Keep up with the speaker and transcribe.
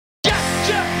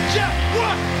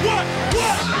Welcome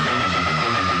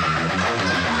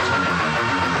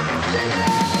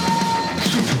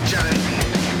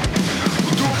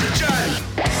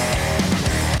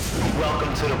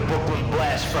to the Brooklyn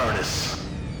Blast Furnace.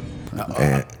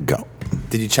 And go.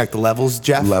 Did you check the levels,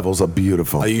 Jeff? Levels are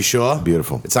beautiful. Are you sure?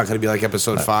 Beautiful. It's not going to be like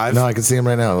episode 5? No, I can see him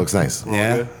right now. It looks nice.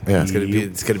 Yeah? Yeah.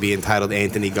 It's gonna be entitled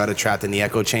Anthony Gutter Trapped in the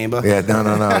Echo Chamber. Yeah,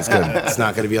 no, it's good. It's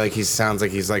not going to be like he sounds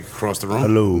like he's like across the room.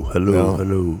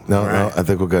 Hello. No, I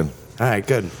think we're good. All right,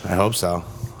 good. I hope so.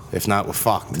 If not, we're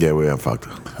fucked. Yeah, we are fucked.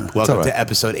 Welcome right. to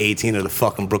episode 18 of the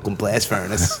fucking Brooklyn Blast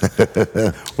Furnace.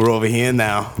 We're over here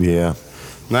now. Yeah.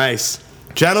 Nice.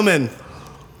 Gentlemen,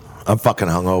 I'm fucking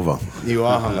hungover. you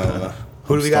are hungover.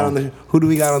 Who do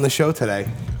we got on the show today?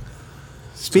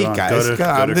 Speak, guys.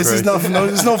 Gutter This is Christ.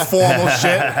 there's no formal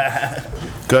shit.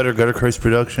 Gutter Christ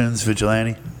Productions,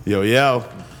 Vigilante. Yo.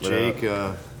 Jake,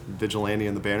 Vigilante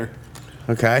and the banter.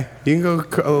 Okay. You can go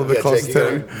a little bit closer to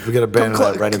him. We got to bend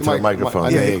Come that right into the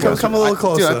microphone. yeah, come a little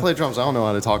closer. Dude, I play drums. I don't know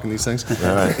how to talk in these things.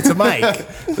 All right. It's a mic.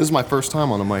 This is my first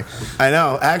time on a mic. I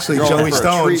know. Actually, You're Joey on for a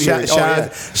Stone, treat here.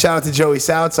 shout out to Joey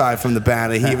Southside from the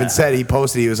banner. He even said, he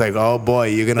posted, he was like, oh boy,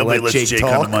 you're going to Nobody let lets Jake Jake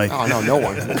talk? on the mic. Oh, no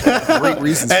one. Great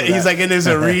reasons for And that. he's like, and there's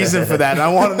a reason for that. And I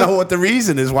want to know what the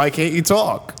reason is. Why can't you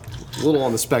talk? a little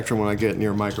on the spectrum when I get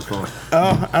near a microphone.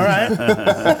 Oh, all right.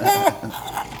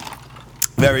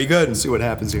 Very good. See what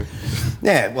happens here.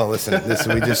 Yeah, well, listen,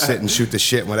 we just sit and shoot the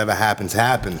shit and whatever happens,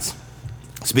 happens.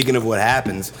 Speaking of what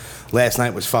happens, last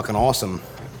night was fucking awesome.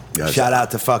 Yes. Shout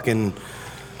out to fucking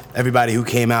everybody who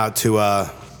came out to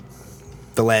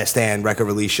the Last Stand record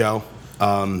release show.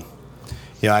 I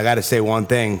got to say one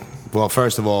thing. Well,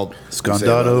 first of all,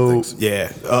 Scondato. yeah,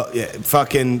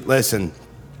 fucking listen.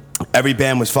 Every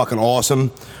band was fucking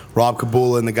awesome. Rob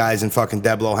Kabula and the guys in fucking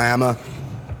Deblo Hammer.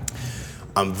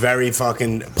 I'm very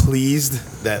fucking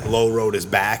pleased that Low Road is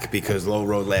back because Low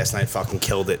Road last night fucking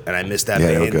killed it, and I missed that Yeah,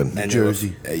 band. they were good. And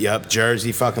Jersey.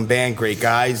 Jersey fucking band, great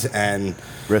guys, and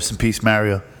Rest in peace,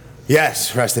 Mario.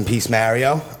 yes, rest in peace,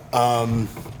 Mario.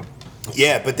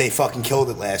 Yeah, but they fucking killed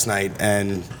it last night,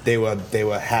 and they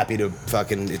were happy to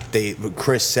fucking.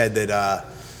 Chris said that.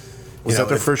 Was that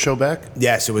their first show back?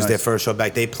 Yes, it was their first show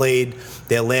back. They played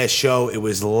their last show. It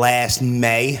was last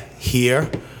May here,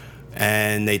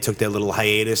 and they took their little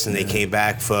hiatus and they came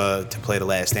back to play the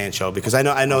Last Stand show because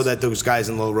I know that those guys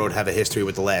in Low Road have a history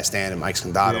with the Last Stand and Mike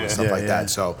Scondato and stuff like that.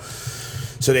 So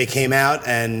they came out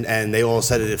and they all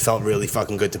said that it felt really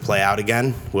fucking good to play out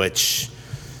again,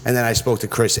 and then I spoke to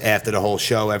Chris after the whole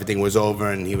show. Everything was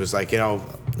over, and he was like,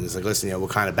 listen, we're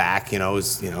kind of back.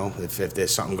 If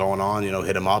there's something going on,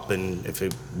 hit him up, and if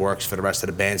it works for the rest of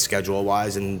the band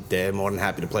schedule-wise, and they're more than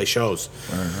happy to play shows.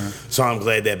 So I'm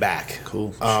glad they're back.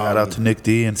 Cool. Shout out to Nick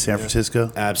D in San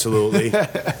Francisco. Absolutely.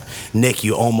 Nick,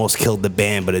 you almost killed the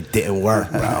band, but it didn't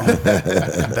work, bro.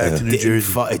 Back to New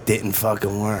Jersey. It didn't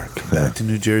fucking work. Back to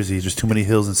New Jersey. There's too many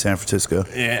hills in San Francisco.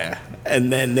 Yeah.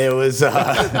 And then there was...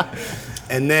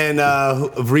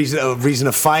 Reason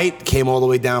to Fight came all the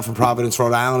way down from Providence,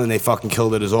 Rhode Island, and they fucking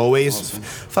killed it as always. Awesome.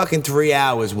 Fucking 3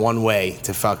 hours one way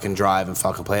to fucking drive and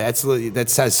fucking play. That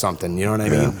says something, you know what I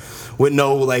mean? With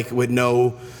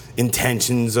no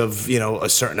intentions of a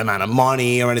certain amount of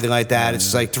money or anything like that. It's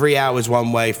just like 3 hours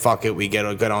one way. Fuck it, we get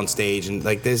on stage and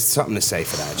there's something to say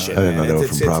for that shit. I didn't know man. they were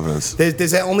from Providence.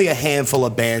 There's only a handful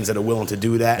of bands that are willing to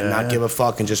do that and not give a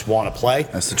fuck and just want to play.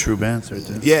 That's the true bands right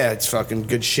there. Yeah, it's fucking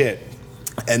good shit.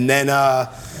 And then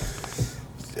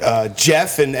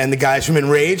Jeff and the guys from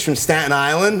Enrage from Staten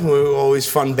Island were always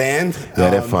fun band. Yeah,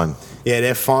 they're fun. Yeah,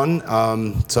 they're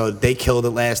fun. So they killed it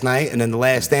last night. And then the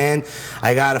Last Stand,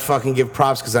 I gotta fucking give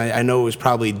props because I know it was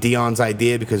probably Dion's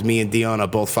idea because me and Dion are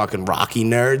both fucking Rocky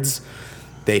nerds.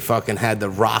 They fucking had the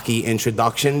Rocky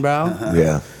introduction, bro.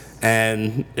 Yeah.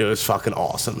 And it was fucking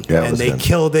awesome. Yeah, and they good.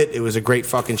 killed it. It was a great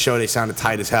fucking show. They sounded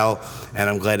tight as hell. And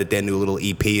I'm glad that their new little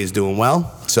EP is doing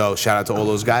well. So shout out to all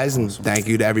those guys and thank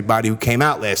you to everybody who came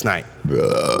out last night.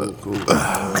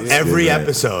 Every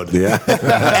episode. Yeah.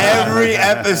 Every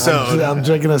episode. I'm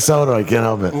drinking a soda. I can't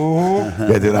help it.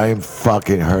 Yeah, dude, I am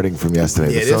fucking hurting from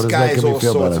yesterday. Yeah, The this soda's guy is making me all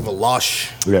feel sorts better. of a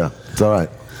lush. Yeah, it's all right.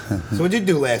 So what'd you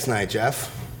do last night,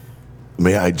 Jeff?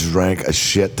 I drank a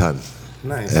shit ton.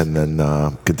 Nice. And then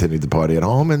continued to party at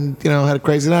home and, had a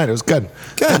crazy night. It was good.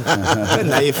 Good. Good.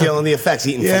 Now you're feeling the effects,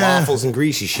 eating falafels and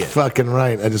greasy shit. Fucking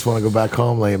right. I just want to go back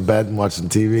home, lay in bed and watch some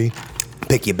TV.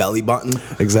 Pick your belly button.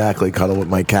 Exactly. Cuddle with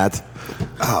my cat.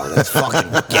 Oh, that's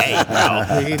fucking gay,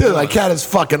 bro. Dude, my cat is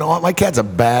fucking on. My cat's a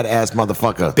badass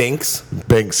motherfucker. Binks.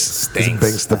 Binks. Stinks.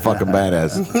 Binks the fucking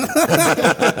badass.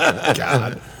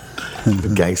 God.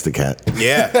 The gangster cat.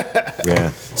 Yeah.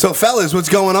 Yeah. So, fellas, what's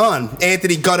going on?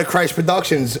 Anthony Gutter Christ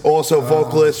Productions, also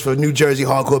vocalist for New Jersey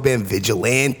hardcore band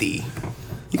Vigilante.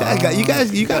 You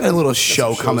got a little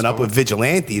show coming up with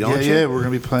Vigilante, don't you? Yeah, we're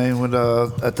gonna be playing with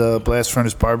at the Blast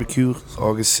Furnace Barbecue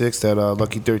August 6th at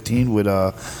Lucky 13 with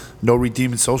No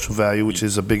Redeeming Social Value, which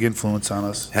is a big influence on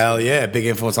us. Hell yeah, big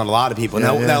influence on a lot of people.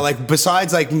 Yeah, Now, like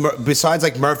besides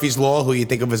Murphy's Law, who you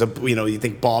think of as you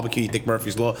think barbecue, you think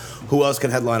Murphy's Law. Who else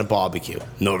can headline a barbecue?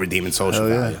 No Redeeming Social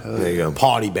Hell yeah. Value. There you go.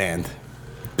 Party band,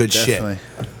 good Definitely.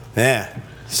 shit. Yeah.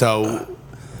 So.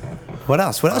 What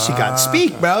else? What else you got?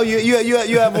 Speak, bro.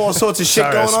 You have all sorts of shit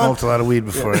Sorry, going I on. smoked a lot of weed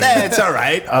before. Yeah, it's all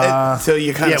right. So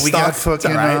you kind of Yeah, we got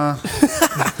fucking. Right.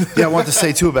 Yeah, I wanted to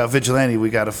say too about Vigilante.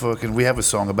 We have a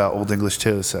song about Old English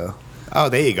too, so Oh,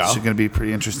 there you go. it's gonna be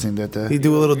pretty interesting that day. You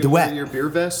do a little You wear duet. your beer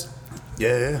vest?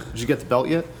 Yeah, Did you get the belt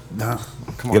yet? no.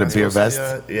 Come Get a that's beer supposed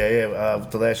vest.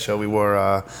 The last show we wore.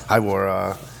 I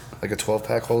wore like a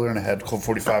 12-pack holder, and I had Colt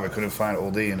 45. I couldn't find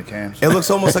Old E in the cans. It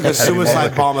looks almost like a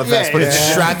suicide bomber vest, but it's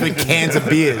yeah. strapped with cans of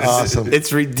beers. Awesome.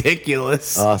 It's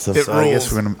ridiculous. Awesome. It So I rules.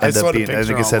 guess we're gonna I end saw up the being. I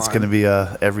picture guess that's online. gonna be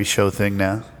a every show thing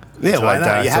now. Yeah, Until why I not?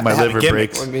 die, You until have my to have a liver gimmick.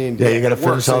 breaks. I mean, Yeah, you got to it finish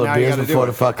works, all so the now you beers gotta do before it.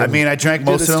 the fucking. I mean, I drank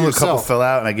most of this them. to A couple yourself. fell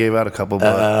out, and I gave out a couple.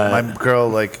 But my girl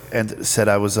like said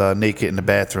I was naked in the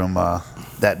bathroom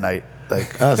that night.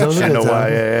 Like Oh, so it was she a didn't good know why.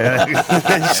 time.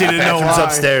 Yeah. She didn't know Bathroom's why.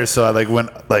 upstairs, so I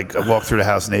I walked through the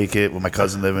house naked with my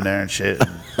cousin living there and shit.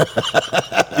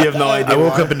 You have no idea. I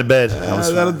woke why. up in the bed. I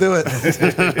was That'll do it.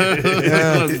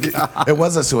 Yeah. It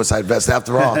was a suicide vest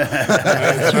after all.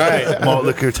 That's right. malt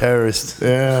liquor terrorist.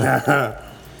 Yeah.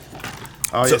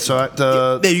 Oh yeah,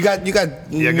 so Yeah, you got. I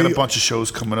got a bunch of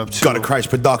shows coming up too. Gutter Christ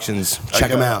Productions. Check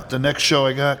them out. The next show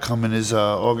I got coming is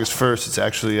August 1st. It's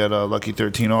actually at Lucky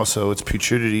 13 also. It's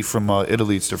Putridity from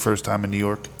Italy. It's their first time in New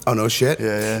York. Oh no shit.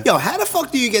 Yeah. Yo, how the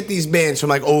fuck do you get these bands from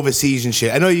like overseas and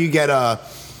shit? I know you get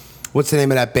what's the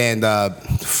name of that band?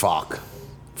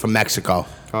 From Mexico.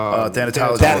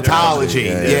 Thanatology. Thanatology,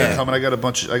 yeah. They're coming. I got a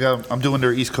bunch. I'm doing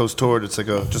their East Coast tour. It's like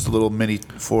just a little mini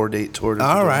 4-date tour. that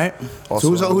All they're right. doing.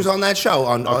 So who's on that show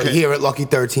Okay. here at Lucky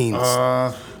 13?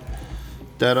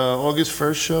 That August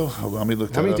 1st show. Hold on, let me look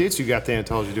that How many up. dates you got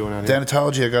Thanatology doing out here?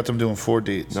 Thanatology, I got them doing 4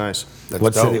 dates. Nice. That's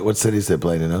What dope. city? What cities they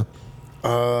playing? You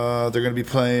know. They're going to be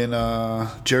playing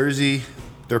Jersey.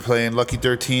 They're playing Lucky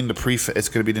 13. It's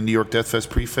going to be the New York DeathFest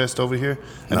pre-fest over here,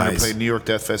 and they're Nice. playing New York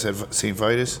DeathFest at St.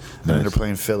 Vitus, and then Nice. they're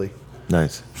playing Philly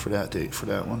Nice. for that date for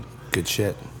that one. Good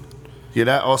shit. Yeah,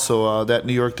 that also that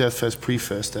New York DeathFest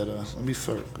pre-fest. That let me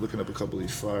start looking up a couple of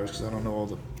these flyers because I don't know all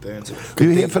the bands. Were you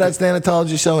here for that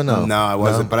Thanatology show or no? No, I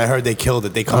wasn't, but I heard they killed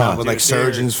it. They come out with like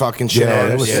surgeons fucking shit. Yeah,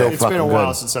 that was so It's been a fucking while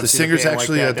good. since I've The seen singer's band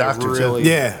actually like a that doctor, too. really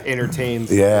Yeah. entertains.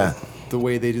 Yeah. The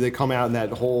way they do, they come out in that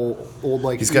whole old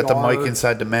like. He's got the ER mic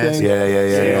inside the mask. thing.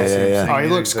 Yeah. Oh, he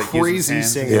looks Like, using his crazy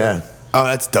hands. singing. Yeah. Oh,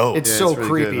 that's dope. It's Yeah, so it's really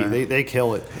creepy. good, man. They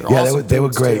kill it. They're Yeah, awesome they were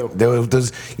dudes, great. too.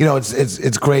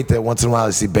 It's great that once in a while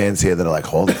I see bands here that are like,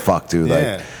 holy fuck, dude,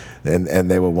 Yeah. like, and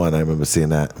they were one. I remember seeing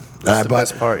that. That's the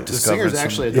best part. The singer's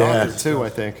actually a doctor too, I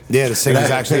think. Yeah, the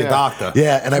singer's actually a doctor.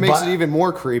 Yeah, and I It makes bought. it even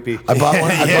more creepy. I bought one.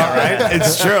 right?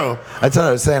 It's true. That's what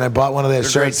I was saying. I bought one of their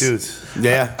They're great shirts. dudes.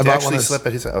 Yeah. I They bought one actually of slept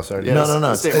at his house. Oh, sorry. Yeah, No.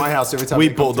 They stay at my house every time. We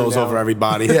they come bulldoze through over now.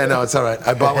 everybody. Yeah, no, it's all right.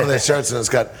 I bought one of their shirts and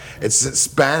it's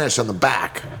Spanish on the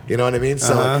back. You know what I mean?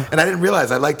 So, and I didn't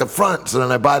realize I liked the front. So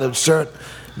then I buy the shirt.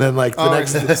 Then like the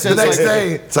next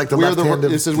day, it's like the We're left the- hand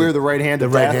of it says we're the right hand the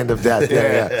of right death. hand of death.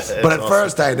 Yeah. But at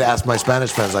first I had to ask my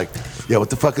Spanish friends like, "Yo, what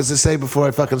the fuck does this say before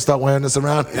I fucking start wearing this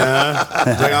around?" Like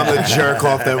I'm the jerk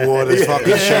off that wore this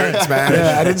fucking shirt, man.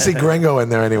 Yeah, I didn't see Gringo in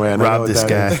there anyway. I don't know Rob what this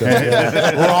that guy.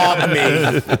 is. Rob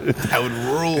me. That would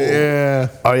rule. Yeah.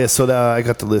 Oh yeah, so I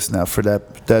got the list now for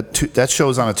that show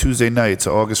is on a Tuesday night. It's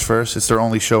August 1st. It's their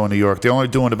only show in New York. They're only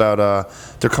doing about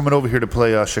they're coming over here to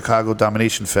play Chicago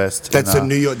Domination Fest. That's in, a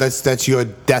New York. That's your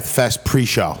Death Fest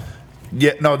pre-show.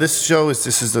 Yeah, no, this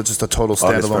is just a total August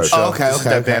standalone 1st. show. Oh, okay, This is okay,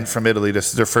 that okay. band from Italy. This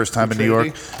is their first time in New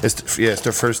York. It's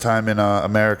their first time in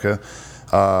America.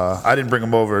 I didn't bring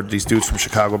them over. These dudes from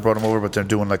Chicago brought them over, but they're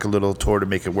doing like a little tour to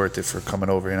make it worth it for coming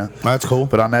over. You know, That's cool.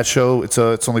 But on that show, it's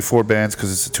only 4 bands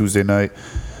because it's a Tuesday night.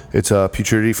 It's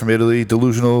Putridity from Italy,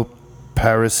 Delusional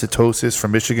Parasitosis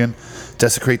from Michigan,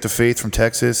 Desecrate the Faith from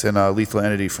Texas, and Lethal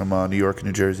Entity from New York and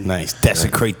New Jersey. Nice.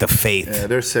 Desecrate the faith. Yeah,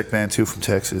 they're a sick band too from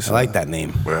Texas. I like that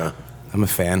name. Yeah. I'm a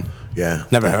fan. Yeah.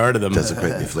 Never heard of them.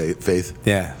 Desecrate the faith.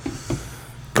 Yeah.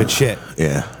 Good shit.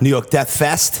 Yeah. New York Death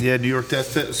Fest. Yeah, New York Death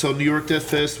Fest. So New York Death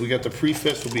Fest, we got the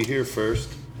pre-fest will be here first.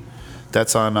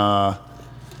 That's on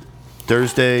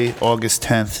Thursday, August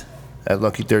 10th at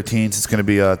Lucky 13s. It's going to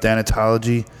be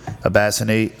Thanatology,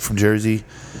 Abassinate from Jersey,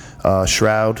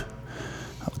 Shroud,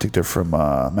 think they're from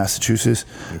Massachusetts.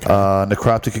 Okay.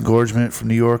 Necroptic Engorgement from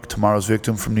New York. Tomorrow's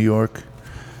Victim from New York.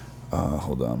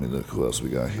 Hold on, let me look. Who else we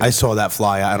got here? I saw that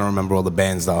flyer. I don't remember all the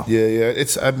bands though. Yeah.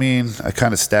 I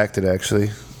kind of stacked it actually.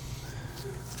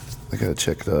 I gotta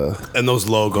check the. And those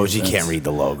logos, you can't read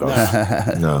the logos.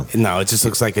 No. No, it just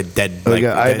looks like a dead. We Like,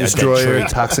 got Eye a dead Destroyer, tree.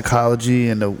 Toxicology,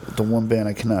 and the one band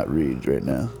I cannot read right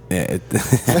now. Yeah,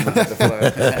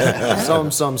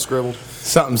 Some scribbled.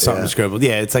 something scribbled.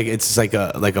 Yeah, it's like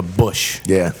a bush.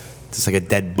 Yeah. It's like a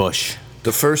dead bush.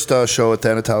 The first show at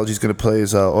the Anthology is going to play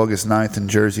is August 9th in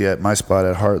Jersey at my spot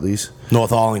at Hartley's.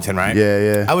 North Arlington, right?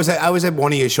 Yeah. I was at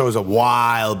one of your shows a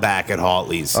while back at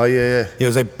Hartley's. Oh yeah. It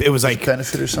was like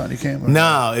Benefit or something you came with?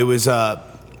 No, it was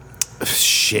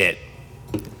shit.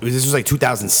 This was like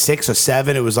 2006 or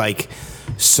 7. It was like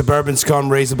Suburban Scum,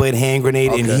 Razor Blade Hand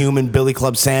Grenade, Okay. Inhuman, Billy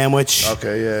Club Sandwich.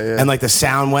 Okay, yeah. And like the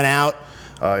sound went out.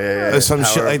 Oh yeah. Or some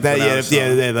shit like that. Power went out,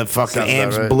 Yeah. The fucking Sounds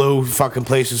amps about right. blew. Fucking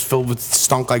place was filled with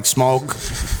stunk like smoke.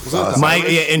 Mike,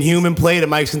 Inhuman played,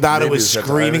 and Mike Sandata Maybe was it was at the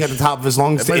screaming at Irish. the top of his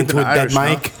lungs It might have into been a the dead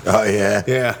Irish, mic. Oh, yeah.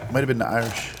 Yeah, Might have been the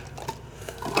Irish.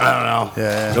 I don't know.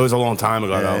 Yeah. It was a long time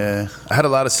ago though. Yeah. I had a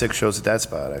lot of sick shows at that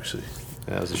spot actually.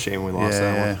 Yeah, it was a shame we lost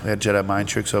that one. We had Jedi Mind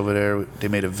Tricks over there. They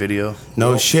made a video.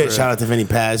 No shit. for- Shout out to Vinny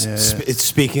Paz. Yeah. It's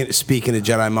speaking of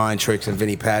Jedi Mind Tricks and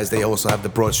Vinny Paz, they also have the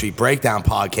Broad Street Breakdown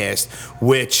podcast,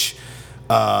 which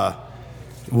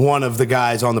one of the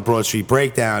guys on the Broad Street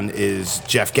Breakdown is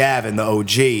Jeff Gavin, the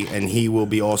OG, and he will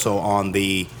be also on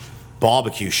the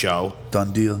barbecue show.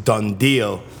 Done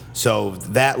deal. So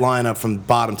that lineup from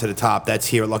bottom to the top, that's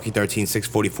here at Lucky 13,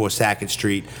 644 Sackett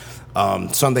Street.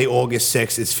 Sunday, August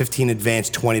 6th. It's 15 advance,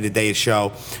 20 the day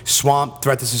show. Swamp,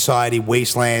 Threat to Society,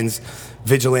 Wastelands,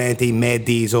 Vigilante, Mad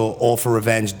Diesel, All for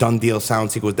Revenge, Done Deal,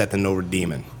 Sound Sequels, Death and No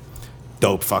Redeeming.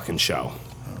 Dope fucking show.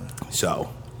 So,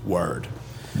 word.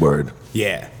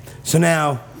 Yeah. So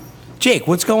now, Jake,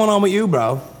 what's going on with you,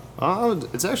 bro?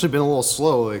 It's actually been a little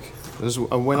slow. Like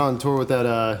I went on tour with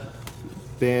that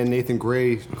band Nathan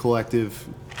Gray Collective.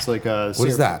 It's like a What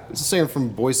is that? It's a singer from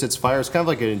Boy Sets Fire. It's kind of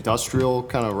like an industrial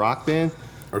kind of rock band.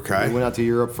 Okay. We went out to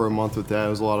Europe for a month with that. It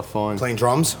was a lot of fun. Playing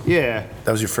drums? Yeah.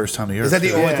 That was your first time to Europe. Is that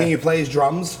the only Yeah. thing you play is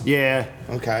drums? Yeah.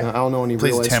 Okay. I don't know any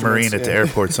Plays real tambourine instruments. at the Yeah.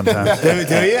 airport sometimes.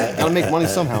 Do you? Gotta make money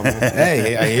somehow, man.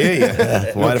 Hey, I hear you.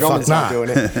 Why the fuck Drummond's not? doing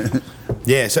it.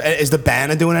 Yeah, so is the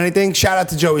banner doing anything? Shout out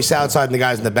to Joey Southside and the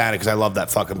guys in the banner because I love that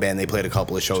fucking band. They played a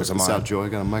couple of shows of What's mine. up, Joe? I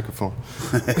got a microphone.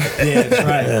 Yeah, that's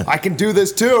right. I can do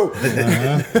this too.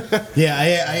 Yeah,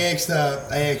 I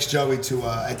asked Joey to.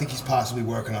 I think he's possibly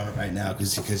working on it right now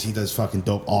because he does fucking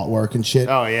dope artwork and shit.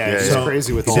 Oh yeah, he's So-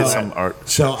 crazy with He all did that. some art.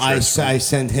 So I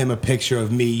sent him a picture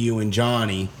of me, you, and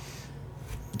Johnny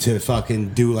to fucking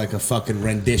do like a fucking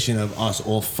rendition of us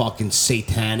all fucking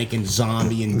satanic and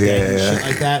zombie and dead and shit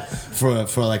like that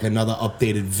for like another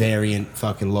updated variant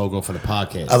fucking logo for the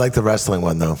podcast. I like the wrestling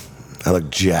one, though. I look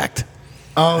jacked.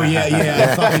 Oh yeah.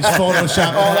 I fucking photoshopped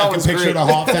that was picture great. of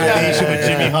the Hart Foundation with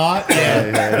Jimmy Hart.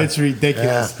 Yeah, it's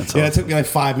ridiculous. Yeah, it took me like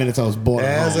 5 minutes. I was bored.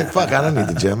 Yeah, I was like, fuck, I don't need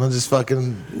the gym. I'll just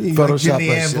fucking Photoshop Jimmy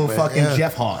my Anvil, shit, man. fucking Yeah.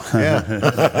 Jeff Hart.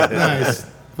 Yeah, nice.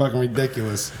 Fucking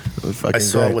ridiculous. It was fucking I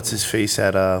saw great. what's his face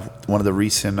at one of the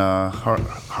recent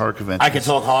Hark events. I could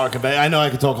talk hard conventions. I know I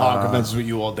could talk hard conventions with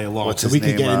you all day long. what's So his we could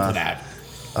name, get into that.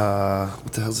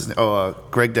 What the hell's his name? Oh,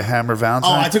 Greg the Hammer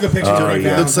Valentine. Oh, I took a picture of Greg He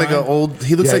looks like Valentine. an old.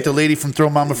 He looks Yeah. like the lady from Throw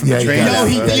Mama from Yeah, the he Drain. does. No,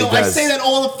 Yeah, he I does. say that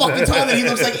all the fucking time that he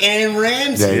looks like Ann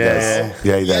Ramsey. Yeah, he does.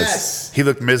 Yeah, he does. Yes. He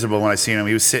looked miserable when I seen him.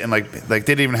 He was sitting like they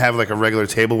didn't even have like a regular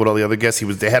table with all the other guests.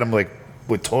 They had him like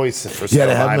with toys for Yeah,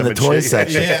 they sale have behind him in the and toy shit.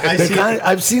 section. Yeah, I They see-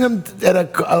 I've seen him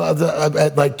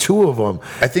at like two of them.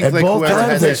 I think and like both whoever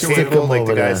times has they that stick table, him like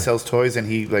the over guy there. sells toys, and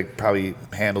he like probably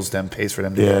handles them, pays for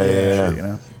them. To Yeah. shit, you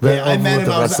know. Yeah, I Over met with him.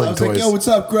 the I was wrestling like, toys. "Yo, what's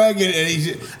up, Greg?"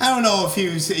 And I don't know if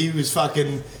he was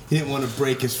fucking. He didn't want to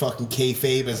break his fucking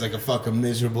kayfabe as like a fucking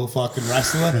miserable fucking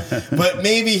wrestler, but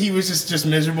maybe he was just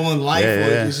miserable in life, or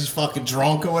Yeah. he was just fucking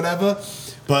drunk or whatever.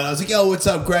 But I was like, "Yo, what's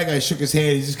up, Greg?" I shook his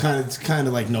hand. He just kind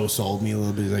of like no sold me a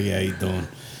little bit. He's like, "Yeah, how you doing?"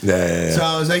 Yeah. So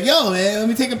I was like, "Yo, man, let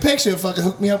me take a picture. Fucking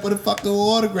hook me up with a fucking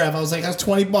autograph." I was like, "That's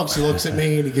 $20." He looks at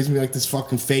me and he gives me like this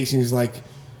fucking face, and he's like,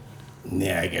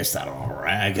 "Yeah, I guess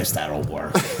that'll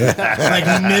work."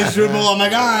 Like miserable. I'm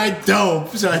like, "All right,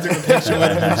 dope." So I took a picture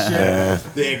with him and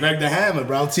shit. Yeah, Greg the Hammer,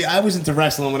 bro. See, I was into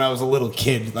wrestling when I was a little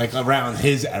kid, like around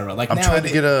his era. Like I'm now trying to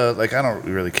get I don't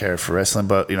really care for wrestling,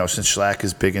 but since Schlack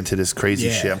is big into this crazy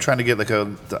Yeah. shit, I'm trying to get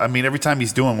every time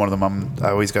he's doing one of them, I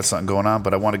always got something going on,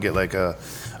 but I want to get like a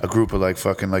group of like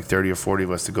fucking like 30 or 40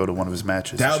 of us to go to one of his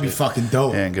matches. That and would be shit. fucking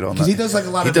dope. Yeah, and get on because that. he does like a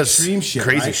lot He of does extreme shit,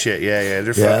 crazy right? shit. Yeah.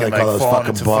 They're Yeah, fucking like all like those falling fucking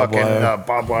into barbed fucking wire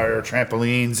barbed wire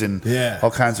trampolines and Yeah.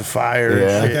 all kinds of fire. Yeah.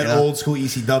 And Like shit, that you know? old school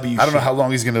ECW. I don't know shit. how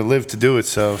long he's gonna live to do it.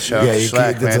 So shout out to you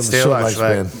Schlack, did man. some Stay short alive,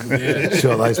 Schlack. lifespan.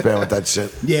 Short lifespan with that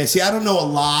shit. Yeah, see, I don't know a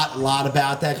lot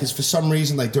about that because for some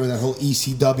reason, like during that whole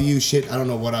ECW shit, I don't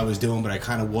know what I was doing, but I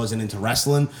kind of wasn't into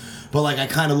wrestling. But like, I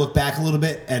kind of look back a little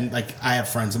bit, and like, I have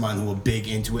friends of mine who are big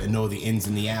into it and know the ins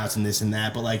and the outs and this and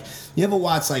that. But like, you ever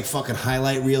watch like fucking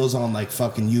highlight reels on like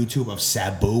fucking YouTube of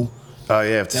Sabu? Oh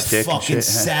yeah, it's a That stick and fucking shit.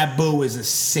 Sabu is a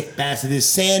sick bastard. There's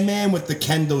Sandman with the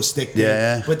kendo stick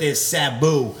there, Yeah. but there's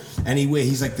Sabu, and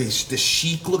he's like the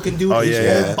chic looking dude. Oh, His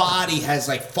yeah. whole body has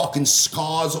like fucking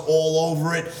scars all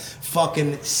over it.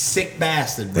 Fucking sick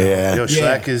bastard, bro. Yeah. Yo,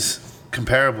 Schlack is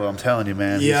comparable. I'm telling you,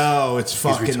 man. Yo, it's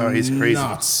fucking retarded. He's crazy.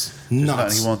 nuts. There's nothing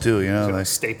Nuts. he won't do. You know, like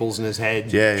Staples in his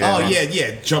head. yeah. Oh man.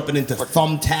 yeah, jumping into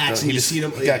thumbtacks, and you see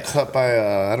them. He got cut by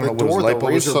I don't know what door his with lipo the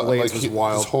was. razor Something blades like was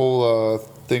wild. his whole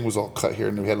thing was all cut here,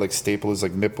 and he had like staple his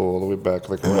like nipple all the way back.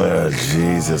 Like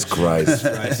Jesus Christ.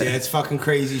 Right, yeah, it's fucking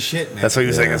crazy shit, man. that's why he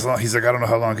was like, as long he's like, I don't know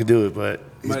how long I could do it, but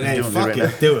he's But been hey, doing fuck it it,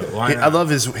 right now. do it. Why I not? love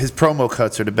his promo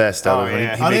cuts are the best. Oh,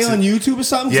 yeah. Are they makes on it- YouTube or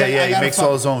something? Yeah, I yeah, he gotta makes fuck-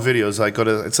 all his own videos. Like go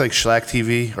to it's like Schlack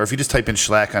TV, or if you just type in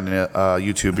Schlack on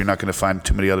YouTube, you're not going to find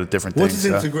too many other different What's things.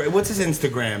 his Instagram? What's his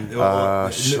Instagram? No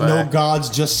Schlack. gods,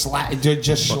 just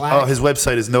Schlack. Oh, his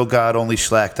website is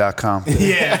nogodonlyschlack.com.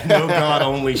 Yeah, no god,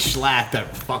 only Schlack.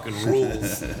 That fucking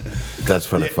rules. That's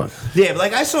funny fun. Yeah, but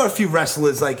like I saw a few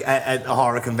wrestlers like at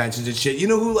horror conventions and shit. You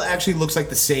know who actually looks like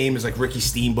the same as like Ricky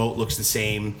Steamboat looks the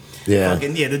same. Yeah.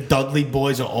 Fucking, yeah, the Dudley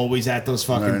boys are always at those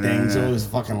fucking things. Always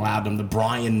fucking loud. Them, the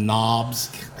Brian Knobs.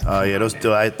 Yeah,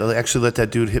 I actually let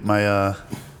that dude hit my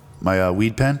my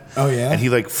weed pen. Oh, yeah? And he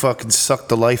like fucking sucked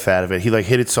the life out of it. He like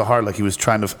hit it so hard, like he was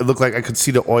trying to. It looked like I could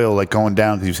see the oil like going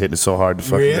down because he was hitting it so hard. To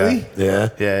fucking Really? guy. Yeah.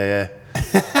 Yeah.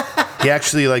 He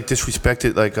actually like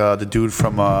disrespected like the dude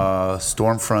from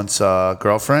Stormfront's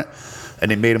girlfriend, and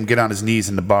they made him get on his knees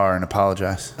in the bar and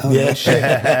apologize. Oh, no shit.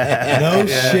 No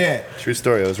shit. True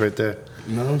story. I was right there.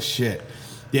 No shit.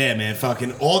 Yeah, man.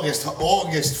 Fucking August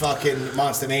fucking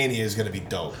Monster Mania is gonna be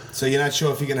dope. So you're not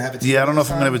sure if you're gonna have a Yeah, I don't know if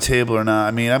I'm gonna have a this table or not.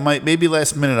 I mean, I might maybe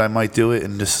last minute I might do it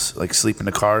and just like sleep in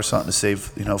the car or something to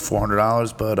save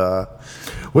 $400. But Where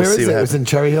we'll is see it? what It was happens. in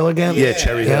Cherry Hill again? Yeah,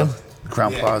 Cherry Yeah. Hill,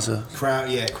 Crown Yeah. Plaza.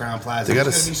 Crown Plaza. They got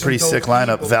There's gonna be a some pretty dope sick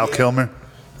lineup. people. Val Yeah. Kilmer.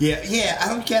 Yeah, I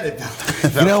don't get it.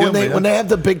 You know, Kilmer, when they have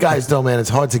the big guys, though, man, it's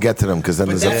hard to get to them because then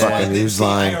But there's a that's why fucking huge I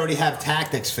line. already have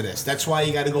tactics for this. That's why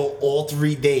you got to go all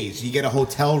 3 days. You get a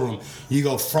hotel room. You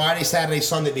go Friday, Saturday,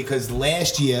 Sunday because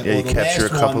last year, Yeah, or you the capture a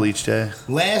last couple one, each day.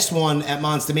 Last one at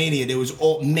Monster Mania, there was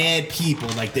all mad people.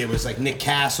 Like there was like Nick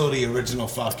Castle, the original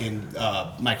fucking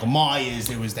Michael Myers.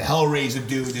 There was the Hellraiser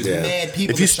dude. There's mad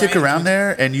people. If you that stick try and- around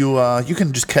there and you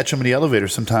can just catch them in the elevator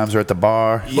sometimes or at the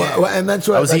bar. Yeah. Well, and that's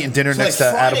what I was like, eating dinner so, next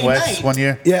like, to Adam Friday West night- one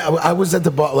year. Yeah, I was at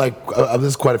the bar like this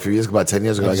is quite a few years ago, about 10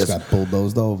 years ago, I guess.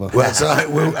 bulldozed over. Well, so I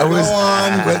was. Go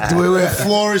on. We were, The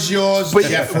floor is yours,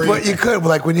 Jeffrey. but you could,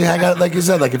 like when you hang out, like you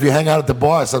said, like if you hang out at the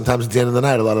bar, sometimes at the end of the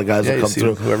night, a lot of guys Yeah, will you come see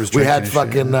through. whoever's We had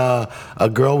drinking and fucking a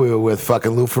girl we were with,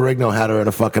 fucking Lou Ferrigno had her in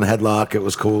a fucking headlock. It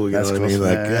was cool, you That's know what I cool. mean?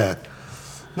 Like, Yeah.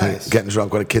 Nice. getting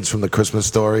drunk with the kids from the Christmas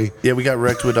Story. Yeah, we got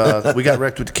wrecked with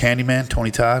Candyman,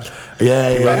 Tony Todd. Yeah,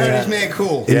 I heard yeah. he's mad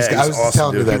cool. Yeah, I was awesome,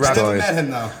 telling you dude. that He rocked- story. Never met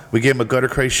him though. We gave him a Gutter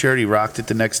Craze shirt. He rocked it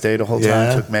the next day the whole time.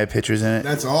 Yeah. Took mad pictures in it.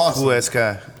 That's awesome. Cool ass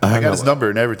guy. I I got his know. number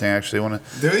and everything. Actually,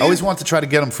 Do I you? always want to try to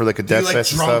get him for like a Do you Death like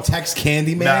Fest and drunk stuff. text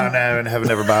Candyman? No, I haven't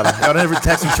never bothered. I don't ever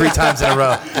text him 3 times in a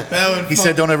row. That would He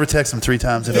said, "Don't ever text him 3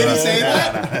 times in a Did row." he say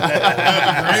that?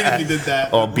 That would be great if he did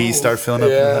that. All bees start filling up.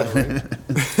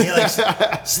 Yeah,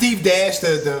 like Steve Dash,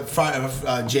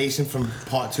 Jason from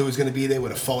Part 2 is going to be there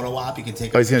with a photo op. You can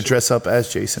take. Oh, he's gonna picture. dress up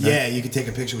as Jason. huh? Yeah, you can take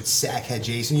a picture with Sackhead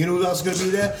Jason. You know who else is going to be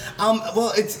there?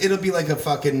 Well, it'll be like a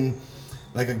fucking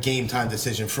like a game time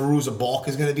decision. Firuza Balk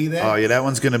is going to be there. Oh yeah, that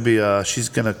one's gonna be. She's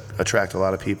gonna attract a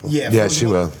lot of people. Yeah, Yeah, Firuza she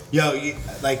Balk. will. Yo,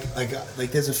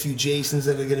 like there's a few Jasons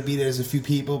that are going to be there. There's a few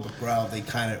people, but bro, they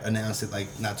kind of announced it like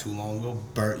not too long ago.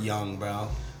 Burt Young, bro.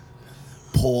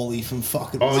 Paulie from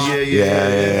fucking. Oh Rock.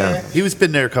 Yeah. He was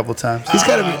been there a couple times. He's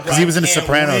gotta be- because he was in The Can't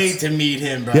Sopranos. Wait to meet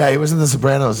him, bro. Yeah, he was in The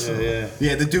Sopranos.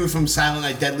 Yeah, the dude from Silent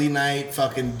Night, Deadly Night,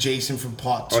 fucking Jason from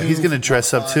Part 2. Oh, he's gonna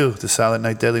dress up too. The Silent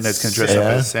Night, Deadly Night's gonna dress up Yeah.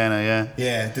 as Santa. Yeah.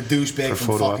 Yeah, the douchebag For from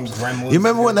photo fucking ops. Gremlins. You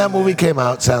remember when that movie came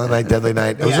out, Silent Night, Deadly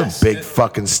Night? There was Yes. a big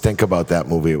fucking stink about that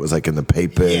movie. It was like in the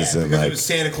papers Yeah, and because like. it was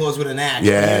Santa Claus with an axe.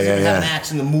 Yeah, He doesn't yeah, even have yeah. an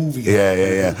axe in the movie.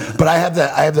 Yeah. But I have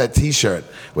that T-shirt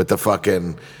with the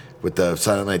fucking with the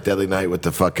Silent Night, Deadly Night with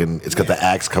the fucking. It's got the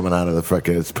axe coming out of the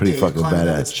fucking. It's pretty fucking climbing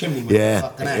down badass. the chimney with the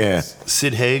fucking axe.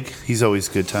 Sid Haig, he's always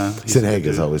good time. Sid Haig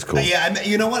is always cool. Yeah,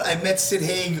 you know what? I met Sid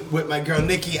Haig with my girl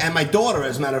Nikki and my daughter,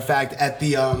 as a matter of fact, at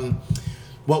the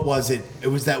what was it? It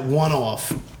was that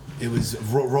one-off. It was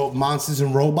Monsters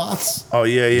and Robots. Oh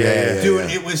yeah.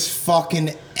 Dude, it was fucking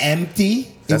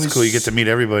empty. That's cool. You get to meet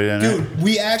everybody then. Dude,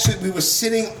 we were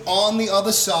sitting on the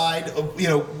other side,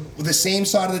 the same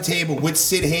side of the table with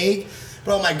Sid Haig.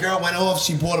 Bro, my girl went off.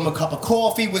 She bought him a cup of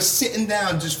coffee. We're sitting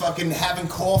down, just fucking having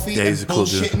coffee and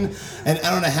bullshitting. And I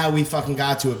don't know how we fucking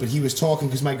got to it, but he was talking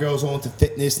because my girl's all into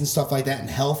fitness and stuff like that and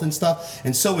health and stuff.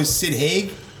 And so is Sid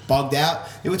Haig, bugged out.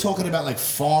 They were talking about like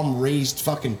farm-raised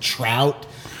fucking trout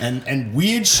and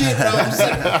weird shit, bro.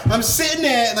 I'm sitting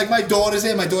there, like my daughter's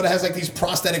there. My daughter has like these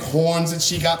prosthetic horns that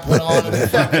she got put on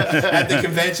at the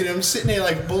convention. And I'm sitting there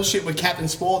like bullshit with Captain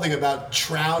Spaulding about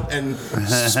trout and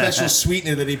special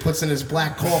sweetener that he puts in his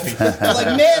black coffee. For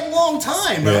like mad long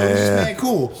time, bro. It was just mad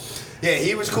cool. Yeah,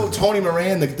 he was cool. Tony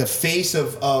Moran, the face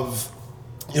of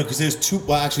because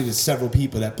there's several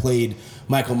people that played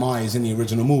Michael Myers in the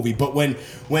original movie. But when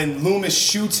Loomis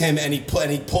shoots him and he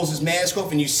pulls his mask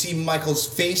off and you see Michael's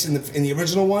face in the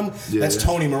original one, that's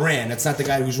Tony Moran. That's not the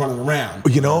guy who's running around.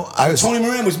 Tony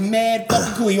Moran was mad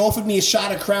fucking cool. He offered me a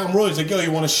shot of Crown Royal. He's like, yo,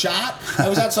 you want a shot? I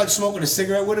was outside smoking a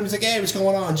cigarette with him. He's like, hey, what's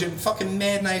going on, Jim? Fucking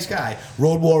mad nice guy.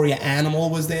 Road Warrior Animal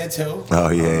was there too. Oh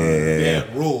yeah.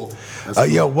 Ruled.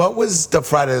 What was the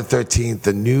Friday the 13th?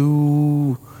 The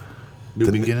new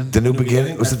beginning. The new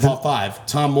beginning. Was it Part 5?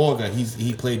 Tom Morga.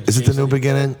 He played. Is it the new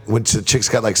beginning? When the chick's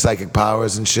got like psychic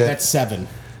powers and shit. That's 7.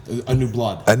 A New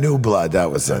Blood. A New Blood.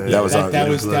 That was it.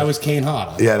 That was Kane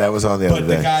Hodder. Yeah, that was on the other day.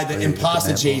 But the guy, the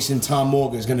imposter Jason, Tom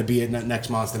Morgan, is going to be at next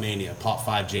Monster Mania, Part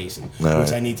 5 Jason,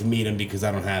 which I need to meet him because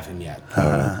I don't have him yet.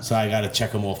 So I got to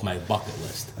check him off my bucket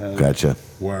list. Gotcha.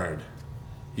 Word.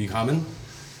 You coming?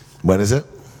 When is it?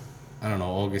 I don't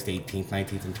know, August 18th,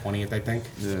 19th, and 20th, I think.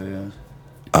 Yeah.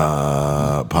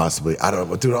 Possibly. I don't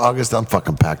know. Dude, August, I'm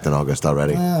fucking packed in August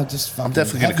already. I'm definitely going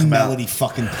to have come Melody out.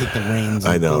 fucking take the reins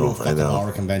and go to a fucking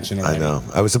horror convention already. I know.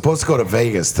 I was supposed to go to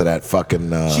Vegas to that fucking...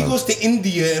 she goes to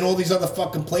India and all these other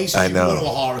fucking places. I know. You go to a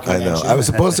horror convention. I know. I was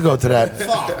supposed to go to that...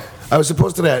 Fuck. I was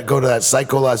supposed to go to that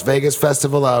Psycho Las Vegas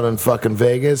festival out in fucking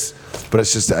Vegas, but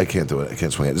it's just I can't do it. I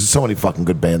can't swing it. There's so many fucking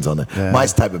good bands on there. Yeah. My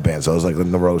type of bands. So I was like the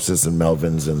Neurosis and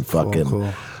Melvins and fucking...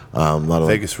 Cool. A lot of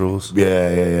Vegas rules.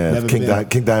 Yeah. King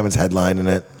Diamond's headlining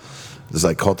it. There's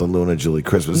like Cult of Luna, Julie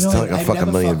Christmas. It's like a fucking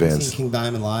million bands. Seen King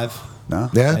Diamond live. No.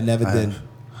 Yeah. I never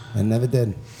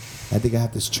did. I think I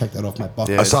have to check that off my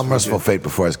bucket. I saw Merciful Fate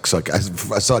before. I saw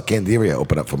Candiria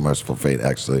open up for Merciful Fate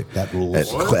actually. That rules. I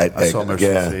saw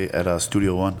Merciful Fate at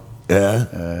Studio One.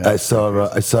 Yeah. I saw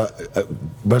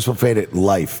Merciful Fate at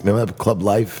Life. Remember that Club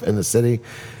Life in the city?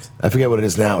 I forget what it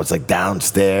is now. It's like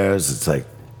downstairs. It's like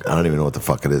I don't even know what the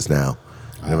fuck it is now.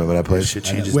 You remember that place? Shit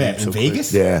changes Where, names in so Vegas?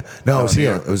 quick. Yeah. No, it was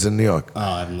here. It was in New York. Oh,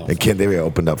 I have no And Candiria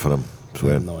opened up for them. I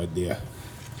have no idea.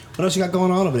 What else you got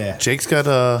going on over there? Jake's got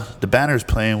the banners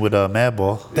playing with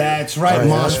Madball. That's right,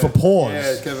 Mosh for Paws.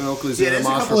 Yeah, Kevin Oakley's There's a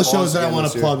couple of shows that I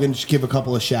want to plug and just give a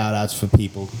couple of shout outs for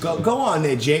people. Go on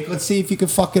there, Jake. Let's see if you can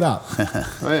fuck it up.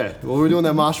 Oh, yeah. Well, we're doing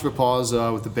that Mosh for Paws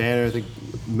with the banner. I think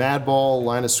Madball,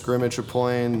 Line of Scrimmage are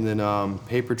playing, and then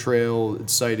Paper Trail,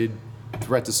 Excited,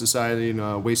 Threat to Society,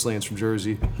 and Wastelands from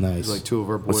Jersey. Nice. There's like 2 of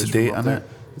our boys. What's the date from up on there.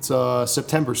 that? It's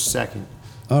September 2nd.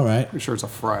 All right. Pretty sure it's a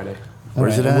Friday.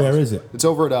 Where's it at? Where is it? It's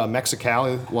over at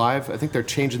Mexicali Live. I think they're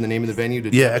changing the name of the venue to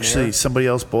Yeah, Debonair. actually, somebody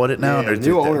else bought it now. Yeah, and the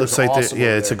new it owner's looks like awesome over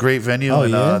it's a there. great venue, Oh,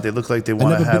 and yeah? they look like they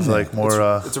want to never have been like there.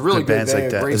 more It's a really good good bands venue,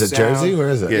 like that. great Is it sound. Jersey? Where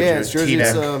is it? Yeah, it's Jersey.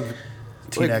 It's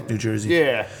Teaneck, New Jersey.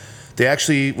 yeah. They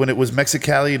actually, when it was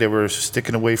Mexicali, they were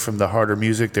sticking away from the harder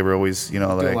music. They were always, Doing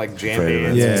like jam Afraid of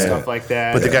bands it. and Yeah. stuff like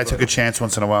that. But the guy took a chance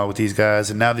once in a while with these guys,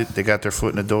 and now they got their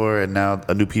foot in the door, and now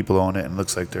new people own it, and it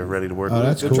looks like they're ready to work with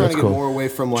that's it. They're trying That's to get cool. more away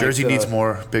from like Jersey the- needs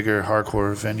more bigger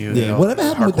hardcore venue. Yeah. Whatever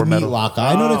happened with the hardcore Meat metal. Locker?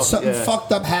 I know that something yeah.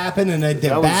 fucked up happened and they're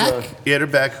That was, back. Yeah, they're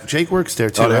back. Jake works there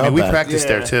too. Oh, they I mean, are we back. practiced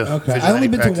there Yeah. too. Okay. Vigilante I've only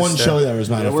been to practiced one there. show there, as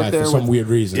a matter of we're fact, for there some with weird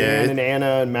reason. Yeah. Dan and Anna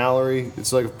and Mallory.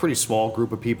 It's like a pretty small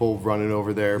group of people running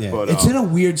over there. Yeah. But It's in a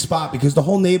weird spot because the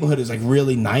whole neighborhood is like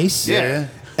really nice. Yeah.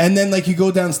 And then like you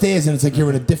go downstairs and it's like you're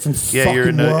in a different Yeah, fucking you're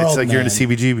in the. world. It's like you're in the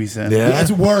man. CBGBs then. Yeah. Yeah,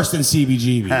 it's worse than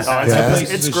CBGB's. it's, Yeah.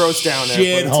 it's, it's gross down there.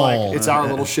 But it's like it's our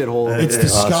little shithole. It's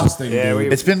disgusting, Yeah,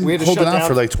 dude. It's been We had to holding shut on down-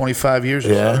 for like 25 years or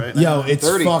so, Yeah. right? Yo, it's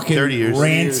 30 fucking 30 years.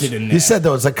 rancid in there. You said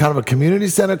though it's like kind of a community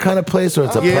center kind of place, or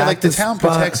it's a Yeah, like the practice town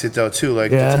spot? protects it though too.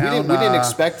 Like Yeah. the We town, we didn't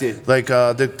expect it. Like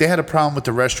they had a problem with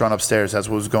the restaurant upstairs. That's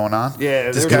what was going on.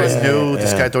 they this were guy's like- new.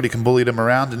 This guy thought he can bully them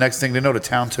around. The next thing they know, the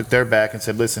town took their back and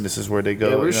said, "Listen, this is where they go."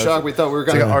 Yeah, we were was shocked. We thought we were It's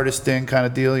going like an to. artist thing kind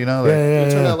of deal, you know? Like,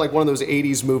 It turned out like one of those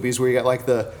 '80s movies where you got like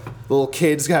the little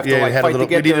kids have to like had a fight little- to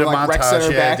get we needed their a like rec montage,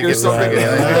 center yeah, back to or get something.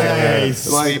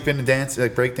 Nice. Like, sleeping and dancing,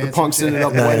 like break dancing. the punks ended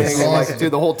up Nice. winning. And, like,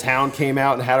 dude, the whole town came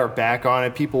out and had our back on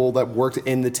it. People that worked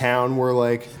in the town were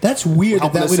like, That's weird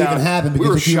that helping that us would out. even happen We because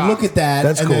were if you shocked. look at that,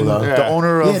 That's and cool, then, though. Yeah. The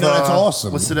owner of Yeah, no, that's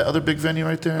awesome. What's the other big venue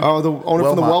right there? oh, the owner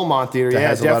from the Wellmont Theater. That Yeah,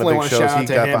 has a lot of definitely big want to shows. shout He out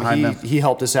to got behind him. them. He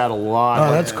helped us out a lot.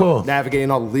 Oh, that's cool. Navigating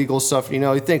all the legal stuff. You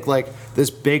know, you think like this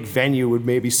big venue would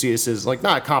maybe see us as like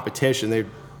not a competition. They're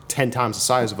 10 times the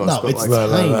size of us. No, but it's like,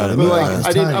 tiny. right. The but Midwest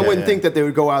like, is I tiny. wouldn't think that they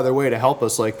would go out of their way to help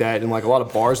us like that. And like a lot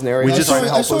of bars in the area. We just just- trying to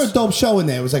I help saw a us. dope show in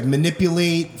there. It was like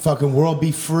Manipulate, fucking World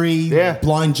Be Free, Yeah.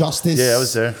 Blind Justice. Yeah, I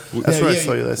was there. That's where I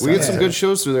saw you last We time. get some good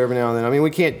shows through there every now and then. I mean, we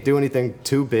can't do anything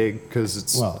too big because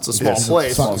it's a small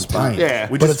place. fucking tiny. Yeah.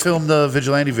 We just filmed the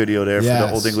Vigilante video there for Yes.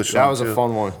 the Old English That song, was a too.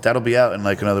 fun one. That'll be out in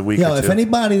like another week Yo, or if two.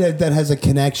 anybody that has a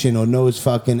connection or knows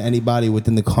fucking anybody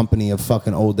within the company of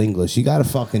fucking Old English, you gotta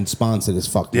fucking sponsor this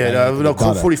fucking. Yeah, guy. no, You Colt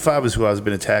gotta. 45 is who I've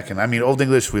been attacking. I mean, Old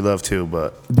English we love too,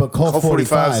 but Colt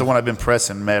 45 is the one I've been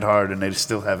pressing mad hard, and they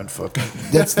still haven't fucking.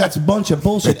 That's a bunch of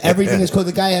bullshit. Everything is cool.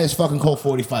 The guy has fucking Colt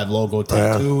 45 logo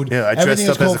tattooed. Yeah, I Everything dressed is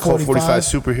up as a Colt 45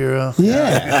 superhero.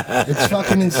 Yeah, it's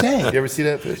fucking insane. You ever see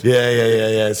that picture?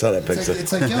 Yeah. I saw that picture.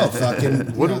 It's like yo,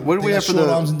 fucking. What did we they have got for short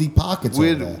the- arms and deep pockets?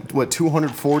 We over there. had, what,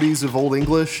 240s of Old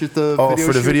English at the Oh, video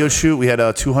for the shoot? video shoot, we had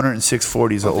 206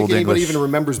 40s I of don't think Old anybody English. even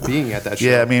remembers being at that show.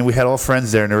 Yeah, I mean, we had all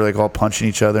friends there, and they were like all punching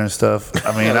each other and stuff.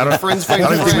 I mean, I don't. friends I don't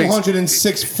fighting even think friends.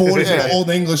 206 40s Yeah. of Old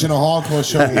English in a hardcore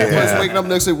show. I was waking up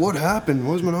next day, what happened?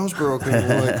 Why was my nose broken?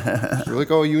 We're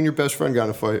like, oh, you and your best friend got in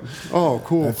a fight. Oh,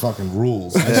 cool. That fucking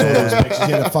rules. I saw those pictures.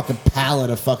 He had a fucking pallet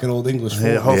of fucking Old English.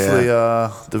 Yeah, food. hopefully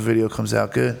the video comes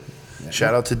out good.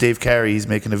 Shout out to Dave Carey. He's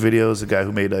making the videos. The guy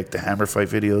who made like the Hammer Fight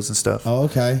videos and stuff. Oh,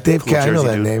 okay. Dave Cool Carey, I know Jersey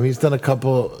that dude. name. He's done a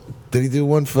couple. Did he do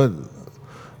one for?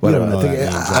 Whatever. know I, think,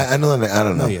 that name, I know that name. I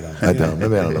don't know. No, you don't. I don't.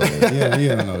 Maybe I don't know. Yeah, you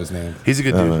don't know his name. He's a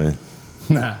good I dude. don't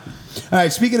know. Nah. All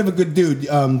right. Speaking of a good dude,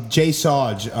 Jay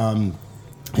Sarge,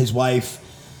 his wife,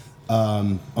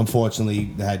 unfortunately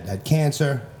had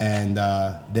cancer, and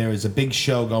there is a big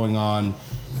show going on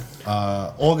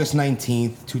August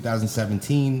 19th,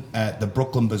 2017, at the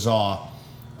Brooklyn Bazaar.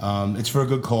 It's for a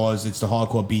good cause. It's the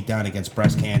hardcore beatdown against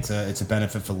breast cancer. It's a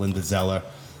benefit for Linda Zeller.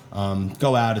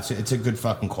 Go out. It's a good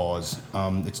fucking cause.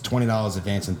 It's $20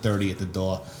 advance and $30 at the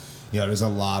door. You know, there's a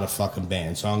lot of fucking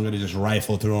bands, so I'm gonna just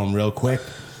rifle through them real quick.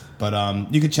 But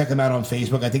you can check them out on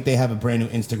Facebook. I think they have a brand new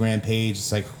Instagram page.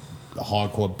 It's like a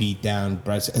hardcore beatdown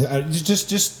breast.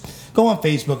 Just go on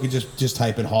Facebook and just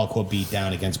type in hardcore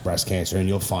beatdown against breast cancer, and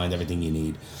you'll find everything you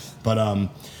need. But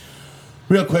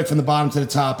real quick from the bottom to the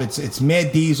top, it's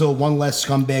Mad Diesel, One Less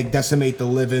Scumbag, Decimate the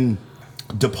Living,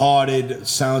 Departed,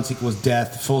 Silence Equals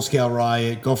Death, Full Scale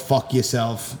Riot, Go Fuck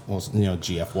Yourself, well, you know,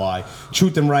 GFY,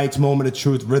 Truth and Rights, Moment of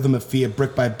Truth, Rhythm of Fear,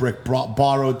 Brick by Brick,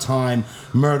 Borrowed Time,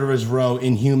 Murderer's Row,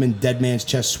 Inhuman, Dead Man's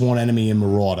Chest, Sworn Enemy, and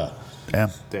Marauder.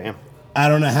 Damn. I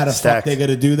don't know how the fuck Stacked. they're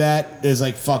gonna do that. There's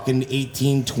like fucking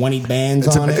 18, 20 bands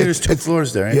on I think it. there's 2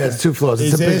 floors there. Ain't Yeah, there? it's 2 floors.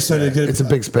 Is It's a there? big. So they're gonna- It's a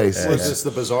big space. Was this the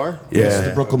bazaar? This is the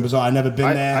Yeah. Brooklyn Bazaar. I've never been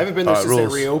I there. haven't been there Oh, it since they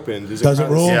rules. reopened. Does it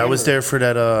rule? Yeah, I was there for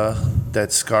that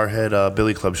Scarhead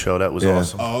Billy Club show. That was Yeah.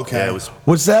 awesome. Oh, okay. Yeah, it was.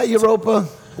 Was that Europa?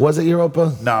 Was it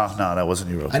Europa? No, that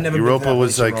wasn't Europa. I never been to Europa that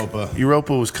was place, like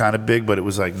Europa. was kind of big, but it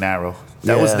was like narrow.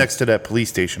 That was Yeah. next to that police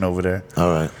station over there.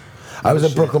 All right. I was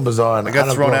at Brooklyn Bazaar and I got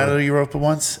don't thrown know. out of Europa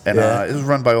once, and Yeah. it was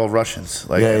run by all Russians.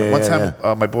 Like Yeah, one yeah, time,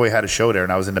 yeah. my boy had a show there,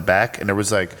 and I was in the back, and there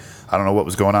was like I don't know what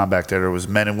was going on back there. There was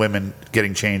men and women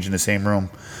getting changed in the same room.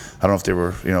 I don't know if they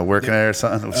were working there or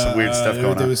something. There was some weird stuff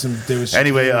going there on. was some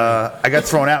Anyway, I got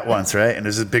thrown out once, right? And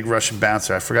there's a big Russian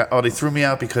bouncer. I forgot. Oh, they threw me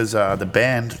out because the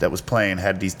band that was playing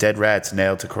had these dead rats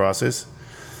nailed to crosses.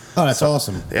 Oh, that's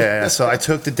awesome. Yeah, so I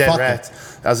took the dead Fuck it. rats.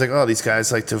 I was like, oh, these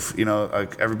guys like to,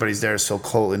 like everybody's there is so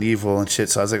cold and evil and shit.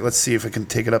 So I was like, let's see if I can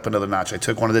take it up another notch. I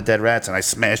took one of the dead rats and I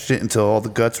smashed it until all the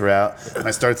guts were out, and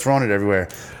I started throwing it everywhere.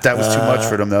 That was too much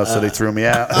for them though, so they threw me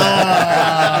out.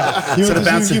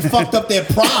 You fucked up their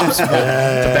props,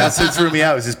 man. The bouncer threw me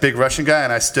out. It was this big Russian guy,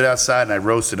 and I stood outside and I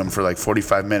roasted him for like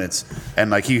 45 minutes. And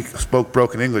like he spoke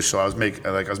broken English, so I was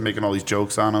making all these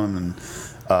jokes on him, and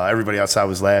everybody outside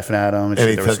was laughing at him. And he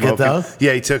shit. They were took it, smoking. though?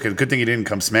 Yeah, he took it. Good thing he didn't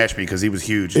come smash me because he was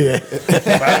huge. Yeah. But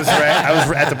I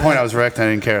was at the point I was wrecked and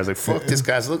I didn't care. I was like, fuck this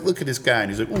guy. Look at this guy. And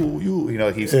he's like, ooh,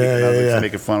 he's speaking. I was like, yeah.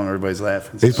 making fun of him. Everybody's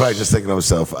laughing. He's probably just thinking to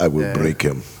himself, I will break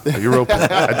him. Europe.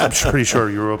 I'm pretty sure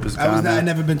Europe is gone. I now.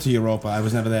 never been to Europa. I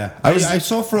was never there. I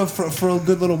saw for a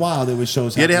good little while there was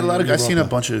shows. Yeah, they had a lot happening of. in I've seen a Europa.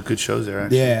 bunch of good shows there.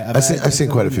 Actually. Yeah, I've seen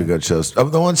quite a few good shows. The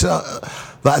ones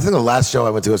I think the last show I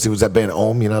went to go see was that band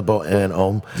Ohm. You know about band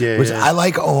Ohm? Yeah, Which yeah. I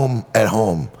like Ohm at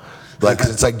home. Like,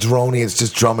 'cause it's like droney, it's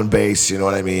just drum and bass, you know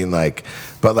what I mean? Like,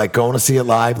 but like going to see it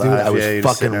live, dude, I was you're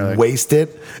just sitting fucking there like- wasted.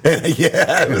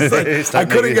 Yeah, it was like, I Start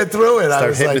couldn't making- get through it. I Start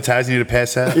was like, hypnotizing you to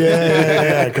pass out.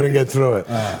 yeah, I couldn't get through it.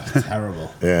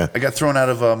 Terrible. Yeah. I got thrown out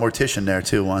of Mortician there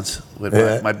too once. With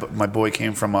Yeah. my boy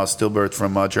came from Stillbirth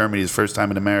from Germany, his first time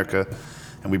in America,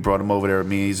 and we brought him over there with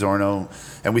me, Zorno,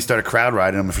 and we started crowd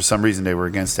riding him. And for some reason, they were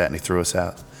against that, and they threw us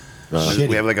out.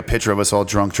 We have like a picture of us all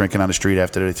drunk drinking on the street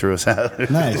after they threw us out.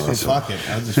 Nice. Just fuck it.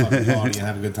 I'll just fucking party and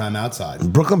have a good time outside.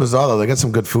 Brooklyn Bazaar, though, they got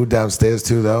some good food downstairs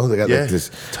too, though. They got Yeah, like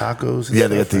this. tacos. And Yeah,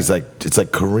 they got stuff, these right? like it's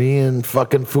like Korean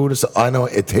fucking food. Or so. I know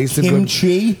it tasted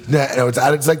Kimchi? good. No,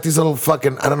 it's like these little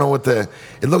fucking. I don't know what the.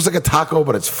 It looks like a taco,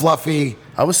 but it's fluffy.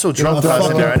 I was so drunk a when I was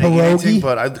in there, I didn't eat fucking anything, pierogi?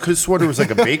 but I could have swore there was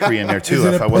like a bakery in there too. Is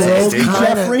it If a I wasn't pierogi?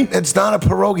 mistaken. Jeffrey? It's not a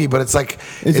pierogi, but it's like.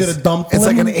 Is it it's- a dumpling? It's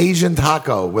like an Asian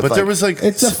taco. With But there was like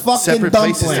It's a fucking separate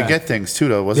places dumpling. to get things too,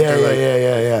 though, wasn't Yeah, there?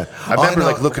 yeah, Like, yeah. I remember know-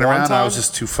 like looking around, and I wonton? was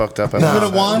just too fucked up. No. Is it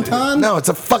a wonton? No, it's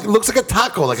a fuck. It looks like a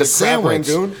taco, like a Crab sandwich.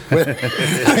 rangoon? Is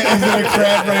it a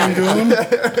crab rangoon?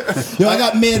 Yo, I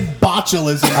got mad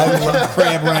botulism. I love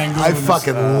crab rangoons. I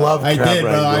fucking love. I crab did,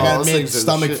 bro. I rangoon. got those mad things are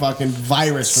stomach shit. fucking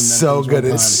virus from them. So things good. one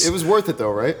It's- time. It was worth it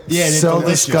though, right? Yeah, they're so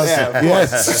delicious. disgusting. Yeah, of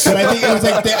Yes. But I think it was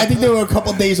like I think they were a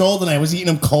couple days old, and I was eating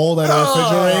them cold out of the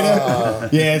refrigerator.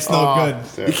 Yeah, it's no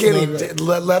good. You can't eat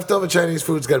leftover Chinese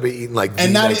food's got to be eaten like And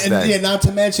the not next and, day. yeah, not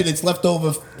to mention it's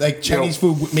leftover like Chinese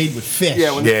food made with fish.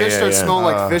 Yeah, when the Yeah, fish yeah, starts yeah. smelling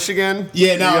like fish again.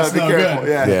 Yeah, you no, gotta it's be no careful. good.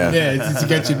 Yeah. Yeah. Yeah, it's to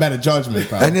get you better judgment,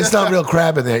 bro. And it's not real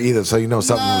crab in there either, so you know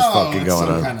something was fucking it's going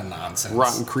some on. kind of nonsense.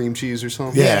 Rotten cream cheese or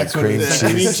something. Yeah, that's what it cream is.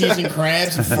 cheese. Cream cheese and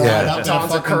crabs and fried Yeah. up in a Tons of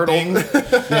fucking curdle. thing. Yeah,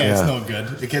 it's Yeah. no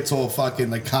good. It gets all fucking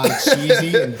like cottage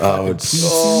cheesy and Oh, fucking it's cheesy.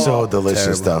 so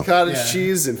delicious, though. Cottage Yeah.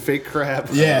 cheese and fake crab.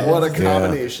 Yeah. What a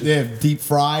combination. Yeah, deep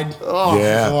fried. Oh,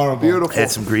 Yeah. Horrible. beautiful.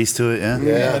 Had some grease to it, yeah.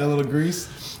 Yeah, add a little grease.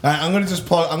 All right, I'm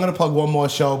gonna plug one more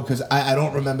show because I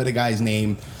don't remember the guy's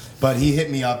name, but he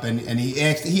hit me up and he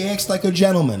asked like a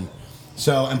gentleman.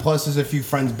 So and plus there's a few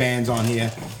friends bands on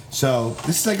here. So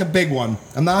this is like a big one.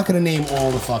 I'm not gonna name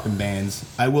all the fucking bands.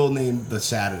 I will name the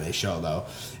Saturday show though.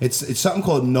 It's something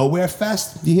called Nowhere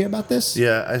Fest. Do you hear about this?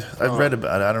 Yeah, I've read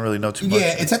about it. I don't really know too much.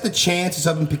 Yeah, it's at the Chance. It's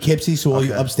up in Poughkeepsie, so all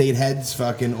you Okay. upstate heads,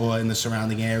 fucking, or in the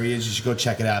surrounding areas, you should go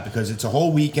check it out because it's a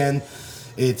whole weekend.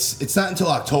 It's not until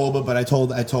October, but I told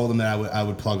them that I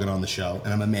would plug it on the show,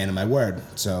 and I'm a man of my word,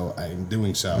 so I'm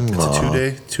doing so. It's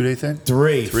a two-day thing?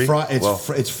 Three. Well,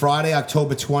 It's Friday,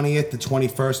 October 20th, the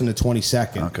 21st, and the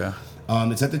 22nd. Okay.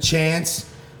 It's at the Chance.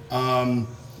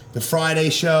 The Friday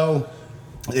show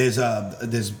is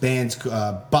there's bands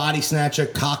Body Snatcher,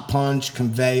 Cock Punch,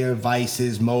 Conveyor,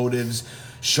 Vices, Motives,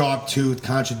 Sharp Tooth,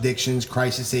 Contradictions,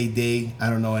 Crisis AD. I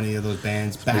don't know any of those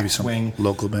bands. maybe some Backswing.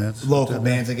 local bands. Local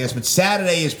bands, I guess. But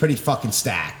Saturday is pretty fucking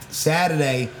stacked.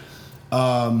 Saturday,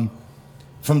 from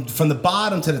the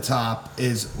bottom to the top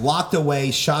is Locked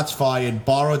Away, Shots Fired,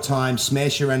 Borrowed Time,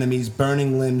 Smash Your Enemies,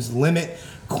 Burning Limbs, Limit,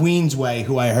 Queensway,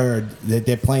 who I heard that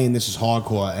they're playing This Is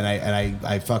Hardcore, and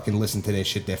I fucking listen to their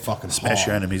shit. They're fucking Smash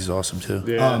Your hard. Enemies is awesome too.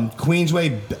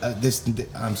 Queensway,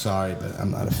 I'm sorry, but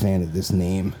I'm not a fan of this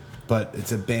name. But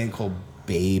it's a band called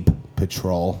Babe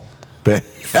Patrol. That's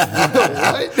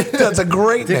a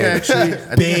great I think I name.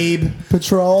 actually Babe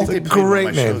Patrol. they played great one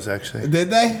of my name. shows actually. Did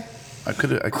they? I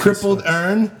could Crippled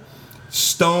Urn,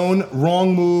 Stone,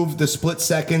 Wrong Move, The Split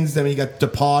Seconds. Then we got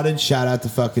Departed. Shout out to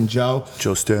fucking Joe.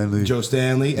 Joe Stanley. Joe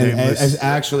Stanley. And Nameless. as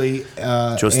actually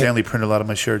Joe Stanley printed a lot of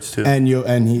my shirts too. And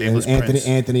Nameless Prince.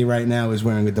 Anthony right now is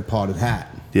wearing a Departed hat.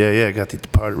 yeah, I got the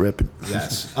Departed rep.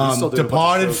 Yes. still doing a bunch of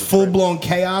Departed, shows with Full Blown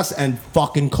Chaos, and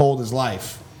fucking Cold as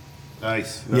Life.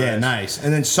 Nice. Yeah, nice.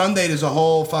 And then Sunday there's a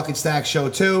whole fucking stack show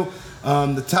too.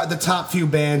 The top few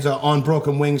bands are On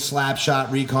Broken Wings,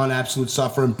 Slapshot, Recon, Absolute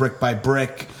Suffering, Brick by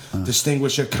Brick,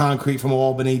 Distinguisher, Concrete from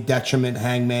Albany, Detriment,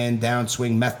 Hangman,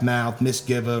 Downswing, Meth Mouth,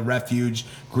 Misgiver, Refuge,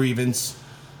 Grievance.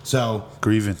 So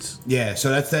Grievance. yeah, so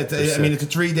that's that. I mean, it's a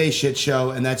 3-day shit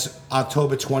show, and that's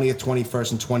October 20th,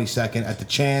 21st, and 22nd at the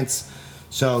Chance.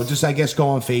 So just I guess go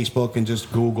on Facebook and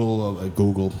just Google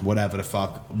whatever the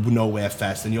fuck Nowhere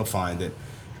Fest, and you'll find it.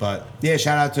 But yeah,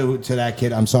 shout out to that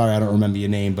kid. I'm sorry I don't remember your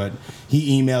name, but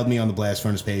he emailed me on the Blast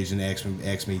Furnace page and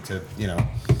asked me to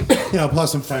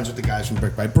plus I'm friends with the guys from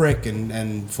Brick by Brick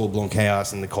and Full Blown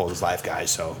Chaos and the Cold as Life guys.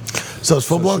 So So it's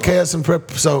Full Blown Chaos and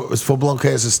Prep. So it's Full Blown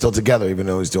Chaos is still together, even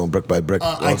though he's doing Brick by Brick.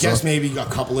 I also? guess maybe a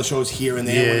couple of shows here and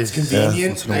there Yeah, when it's yeah,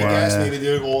 convenient. once in a I while, guess yeah. maybe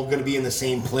they're all going to be in the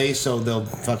same place, so they'll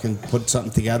fucking put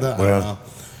something together. I Yeah. don't know.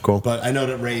 Cool. But I know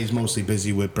that Ray's mostly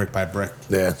busy with Brick by Brick.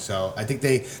 Yeah. So I think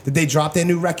did they drop their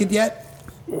new record yet?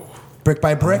 Brick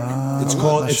by Brick? I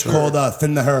It's called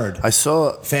Thin the Herd. I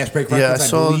saw Fast Break Yeah, I Records, I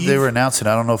saw believe. they were announcing.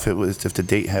 I don't know if the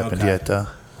date happened yet though.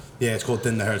 Yeah, it's called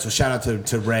Thin the Herd. So shout out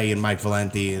to Ray and Mike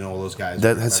Valenti and all those guys.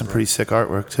 That had some pretty sick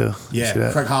artwork too. You see Yeah,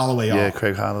 that? Craig Holloway. Yeah,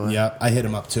 Craig Holloway. Yeah, I hit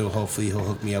him up too. Hopefully he'll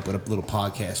hook me up with a little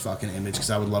podcast fucking image because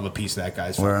I would love a piece of that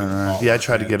guy's fucking artwork, Yeah, I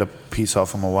tried to man. get a piece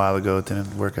off him a while ago. It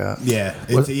didn't work out. Yeah,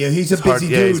 he's a It's hard- busy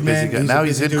yeah, dude, he's a busy man. guy. He's Now a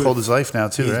he's busy in dude. Cold as Life now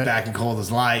too, He's right? back in Cold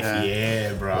as Life.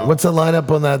 Yeah, bro. What's the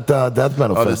lineup on that death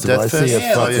metal Oh, the festival? Death I see Fest? a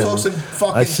Yeah, let's fucking, throw some I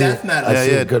fucking see, death metal. I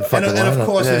see Yeah, a good fucking And of lineup.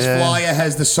 course, his Yeah. flyer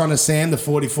has the Son of Sam, the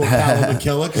 44 caliber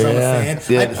killer, because I'm a fan.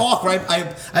 Yeah. I park right.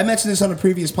 I mentioned this on a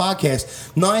previous podcast.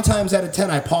 9 times out of 10,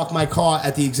 I park my car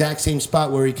at the exact same spot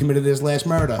where he committed his last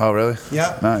murder. Oh, really?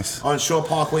 Yep. Nice. On Shore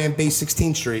Parkway and Base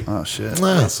 16th Street. Oh shit.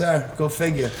 Yes, sir. Go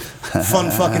figure.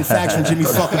 Fun fucking facts from Jimmy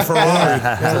fucking Ferrari. Is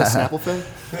that a sample thing?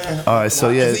 All right, so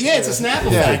yeah. Yeah, it's a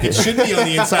Snapple fact. It should be on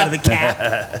the inside of the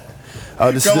cap.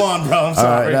 This is Go the- on, bro. I'm All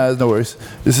sorry. right, no worries.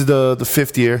 This is the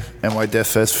 5th year, NY Death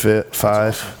Fest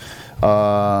 5.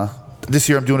 This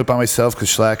year I'm doing it by myself because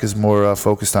Schlack is more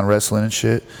focused on wrestling and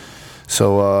shit.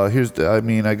 So I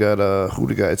got who do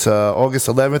we got? It's August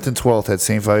 11th and 12th at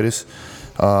St. Vitus.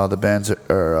 The bands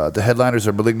are the headliners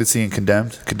are Malignancy and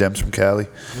Condemned. Condemned's from Cali.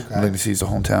 Malignancy is the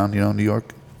hometown, New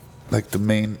York, like the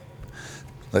main,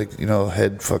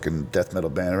 head fucking death metal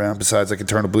band around. Besides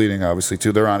Eternal Bleeding, obviously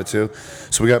too. They're on it too.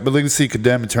 So we got Malignancy,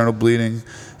 Condemned, Eternal Bleeding,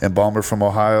 and Balmer from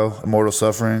Ohio, Immortal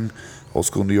Suffering, old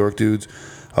school New York dudes.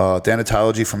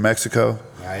 Danatology from Mexico.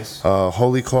 Nice.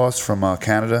 Holy Cost from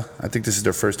Canada. I think this is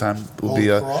their first time. Holy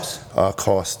Cross?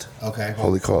 Cost. Okay.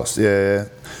 Holy Cost. Yeah.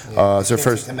 It's their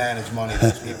first. To manage money,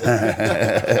 those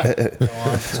people. Go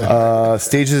on.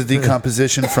 Stages of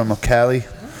Decomposition from Cali.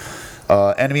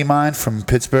 Enemy Mine from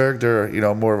Pittsburgh.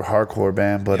 They're more of a hardcore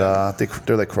band, but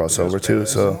they're like crossover too.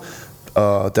 So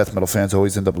death metal fans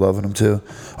always end up loving them too.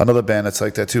 Another band that's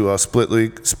like that too.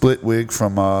 Split Wig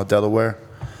from Delaware.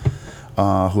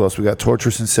 Who else? We got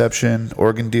Torturous Inception,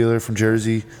 Organ Dealer from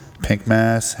Jersey, Pink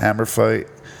Mass, Hammer Fight,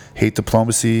 Hate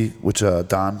Diplomacy, which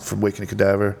Don from Waking a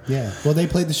Cadaver. Yeah. Well, they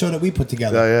played the show that we put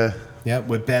together. Oh yeah. Yeah,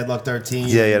 with Bad Luck 13.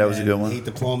 Yeah, that was a and good one. Hate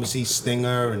Diplomacy,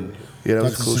 Stinger, and Yeah, that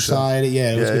was a Death cool show. Society.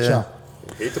 Yeah, it was a good show.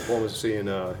 Hate Diplomacy and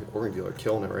Organ Dealer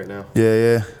killing it right now.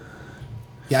 Yeah.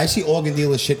 Yeah, I see Organ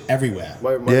Dealer shit everywhere.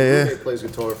 My roommate plays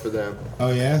guitar for them.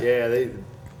 Oh, yeah? Yeah,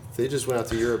 they just went out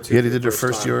to Europe too. Yeah, for they the did their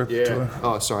first time. Europe tour.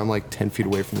 Oh, sorry, I'm like 10 feet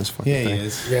away from this fucking Yeah, thing. he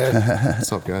is.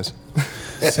 What's up, guys?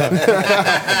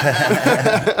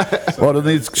 Well, I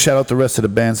need to shout out the rest of the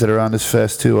bands that are on this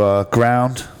fest too.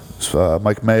 Ground,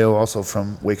 Mike Mayo, also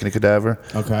from Waking a Cadaver.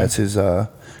 Okay. That's his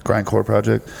grindcore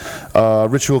project.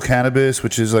 Ritual Cannabis,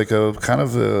 which is like a kind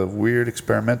of a weird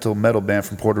experimental metal band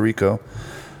from Puerto Rico.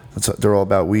 They're all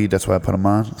about weed. That's why I put them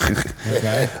on.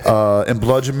 Okay.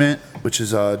 Embludgement, which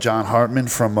is John Hartman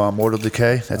from Mortal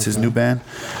Decay. That's his new band.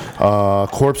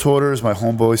 Corpse Hoarders, my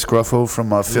homeboy Scruffo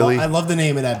from Philly. I love the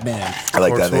name of that band. I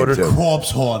like Corpse that name Hoarder. too.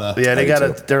 Corpse Hoarder. Yeah, I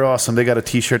do too. they're awesome. They got a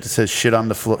T-shirt that says "shit on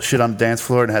the shit on the dance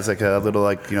floor" and has like a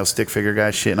little stick figure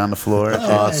guy shitting on the floor.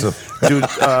 Awesome. Dude,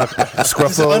 It's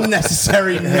Scruffo.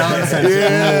 unnecessary nonsense.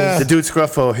 Yeah. The dude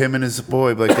Scruffo, him and his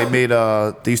boy, like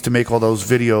they used to make all those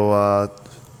video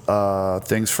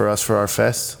things for us for our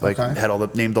fest. Like Okay.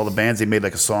 had named all the bands. They made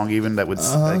like a song even that would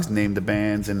like name the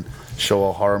bands and show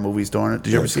all horror movies during it.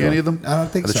 Did you ever see any of them? I don't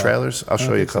think the so. trailers. I'll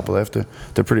show you a couple after.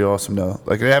 They're pretty awesome though.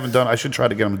 Like they haven't done. I should try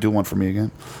to get them to do one for me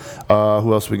again.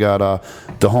 Who else we got?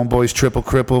 The Homeboys Triple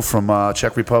Cripple from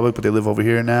Czech Republic, but they live over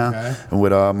here now. Okay. And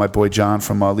with my boy John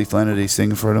from Lethal Entity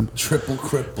singing for them. Triple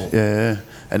Cripple. Yeah.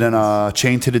 And then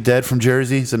Chained to the Dead from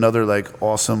Jersey is another like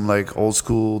awesome like old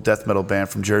school death metal band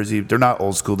from Jersey. They're not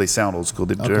old school. They sound old school.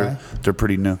 They're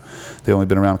pretty new. They've only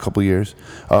been around a couple years.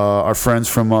 Our friends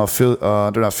from Philly,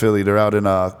 they're not Philly. They're out in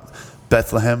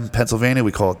Bethlehem, Pennsylvania.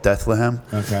 We call it Deathlehem.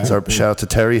 Okay. So shout out to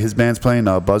Terry. His band's playing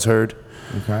Buzzherd.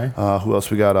 Okay. Who else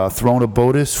we got? Throne of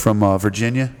Bodis from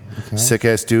Virginia. Sick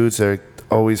ass dudes. They're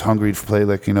always hungry to play.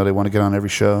 Like they want to get on every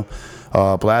show.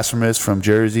 Blasphemous from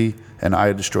Jersey and Eye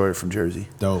of Destroyer from Jersey.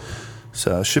 Dope.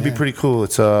 So it should be pretty cool.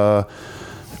 It's right.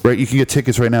 You can get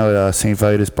tickets right now at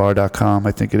stvitusbar.com.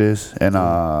 I think it is. And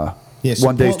Yeah,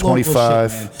 one day's support local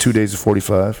 25, shit, man. 2 days is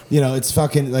 45. It's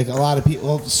fucking like a lot of people.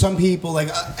 Well, some people like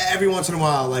every once in a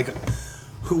while. Like,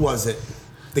 who was it?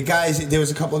 The guys. There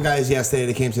was a couple of guys yesterday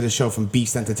that came to the show from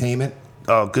Beast Entertainment.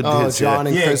 Oh, good Oh, kids. John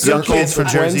and Yeah, Chris. young are kids from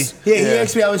twins? Jersey. Yeah, he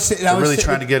asked me. I was sitting. Really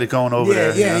trying to get it going over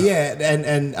there. Yeah.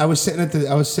 And I was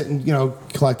sitting,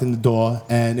 collecting the door,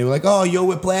 and they were like, "Oh, you're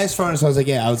with Blast Furnace." I was like,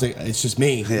 "Yeah." I was like, "It's just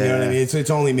me." You know what I mean? It's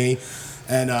only me.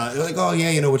 And they're like, oh,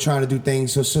 yeah, we're trying to do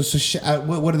things.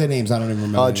 What are their names? I don't even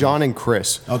remember. John and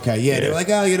Chris. Okay, yeah. They're like,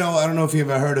 oh, I don't know if you've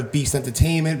ever heard of Beast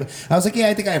Entertainment. But I was like, yeah,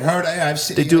 I think I've heard. I've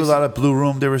seen. They do a lot of Blue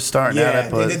Room. They were starting out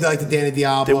at, but they did like the Danny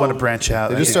Diablo. they want to branch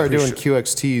out. They just started doing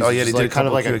QXTs. Oh, yeah, they did kind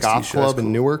of like a QXT goth shows. club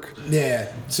in Newark.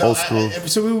 Yeah, so Old school.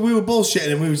 So we were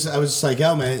bullshitting, and I was just like,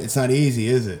 yo, man, it's not easy,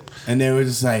 is it? And they were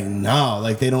just like, no,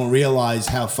 like they don't realize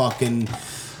how fucking.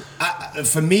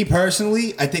 For me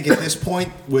personally, I think at this point,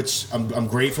 which I'm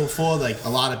grateful for, like a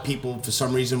lot of people for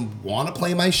some reason want to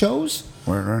play my shows.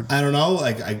 Right. I don't know,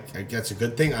 like I guess a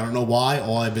good thing. I don't know why.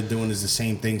 All I've been doing is the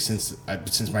same thing since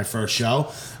my first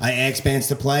show. I ask bands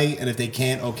to play, and if they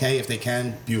can't, okay. If they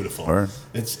can, beautiful. Word.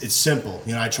 It's simple.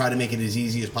 I try to make it as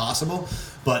easy as possible,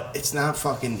 but it's not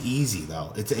fucking easy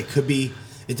though. It could be.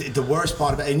 The worst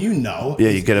part of it, and yeah,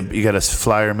 you get a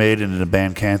flyer made, and then the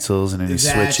band cancels, and then you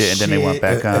switch it, and then they want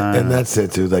back on, and that's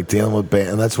it, dude. Like dealing with band,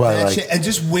 and that's why, like, and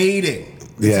just waiting.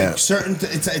 It's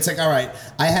it's like all right.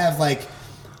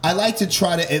 I like to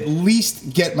try to at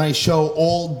least get my show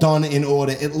all done in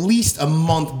order at least a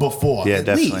month before. Yeah, at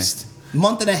definitely. least.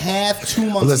 Month and a half, 2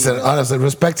 months. Listen, honestly,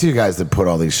 respect to you guys that put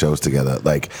all these shows together.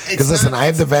 Like, because listen, I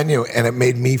have the venue, and it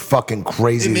made me fucking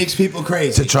crazy. It makes people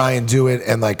crazy to try and do it,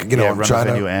 and like, I'm run trying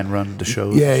the venue to and run the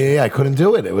shows. Yeah. I couldn't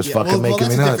do it. It was fucking making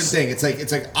me nuts. That's a different thing.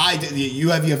 It's like you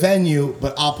have your venue,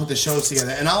 but I'll put the shows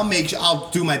together, and I'll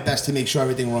do my best to make sure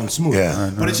everything runs smooth. Yeah.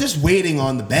 But it's just waiting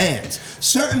on the bands.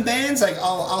 Certain bands, like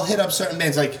I'll hit up certain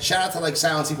bands. Like shout out to like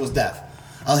Silence Equals Death.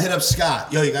 I'll hit up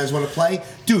Scott. Yo, you guys want to play?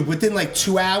 Dude, within like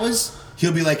 2 hours.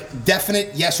 He'll be like,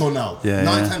 definite yes or no. Yeah,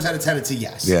 9 times out of 10, it's a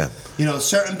yes. Yeah.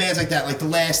 Certain bands like that, like The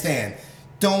Last Stand,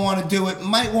 don't want to do it,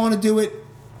 might want to do it,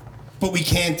 but we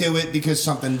can't do it because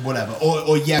something, whatever.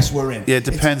 Or yes, we're in. Yeah, it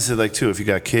depends. Too, if you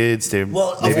got kids, they Of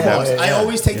course. I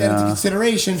always take that into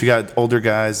consideration. If you got older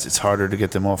guys, it's harder to get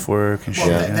them off work and shit.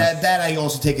 That I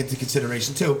also take into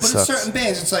consideration too. But Sucks. in certain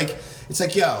bands, it's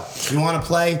like, yo, you want to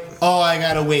play? Oh, I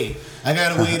gotta wait. I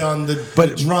gotta wait on the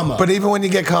drummer. But even when you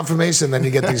get confirmation, then you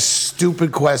get these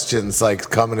stupid questions like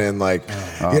coming in, like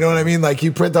you know what I mean? Like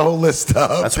you print the whole list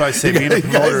up. That's why I say being a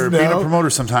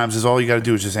promoter sometimes is all you got to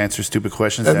do is just answer stupid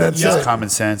questions. And that's that's common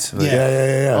sense. Like,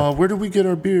 Yeah. where do we get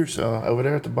our beers? Over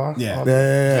there at the bar. Yeah.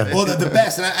 Yeah. Well, the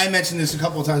best, and I mentioned this a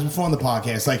couple of times before on the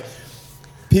podcast. Like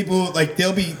people, like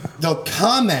they'll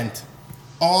comment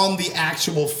on the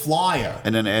actual flyer,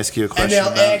 And then ask you a question.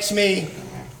 and they'll ask me,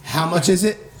 "How much is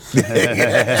it?" Dude,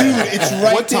 it's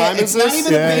right What there. time is It's not this?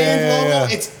 even a band logo. Yeah.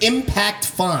 It's impact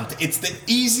font. It's the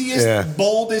easiest,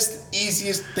 boldest,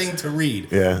 easiest thing to read.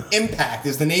 Yeah. Impact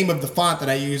is the name of the font that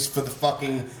I use for the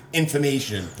fucking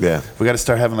information. Yeah. We got to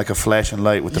start having like a flashing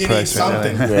light with the You need price.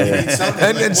 something. Right now. You need something.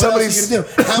 And Like, what somebody's- else are you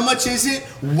gonna do? How much is it?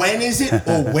 When is it?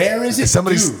 Or where is it?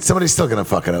 Somebody's Dude, still gonna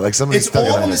fuck it up. Like somebody's it's still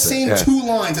all gonna on the miss it. same Yeah. 2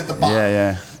 lines at the bottom.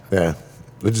 Yeah.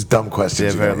 They're just dumb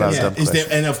questions. Yeah, very you gotta loud get. dumb Is there,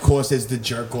 question. and of course, there's the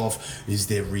jerk off. Is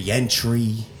there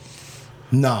re-entry?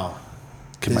 No,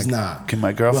 there's not. Can my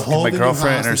We're girlfriend holding you and her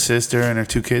hostage. sister and her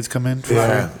 2 kids come in? For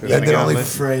Yeah. free? And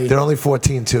free. they're only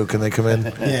 14 too. Can they come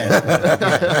in? Yeah,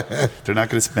 They're not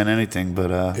going to spend anything, but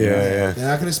Yeah. they're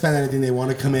not going to spend anything. They want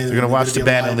to come in. they're going to watch the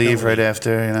band and leave right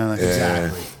after. Like,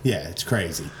 Exactly. Yeah, it's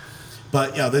crazy.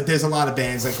 But there's a lot of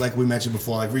bands like we mentioned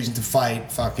before, like Reason to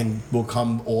Fight, fucking will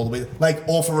come all the way. Like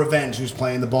All for Revenge, who's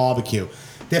playing the barbecue.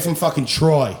 They're from fucking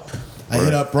Troy. I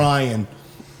hit up Brian.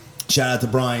 Shout out to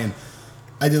Brian.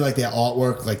 I did like their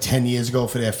artwork like 10 years ago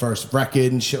for their first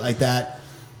record and shit like that.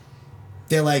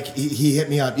 They're like, he hit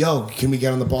me up, yo, can we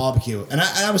get on the barbecue? And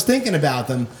I was thinking about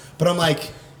them, but I'm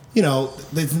like,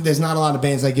 there's not a lot of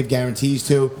bands I give guarantees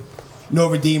to. No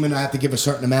Redeeming, I have to give a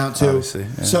certain amount to. Obviously,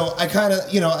 yeah. So I kind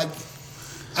of,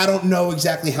 I don't know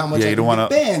exactly how much. Yeah, you don't want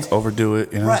to bands overdo it.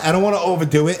 Right, I don't want to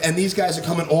overdo it, and these guys are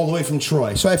coming all the way from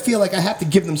Troy, so I feel like I have to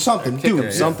give them something,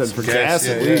 dude. Something for gas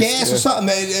at least. Gas or something.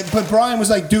 But Brian was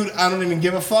like, dude, I don't even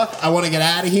give a fuck. I want to get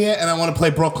out of here, and I want to play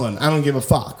Brooklyn. I don't give a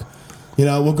fuck.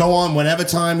 We'll go on whenever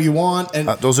time you want. And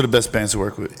Those are the best bands to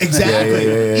work with. exactly,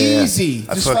 Yeah. easy.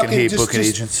 I Just fucking hate booking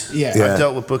just- agents. Yeah. Yeah. I've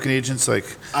dealt with booking agents. Like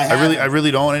I I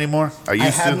really don't anymore. I used I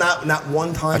have to. not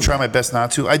one time. I try my best not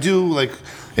to. I do like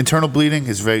internal bleeding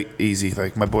is very easy.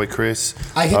 Like my boy Chris.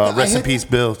 Rest in peace,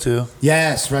 Bill too.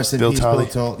 Yes, rest in Bill peace, Tully.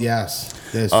 Bill. Yes,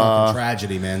 there's fucking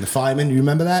tragedy, man. The fireman, you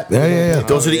remember that? Yeah.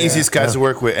 Those are the easiest guys to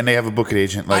work with, and they have a booking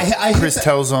agent. Like I hit Chris the-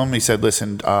 tells them, he said,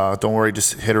 "Listen, don't worry,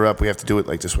 just hit her up. We have to do it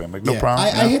like this way." I'm like, "No Yeah. problem."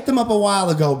 I hit them up a while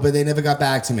ago, but they never got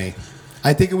back to me.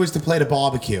 I think it was to play the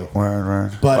barbecue. Right.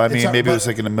 But Well, I it's mean, not- maybe it but- was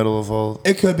like in the middle of all.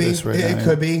 It could be. this right It now,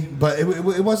 could be. But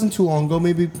it wasn't too long ago.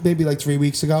 Maybe like 3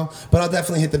 weeks ago. But I'll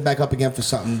definitely hit them back up again for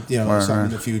something. Something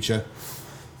in the future.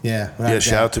 Yeah. Yeah,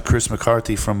 shout out to Chris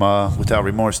McCarthy from Without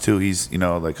Remorse too. He's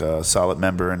like a solid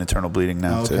member in Eternal Bleeding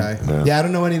now too. Okay. Yeah, I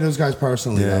don't know any of those guys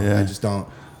personally. Yeah, though. yeah. I just don't.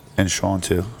 And Sean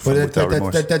too. From But Without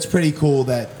Remorse. that's pretty cool.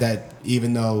 That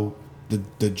even though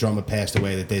the drummer passed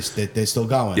away, that they're still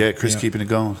going. Yeah, Chris you know? keeping it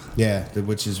going. Yeah,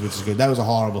 which is good. That was a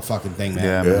horrible fucking thing,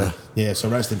 man. Yeah, man. Yeah. So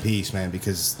rest in peace, man.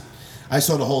 Because I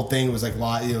saw the whole thing. It was like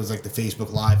live. It was like the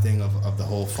Facebook Live thing of the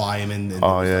whole fireman. And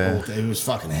it was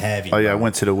fucking heavy. Oh yeah, bro. I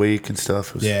went to the wake and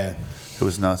stuff. It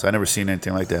was nuts. I never seen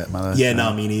anything like that in my life. Yeah,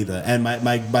 no, me neither. And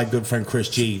my good friend Chris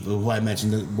G, who I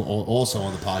mentioned also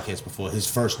on the podcast before, his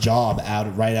first job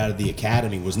right out of the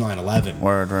academy was 9/11.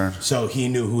 Word. So he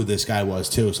knew who this guy was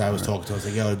too. So I was talking to him. I was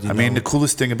like, "Yo, I mean, the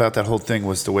coolest thing about that whole thing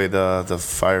was the way the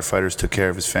firefighters took care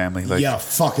of his family. Like, yeah,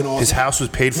 fucking awesome. his house was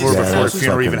paid for His before house the was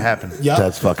funeral fucking- even happened. Yep.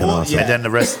 That's fucking awesome. Yeah. And then the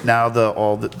rest now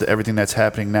everything that's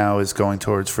happening now is going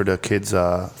towards for the kids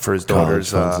for his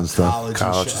daughter's funds and stuff.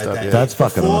 college shit stuff. like that. Yeah. That's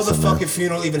fucking Before awesome, the fucking man.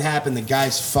 funeral even happened, the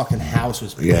guy's fucking house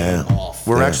was paid Yeah. off.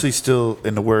 We're actually still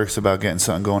in the works about getting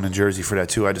something going in Jersey for that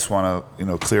too. I just want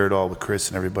to clear it all with Chris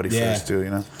and everybody Yeah. first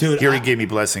too. Dude, he already gave me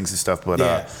blessings and stuff, but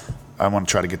Yeah. I want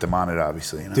to try to get them on it,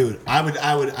 obviously. Dude, I would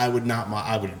not,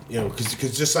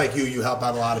 because just like you help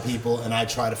out a lot of people, and I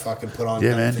try to fucking put on Yeah,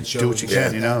 man. benefit shows Do what you and shit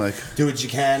can, like know, that. like do what you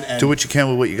can, and do what you can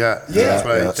with what you got. Yeah.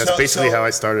 That's basically how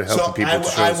I started helping people.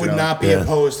 with I shows, would not be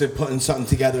opposed to putting something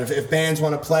together if bands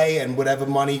want to play and whatever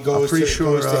money I'm goes pretty to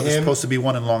sure goes to there's him. supposed to be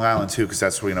one in Long Island too, because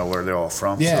that's where they're all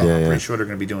from. Yeah. So Yeah, I'm yeah. pretty sure they're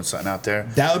going to be doing something out there.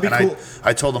 That would be and cool.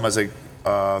 I told them, I was like,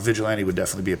 Vigilante would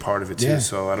definitely be a part of it too. Yeah.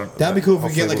 So I don't. That'd be cool if we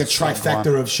hopefully get like a we'll start trifecta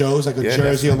going. of shows, like a Yeah,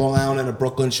 Jersey, a definitely. Long Island, and a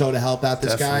Brooklyn show to help out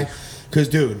this Definitely. guy. Because,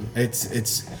 dude,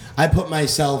 it's I put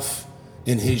myself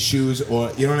in his shoes,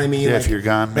 or you know what I mean. Yeah, like, if you're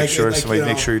gone, make sure somebody you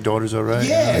know, make sure your daughter's all right.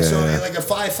 Yeah, so like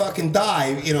if I fucking die,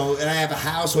 and I have a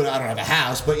house, I don't have a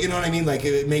house, but you know what I mean? Like,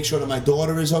 make sure that my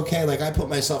daughter is okay. Like, I put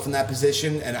myself in that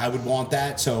position, and I would want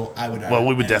that, so I would. Well,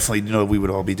 we would definitely, we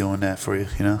would all be doing that for you,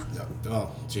 Oh,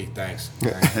 gee, thanks.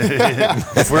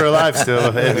 If we're alive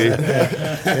still, maybe.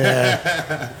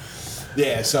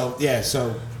 Yeah,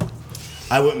 so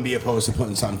I wouldn't be opposed to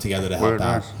putting something together to help Word,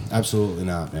 out. word. Absolutely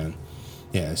not, man.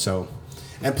 Yeah, so,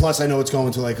 and plus I know it's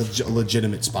going to like a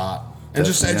legitimate spot, and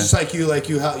just like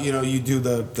you, how you do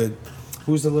the.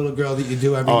 Who's the little girl that you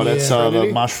do every year? Oh, that's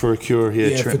the Mosh for a Cure here.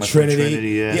 Yeah, for my friend Trinity.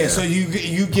 Yeah. So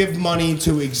you give money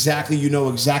to exactly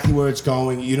where it's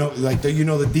going.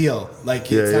 The deal. Like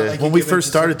Yeah, it's yeah. not like When you we give it first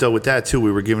to started though with that too,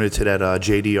 we were giving it to that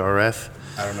JDRF.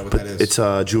 I don't know what but that is.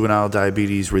 It's Juvenile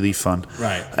Diabetes Relief Fund.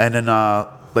 Right. And then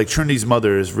like Trinity's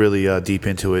mother is really deep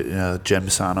into it. Jen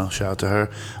Misano, shout out to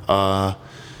her.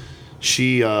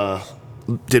 She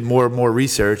did more and more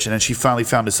research, and then she finally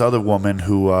found this other woman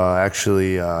who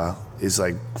actually is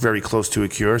like very close to a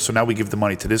cure. So now we give the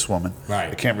money to this woman. Right.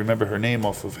 I can't remember her name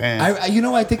off of hand.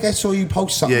 I think I saw you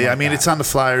post something. Yeah, like I mean, that. it's on the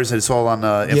flyers and it's all on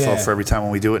info Yeah. for every time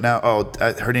when we do it now. Oh,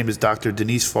 her name is Dr.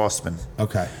 Denise Fostman.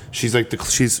 Okay. She's like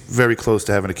she's very close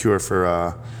to having a cure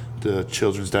for the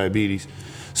children's diabetes.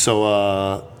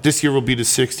 So this year will be the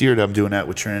 6th year that I'm doing that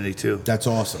with Trinity too. That's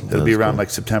awesome. It'll be around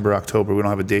like September, October. We don't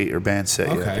have a date or band set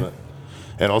Okay. yet.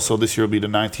 And also this year will be the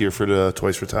 9th year for the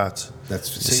Toys for Tots.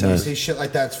 See, shit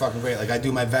like that's fucking great. Like I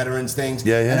do my veterans things,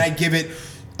 Yeah, yeah. and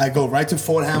I go right to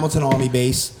Fort Hamilton Army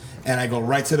Base, and I go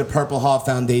right to the Purple Heart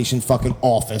Foundation fucking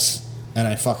office, and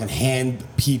I fucking hand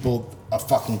people a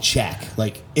fucking check,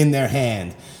 like in their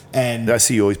hand. And I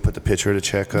see you always put the picture of the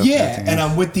check up. yeah, and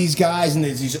I'm with these guys, and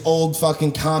there's these old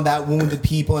fucking combat wounded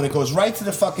people, and it goes right to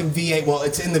the fucking VA. Well,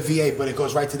 it's in the VA, but it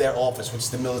goes right to their office, which is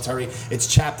the military. It's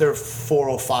chapter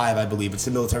 405, I believe. It's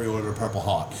the Military Order of Purple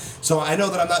Heart. So I know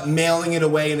that I'm not mailing it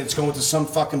away, and it's going to some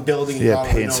fucking building. and Yeah, God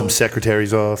only paying some knows.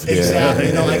 secretaries off.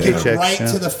 Exactly. Yeah. I give it Checks, right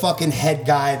yeah. to the fucking head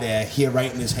guy there, here,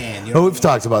 right in his hand. You know Well, what we've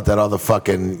talked about that. All the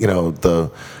fucking,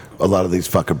 a lot of these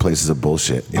fucking places are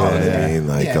bullshit. You know what I mean?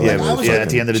 Like, Yeah, a like, lot I of was Yeah, like at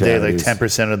the end of the day, like charities.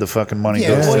 10% of the fucking money Yeah,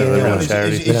 goes all to you're the doing real is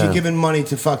charity. you're giving money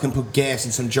to fucking put gas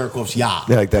in some jerk off's yacht.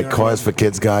 Yeah, like that You know what I Cars mean? for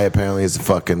Kids guy apparently is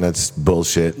that's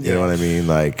bullshit. You know what I mean?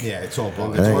 Like, Yeah, it's all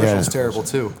bullshit. The Yeah. commercial's terrible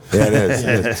too. yeah, it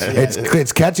is.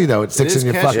 It's catchy though. It sticks It is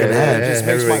in your catchy. fucking Yeah, head. It just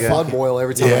makes my blood boil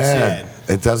every time I see Yeah, it.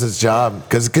 it does its job.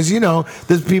 Because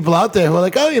there's people out there who are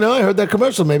like, oh, I heard that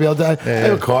commercial. Maybe I'll die. I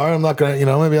have a car. I'm not gonna,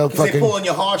 maybe I'll They fucking. pull on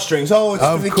your heartstrings. Oh, it's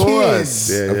Of for the course.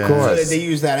 kids. Yeah, of So course. they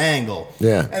use that angle.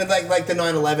 Yeah. And like the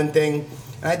 9/11 thing.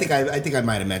 And I think I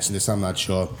might have mentioned this. I'm not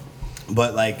sure,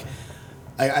 but like,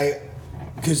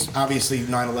 because obviously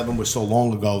 9/11 was so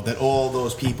long ago that all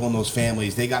those people and those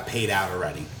families, they got paid out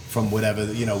already. from whatever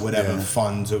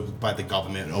funds or by the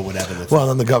government or whatever. Well,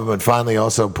 then the government finally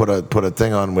also put a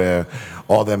thing on where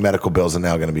all their medical bills are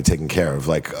now going to be taken care of,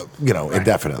 like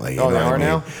indefinitely. Oh, you know they what are I mean?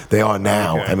 now? They are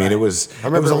now. Okay, I mean, right. it was I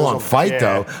remember a it was long fight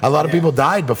though. A lot of people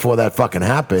died before that fucking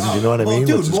happened. You know what I mean?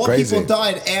 Dude, Which is more crazy. people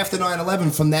died after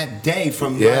 9/11 from that day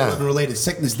from 9/11 related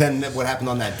sickness than what happened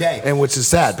on that day. And which is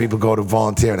sad. People go to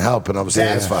volunteer and help, and I'm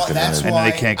saying it's fucking. That's And why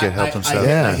then they can't get help themselves.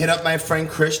 I hit up my friend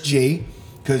Chris G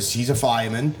because he's a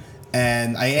fireman,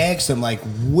 and I asked him like,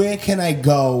 where can I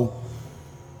go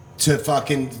to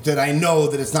that I know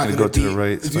that it's not going to go to the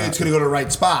right spot. It's going to go to the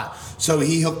right spot. So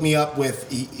he hooked me up with.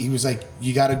 He was like,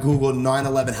 you got to Google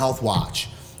 9/11 Health Watch,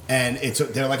 and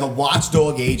they're like a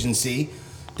watchdog agency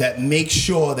that makes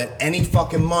sure that any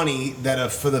fucking money that are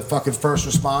for the fucking first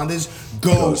responders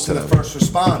goes to the first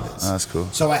responders. That's cool.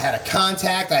 So I had a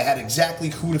contact. I had exactly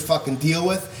who to fucking deal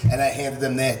with, and I handed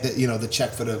them the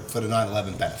check for the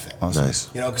 9/11 benefit. Awesome. Nice.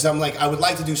 You know, because I'm like, I would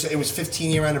like to do. It was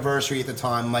 15-year anniversary at the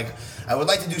time. I'm like, I would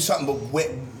like to do something, but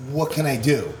what can I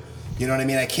do? You know what I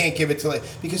mean? I can't give it to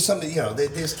because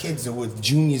there's kids that were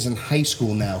juniors in high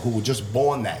school now who were just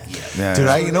born that year. Yeah.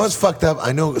 Dude, you know what's fucked up?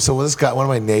 I know. So this guy, one of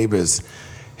my neighbors,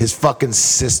 his fucking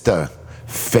sister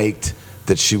faked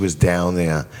that she was down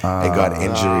there and got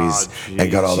injuries and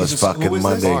got all this fucking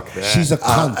Monday. She's a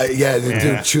cunt.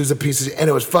 Dude, she was a piece of shit. And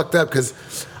it was fucked up because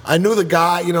I knew the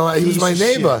guy, he was my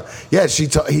neighbor. Yeah,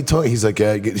 he's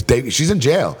like, she's in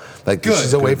jail. Like,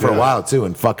 she's away for a while, too,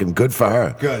 and fucking good for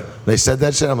her. Good. They said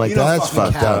that shit, I'm like, that's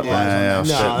fucked up. No,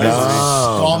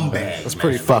 scumbag. That's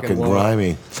pretty Fucking low.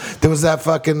 grimy. There was that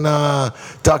fucking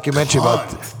documentary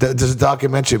there's a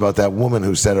documentary about that woman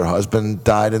who said her husband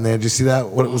died in there. Did you see that?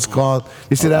 What it was called?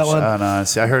 You see that one? No,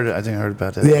 see, I heard it. I think I heard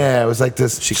about that. Yeah, it was like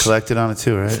this. She collected on it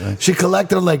too, right? Like, She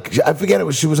collected I forget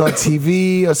she was on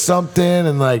TV or something,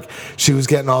 and like she was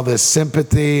getting all this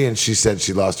sympathy, and she said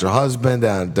she lost her husband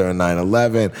during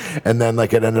 9/11, and then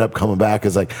like it ended up coming back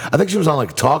as like I think she was on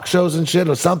like talk shows and shit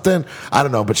or something. I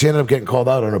don't know, but she ended up getting called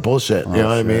out on her bullshit. You know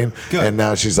what I mean? Good. And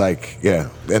now she's like, yeah.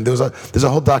 And there's a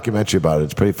whole documentary about it.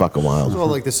 It's pretty fucking wild. It's all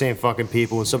like the same fucking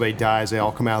people. When somebody dies, they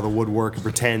all come out of the woodwork and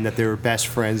pretend that they were best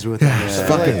friends with them. It's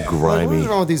fucking grimy. What's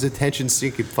wrong with these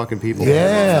attention-seeking fucking people?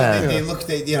 Yeah. They look,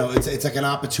 it's like an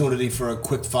opportunity for a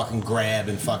quick fucking grab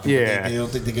and fucking. Yeah. They don't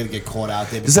think they're gonna get caught out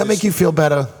there. Does that make you feel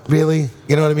better? Really?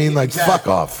 You know what I mean? Like, Exactly. fuck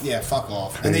off. Yeah, fuck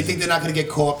off. And they think they're not gonna get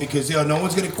caught because no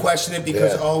one's gonna question it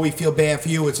because we feel bad for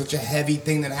you. It's such a heavy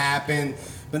thing that happened.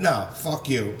 But no, fuck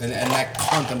you. And that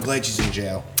cunt, I'm glad she's in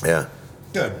jail. Yeah.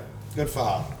 Good for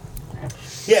her.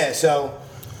 Yeah, so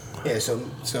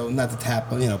not to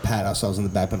pat ourselves on the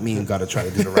back, but me and gotta try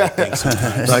to do the right thing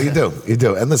sometimes. No, you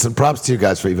do. And listen, props to you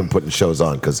guys for even putting shows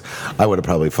on, because I would have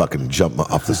probably fucking jumped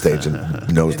off the stage and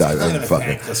nosedive It's kind and of a fucking.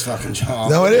 thankless fucking job.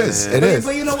 No, it is. It is.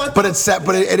 But you know what? But it's sad.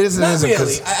 But it isn't. Not Isn't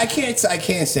really. because I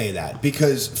can't say that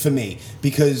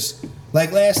because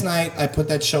like last night I put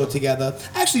that show together.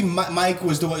 Actually, Mike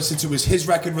was the one, since it was his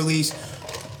record release.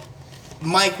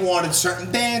 Mike wanted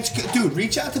certain bands. Dude,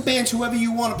 reach out to bands, whoever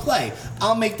you want to play.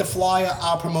 I'll make the flyer.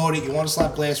 I'll promote it. You want to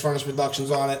slap Blast Furnace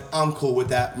Productions on it? I'm cool with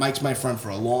that. Mike's my friend for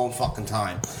a long fucking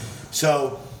time.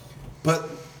 So, but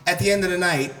at the end of the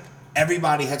night,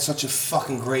 everybody had such a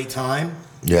fucking great time.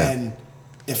 Yeah. And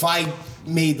if I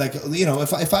made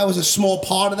if I was a small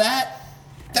part of that,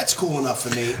 that's cool enough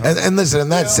for me. and listen, and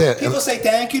that's it. People say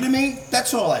thank you to me.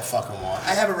 That's all I fucking want.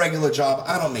 I have a regular job.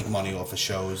 I don't make money off of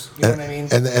shows. You know what I mean?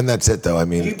 And that's it, though. I Are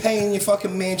you mean, paying your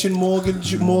fucking mansion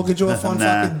mortgage off on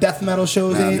Nah. fucking death metal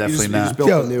shows? Nah, ain't you? definitely You not. just built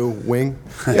Yo. a new wing.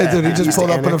 yeah, dude, he just pulled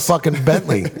up in a annex. fucking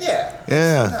Bentley. Yeah.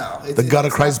 Yeah, No, the gutter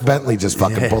Christ Bentley just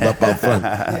fucking pulled up out front.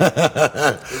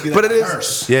 But it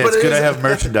is. yeah, but it's it good is- I have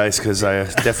merchandise because I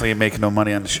definitely make no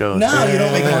money on the show. No, you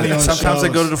don't make money on Sometimes shows.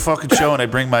 I go to the fucking show and I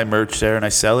bring my merch there and I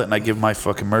sell it and I give my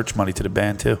fucking merch money to the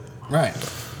band too. Right.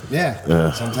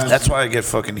 Yeah. Sometimes. That's why I get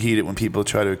fucking heated when people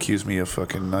try to accuse me of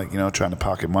fucking trying to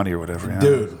pocket money or whatever. You know?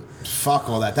 Dude, fuck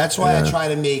all that. That's why I try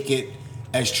to make it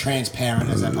as transparent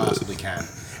as I possibly can.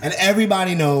 And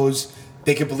everybody knows,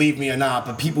 they can believe me or not,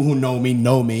 but people who know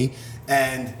me.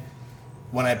 And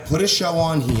when I put a show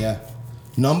on here,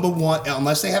 number one,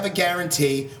 unless they have a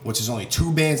guarantee, which is only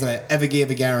 2 bands that I ever gave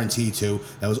a guarantee to,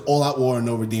 that was All Out War and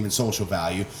No Redeeming Social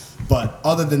Value. But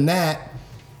other than that,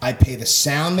 I pay the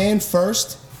sound man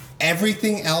first.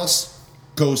 Everything else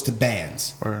goes to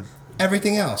bands. Word.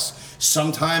 Everything else.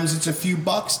 Sometimes it's a few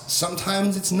bucks,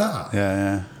 sometimes it's not.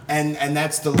 Yeah. And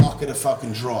that's the luck of the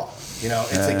fucking draw.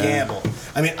 It's a gamble.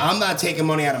 I mean, I'm not taking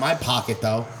money out of my pocket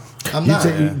though. I'm not.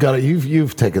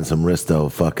 You've taken some risks though,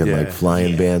 fucking Yeah. like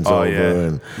flying bands Oh, over yeah.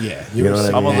 and Yeah. you know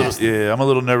what I I'm mean. I'm a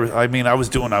little nervous. I mean, I was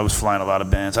flying a lot of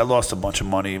bands. I lost a bunch of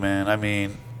money, man. I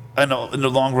mean, I know in the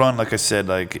long run, like I said,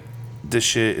 like this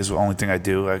shit is the only thing I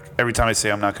do. Like every time I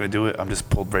say I'm not going to do it, I'm just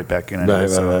pulled right back in. Right.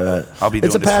 I'll be doing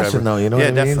It's a this passion, forever. though. You know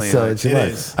yeah, what I mean? definitely. So like, it's your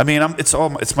life. is. I mean,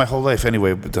 it's my whole life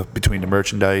anyway. Between the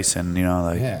merchandise and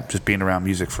Yeah. just being around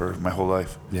music for my whole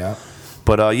life. Yeah.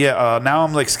 But now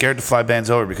I'm like scared to fly bands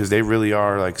over because they really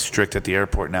are like strict at the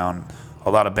airport now, and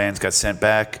a lot of bands got sent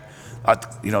back.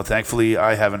 Thankfully,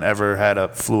 I haven't ever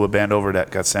flew a band over that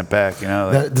got sent back.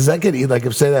 Now, does that get like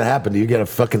if say that happened, do you get to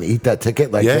fucking eat that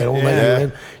ticket? Like they don't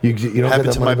let you in. You don't happened get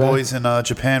that to money my back? boys in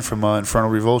Japan from Infernal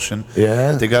Revulsion.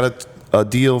 Yeah. They got a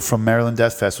deal from Maryland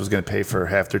DeathFest was going to pay for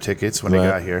half their tickets when they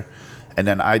got here. And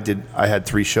then I had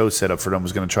 3 shows set up for them.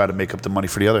 Was going to try to make up the money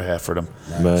for the other half for them.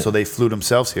 Right. So they flew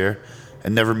themselves here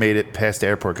and never made it past the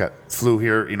airport. Flew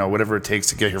here, whatever it takes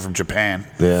to get here from Japan.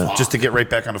 Yeah. Just to get right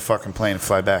back on the fucking plane and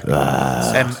fly back.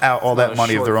 And out all that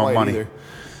money of their own money.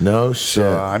 No shit.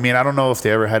 I mean, I don't know if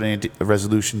they ever had any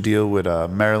resolution deal with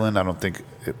Maryland. I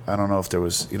don't know if there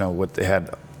was, what they had.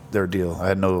 Their deal. I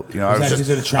had no, I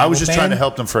was just trying to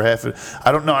help them for half it.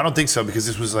 I don't know. I don't think so because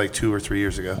this was like 2 or 3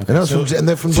 years ago. and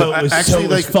they're from it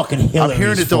was fucking Hillary's I'm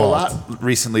hearing it though a fault. lot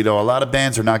recently. Though a lot of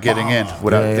bands are not getting in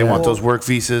without. They want those work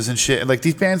visas and shit. And like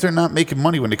these bands are not making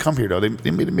money when they come here though.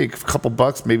 They maybe make a couple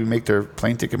bucks, maybe make their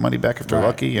plane ticket money back if they're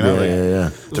lucky. Yeah.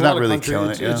 They're not really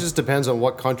killing it. It just depends on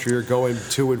what country you're going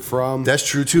to and from. That's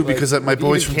true too because my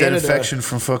boys even from Dead Canada- Infection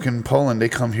from fucking Poland, they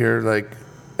come here like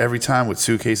every time with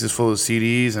suitcases full of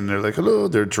CDs, and they're like, hello,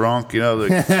 they're drunk, Like,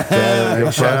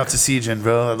 shout out to Siegen,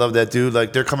 bro. I love that dude.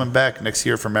 Like, they're coming back next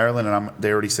year from Maryland, and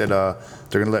they already said they're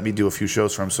gonna let me do a few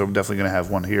shows for them, so I'm definitely gonna have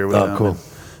one here with them. Cool. And,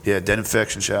 yeah, Dead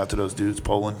Infection. Shout out to those dudes,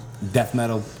 Poland. Death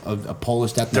metal, a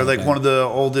Polish death They're metal. like one of the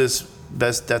oldest,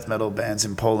 best death metal bands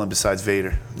in Poland besides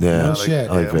Vader. Yeah. No shit.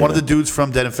 I like One of Vader. the dudes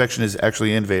from Dead Infection is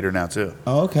actually in Vader now too.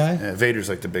 Oh, okay. Yeah, Vader's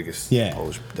like the biggest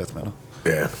Polish death metal.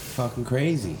 Yeah. Fucking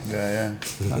crazy. Yeah.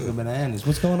 Fucking bananas.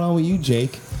 What's going on with you,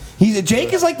 Jake?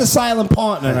 Jake is like the silent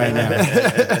partner right now.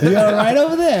 You all right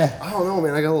over there? I don't know,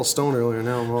 man. I got a little stoned earlier.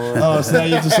 Now I'm all right. Oh, so now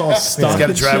you're just all stuck. He's got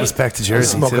to and drive shit? us back to I'm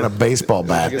Jersey smoking too. a baseball I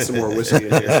bat. get some more whiskey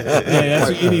in here. Yeah,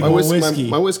 that's what you need, more whiskey.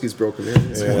 My whiskey's broken, man.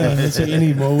 Yeah, that's what you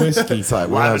need, more whiskey. Sorry,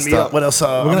 we're gonna stop. What else?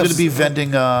 I'm going to be vending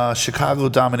Chicago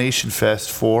Domination Fest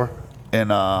 4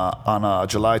 on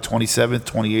July 27th,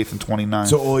 28th, and 29th.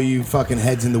 So all you fucking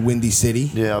heads in the Windy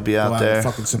City. Yeah, I'll be Go out and there.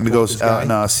 fucking I'm support gonna go this out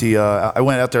guy. and see. I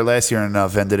went out there last year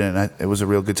and vended it, and it was a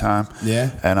real good time.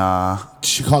 Yeah? And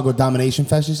Chicago Domination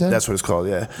Fest, you said? that's what it's called.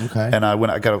 Yeah. Okay. And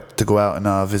I got to go out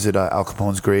and visit Al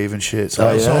Capone's grave and shit. So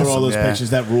I saw yeah? all those Yeah. pictures.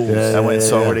 That rules. Yeah. I went and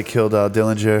saw where they killed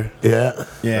Dillinger. Yeah.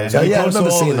 Yeah. Oh, yeah, I Post remember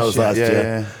all seeing this those shit. last Yeah.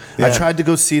 year. I tried to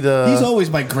go see the. He's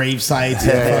always my gravesite.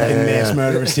 Fucking mass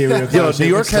murderer, serial killer. Yo, shit. New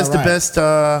York It's has the alright.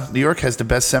 best. New York has the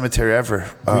best cemetery ever.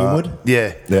 Greenwood?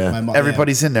 Yeah. Yeah. My mom-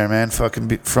 Everybody's in there, man.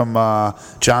 Fucking from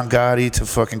John Gotti to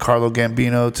fucking Carlo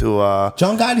Gambino to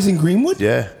John Gotti's in Greenwood?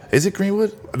 yeah. Is it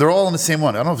Greenwood? They're all in the same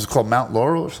one. I don't know if it's called Mount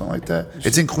Laurel or something like that.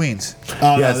 It's in Queens.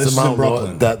 Oh, Yeah, no, it's this the is Mount in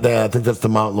Brooklyn. Laurel. I think that's the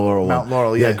Mount Laurel one. Mount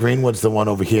Laurel, yeah. Greenwood's the one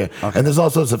over here. And there's all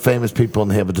sorts of famous people in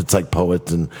here, but it's like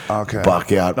poets and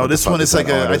Basquiat. No, this one is like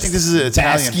I think this is an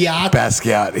Italian.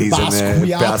 Basquiat. He's in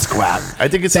there. Basquiat. I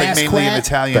think it's like mainly an Basquiat?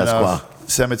 Italian Basquiat.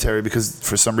 cemetery because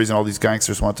for some reason all these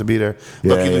gangsters want to be there.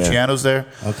 Yeah, Lucky yeah. Luciano's there.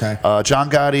 Okay. John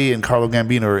Gotti and Carlo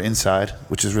Gambino are inside,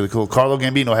 which is really cool. Carlo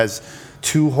Gambino has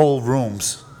 2 whole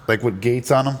rooms, like with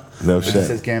gates on them. No and shit. It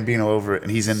says Gambino over it,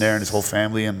 and he's in there and his whole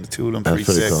family and the 2 of them. That's Pretty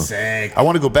pretty sick. cool. I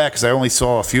want to go back because I only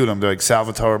saw a few of them. They're like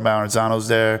Salvatore Maranzano's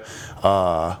there.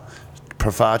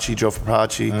 Profaci, Joe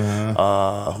Profaci.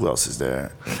 Who else is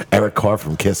there? Eric Carr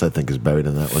from Kiss, I think, is buried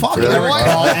in that one. Fuck too. Eric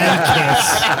Carr and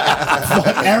Kiss.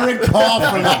 Fuck Eric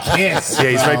Carr from Kiss. Yeah,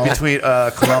 he's right between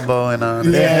Colombo and.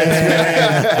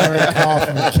 Eric Carr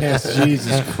from Kiss.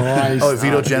 Jesus Christ. Oh,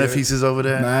 Vito Genovese is over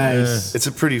there. Nice. It's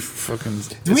a pretty fucking.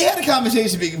 We had a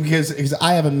conversation because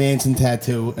I have a Manson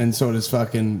tattoo and so does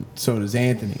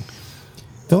Anthony.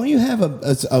 Don't you have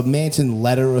a Manson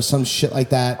letter or some shit like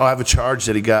that? Oh, I have a charge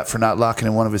that he got for not locking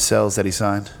in one of his cells that he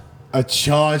signed. A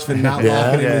charge for not Yeah.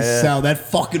 locking in Yeah, his yeah. cell. That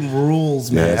fucking rules,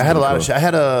 man. I had a lot of cool. shit. I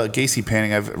had a Gacy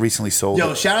painting I've recently sold.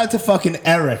 Yo, shout out to fucking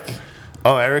Eric.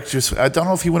 Oh, Eric just. I don't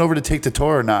know if he went over to take the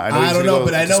tour or not. I he's don't gonna know, go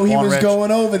but I to know he Spawn was Ranch.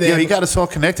 going over there. Yo, he got us all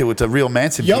connected with the real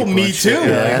Manson Yo, people. me and shit. too.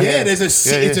 Yeah, there's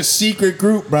Yeah, it's a secret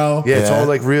group, bro. Yeah, it's Yeah. all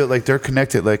like real, like they're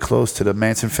connected, like close to the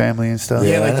Manson family and stuff.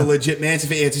 Yeah, like the legit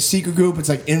Manson. It's a secret group. It's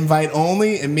like invite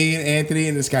only, and me and Anthony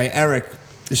and this guy Eric.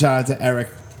 Shout out to Eric.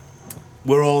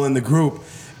 We're all in the group,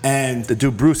 and The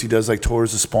dude Bruce, he does like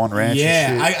tours of Spawn Ranch.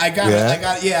 yeah, and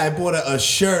shit. I bought a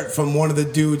shirt from one of the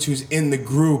dudes who's in the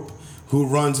group who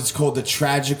runs. It's called the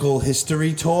Tragical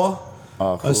History Tour,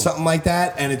 Oh, cool. or something like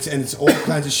that, and it's all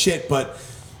kinds of shit. But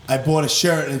I bought a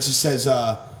shirt and it just says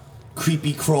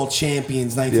Creepy Crawl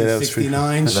Champions Yeah, that was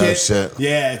 1969 pretty- shit. No shit.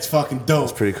 Yeah, it's fucking dope.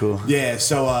 That's pretty cool. Yeah,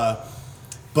 so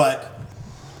but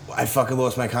I fucking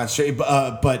lost my concentration.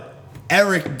 But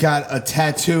Eric got a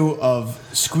tattoo of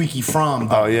Squeaky Fromm.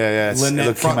 Oh, yeah. Lynette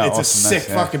It came Fromm. out It's a awesome, sick nice,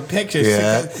 yeah. fucking picture.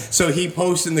 Yeah. So he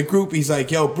posts in the group. He's like,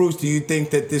 "Yo, Bruce, do you think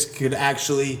that this could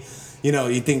actually,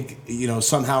 you think,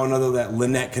 somehow or another that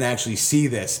Lynette can actually see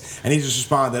this?" And he just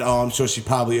responded, "Oh, I'm sure she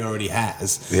probably already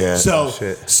has." Yeah. So Oh,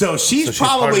 shit. so she's So she's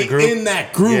part of probably the group? in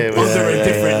that group Yeah, under a yeah,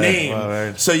 different yeah. name. Wow,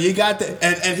 right. So you got the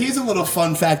and here's a little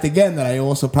fun fact again that I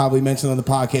also probably mentioned on the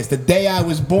podcast. The day I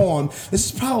was born, this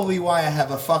is probably why I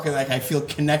have a fucking I feel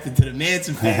connected to the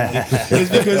Manson family. Is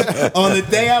because on the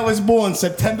day I was born,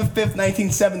 September 5th,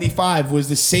 1975, was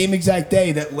the same exact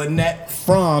day that Lynette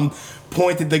Fromm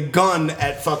pointed the gun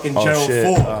at fucking Gerald shit.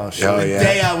 Ford. Oh, shit. The Oh, yeah.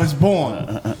 day I was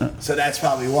born. So that's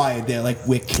probably why they're like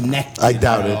we're connected. I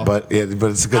doubt bro. it, but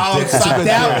it's a good. Oh, it's a stop good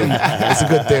doubting. theory. It's a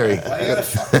good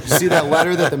theory. See that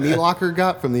letter that the meat locker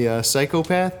got from the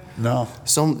psychopath? No.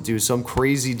 Some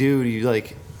crazy dude.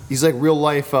 He's like real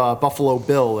life Buffalo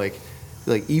Bill.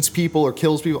 Like eats people or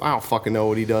kills people. I don't fucking know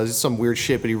what he does. It's some weird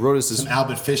shit. But he wrote us this. Some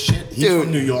Albert Fish shit. He's Dude.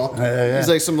 from New York. He's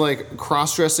like some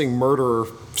cross-dressing murderer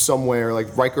somewhere, like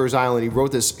Rikers Island. He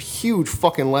wrote this huge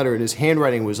fucking letter, and his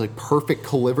handwriting was like perfect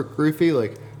calligraphy,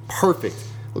 like perfect.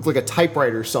 Looked like a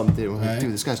typewriter or something. I'm like,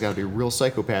 dude, this guy's got to be a real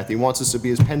psychopath. He wants us to be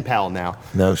his pen pal now.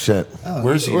 No shit.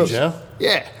 Where's he in jail?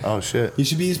 Yeah. Oh, shit. He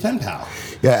should be his pen pal.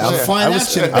 Yeah, Let's find that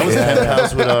shit. I was pen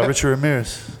pals with Richard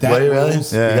Ramirez. That Were you really?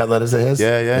 rules. Yeah. You got letters of his?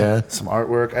 Yeah. Some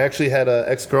artwork. I actually had an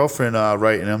ex-girlfriend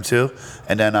writing him too,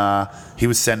 and then he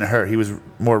was sending her. He was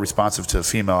more responsive to a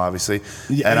female, obviously,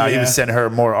 Yeah, and he yeah. was sending her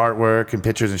more artwork and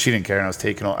pictures, and she didn't care. And I was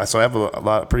taking all. So I have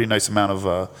a pretty nice amount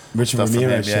of Richard stuff from him.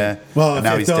 Ramirez. Yeah. Shit. Well, And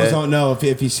now if he's those dead. don't know,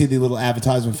 if you see the little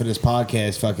advertisement for this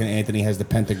podcast, fucking Anthony has the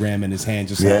pentagram in his hand.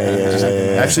 Just like, Yeah, just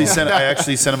like- I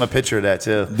actually sent him a picture of that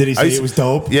too. Did he say it was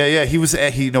dope? Yeah. He was.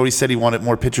 He he said he wanted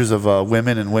more pictures of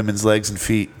women and women's legs and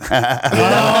feet. Oh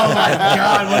my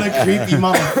god, what a creepy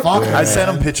motherfucker! I sent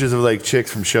him pictures of like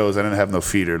chicks from shows. I didn't have no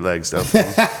feet or legs though.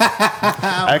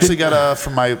 I actually got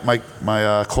from my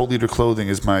cult leader clothing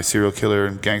is my serial killer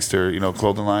and gangster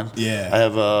clothing line. Yeah. I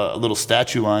have a little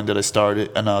statue line that I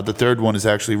started, and the third one is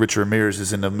actually Richard Ramirez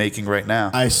is in the making right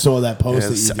now. I saw that post.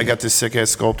 that you I got this sick ass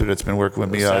sculptor that's been working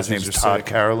with me. His statues name's are Todd sick.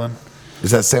 Carolyn. Is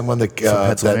that the same one that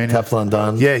Pennsylvania. Teflon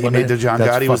Don? Yeah, he made the John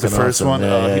That's Gotti was the fucking first awesome. one.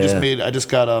 Yeah, He just yeah. made. I just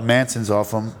got Manson's off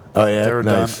him. Oh, yeah? They were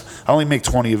Nice. done. I only make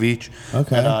 20 of each.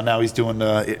 Okay. And now he's doing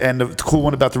and the cool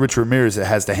one about the Richard Ramirez, it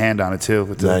has the hand on it too.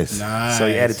 With the- Nice. So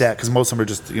he added that because most of them are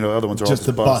just other ones are just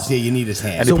all the just bust. Yeah, you need his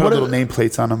hand. And So they put what little are-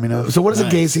 nameplates on them. So what does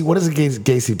Nice. a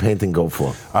Gacy painting go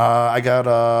for? I got.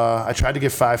 I tried to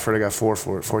get 5 for it. I got 4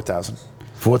 for it. 4,000.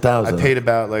 4,000. I paid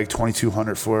about like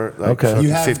 2,200 for it. Like Okay. fucking you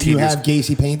have 15 you years. have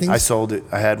Gacy paintings. I sold it.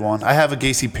 I had one. I have a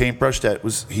Gacy paintbrush that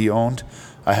he owned.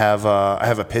 I have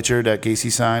a picture that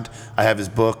Gacy signed. I have his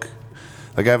book.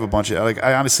 Like I have a bunch of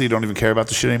I honestly don't even care about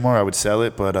the shit anymore. I would sell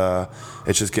it, but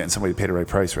it's just getting somebody to pay the right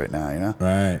price right now.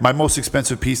 Right. My most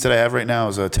expensive piece that I have right now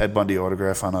is a Ted Bundy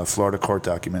autograph on a Florida court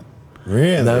document.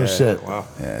 Really? No shit. Wow.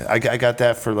 Yeah, I got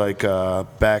that for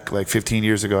back 15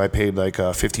 years ago. I paid like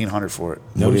 $1,500 for it.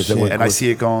 What do you think? shit. And I see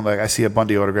it going I see a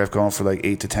Bundy autograph going for like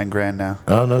 $8 to $10 grand now.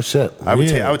 Oh no shit. I would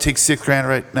Really? take $6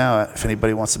 right now if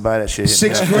anybody wants to buy that shit. hit me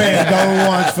 $6 up. grand going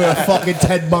once for a fucking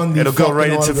Ted Bundy. It'll go fucking right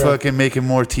into autograph. fucking making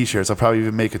more T-shirts. I'll probably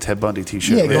even make a Ted Bundy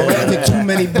T-shirt. Yeah, go right into Too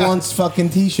Many Blunts fucking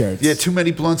t-shirts. Yeah, Too Many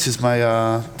Blunts is my.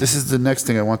 This is the next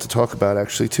thing I want to talk about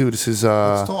actually too. This is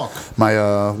Let's talk.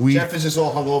 my weed. Jeff is just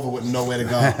all hungover with nowhere to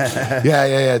go.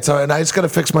 Yeah. It's all right. And I just gotta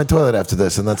fix my toilet after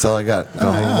this, and that's all I got.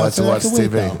 Go home, watch so watch that's a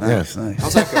TV. wait, though. Yeah. Nice, nice.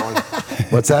 How's that going?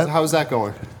 What's that? How's that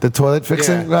going? The toilet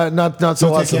fixing? Yeah. Not so You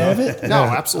take awesome. care of it? No,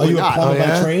 Are absolutely you a not. plumber Oh,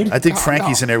 yeah? by trade? I think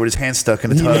Frankie's in there with his hand stuck in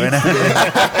the tub right now.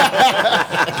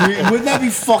 Wouldn't that be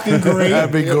fucking great?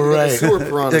 That'd be great. Sewer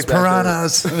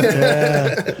piranhas back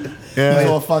there. He's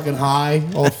all fucking high,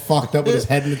 all fucked up with his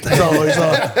head in the It's tub. always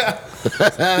on.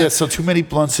 Yeah, so Too Many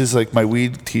Blunts is like my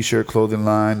weed T-shirt clothing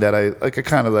line that I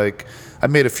kind of I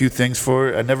made a few things for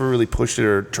it. I never really pushed it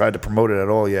or tried to promote it at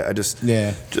all yet. I just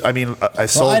I mean I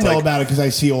sold. Well, I know about it because I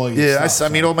see all your Yeah, stuff.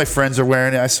 I mean, all my friends are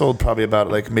wearing it. I sold probably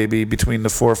about maybe between the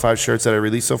 4 or 5 shirts that I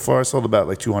released so far, I sold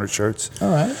about 200 shirts.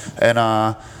 All right. And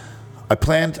I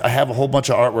have a whole bunch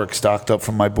of artwork stocked up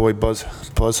from my boy Buzz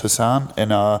Hassan,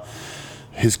 and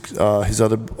his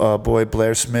other boy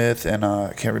Blair Smith, and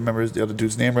I can't remember the other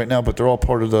dude's name right now, but they're all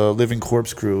part of the Living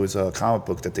Corpse crew. Is a comic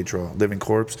book that they draw, Living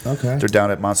Corpse. Okay. They're down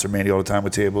at Monster Mania all the time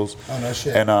with tables. Oh, no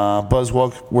shit. And Buzz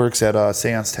works at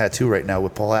Seance Tattoo right now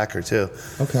with Paul Acker too.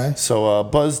 Okay. So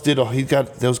Buzz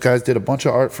those guys did a bunch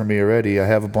of art for me already. I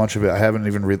have a bunch of it. I haven't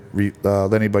even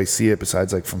let anybody see it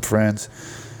besides like from friends.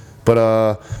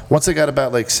 But once I got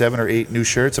about like 7 or 8 new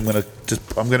shirts, I'm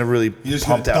gonna really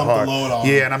pump that hard.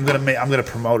 Yeah, and I'm gonna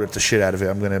promote the shit out of it.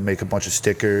 I'm gonna make a bunch of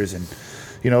stickers and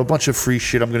a bunch of free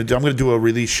shit. I'm gonna do a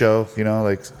release show.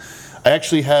 Like I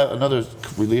actually have another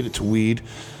related to weed.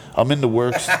 I'm in the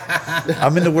works.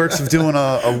 I'm in the works of doing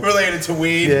a related to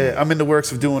weed. Yeah, I'm in the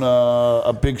works of doing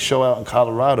a big show out in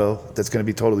Colorado that's gonna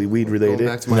be totally weed related. Going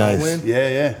back to my homeland?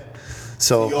 Yeah.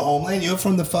 So Your homeland? You're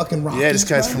from the fucking Rockies? yeah, this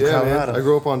guy's from Yeah, Colorado. man. I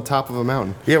grew up on top of a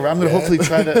mountain. Yeah, well, I'm gonna hopefully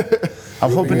try to.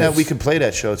 I'm hoping that we can play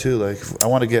that show too. Like, I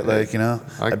want to get I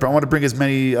want to bring as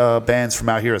many bands from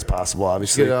out here as possible.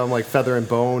 Obviously, Get like Feather and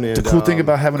Bone. And the cool thing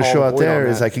about having a Call show out Void there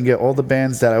on is that. I can get all the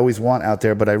bands that I always want out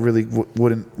there, but I really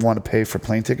wouldn't want to pay for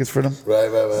plane tickets for them. Right.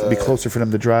 It'd be closer for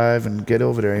them to drive and get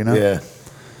over there. Yeah.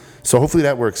 So hopefully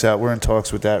that works out. We're in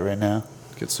talks with that right now.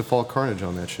 Get Cephalic Carnage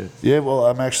on that shit. Yeah, well,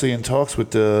 I'm actually in talks with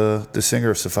the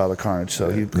singer of Cephalic Carnage, so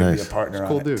he could be a partner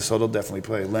Cool on it. dude. So they'll definitely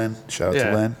play. Len, shout out to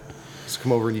Yeah. Len. Just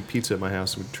come over and eat pizza at my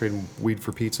house. We trade weed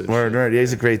for pizza. Word. Yeah,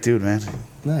 he's a great dude, man.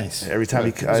 Nice. Every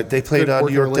time Yeah, they played good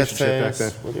New York working relationship back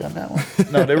DeathFest. Were they on that one?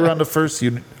 No, they were on the first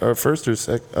or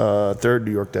third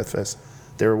New York DeathFest.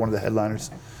 They were one of the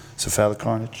headliners. Cephalic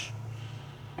Carnage.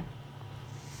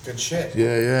 Good shit.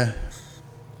 Yeah.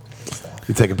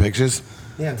 You taking pictures?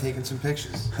 Yeah, I'm taking some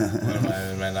pictures.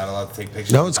 Am I not allowed to take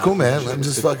pictures? No, it's cool, man. I'm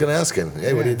just fucking asking.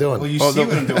 Hey, what are you doing? Well, you see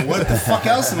what I'm doing. What the fuck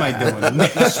else am I doing?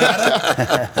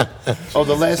 Oh,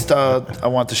 the last I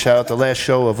want to shout out the last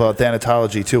show of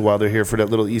Thanatology too. While they're here for that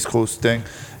little East Coast thing,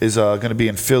 is going to be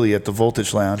in Philly at the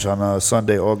Voltage Lounge on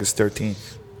Sunday, August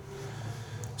 13th.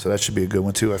 So that should be a good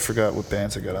one too. I forgot what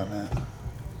bands I got on that.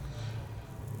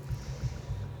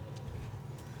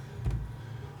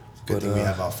 Good thing we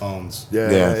have our phones.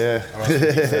 Yeah.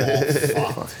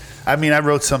 Fuck. I mean, I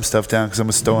wrote some stuff down because I'm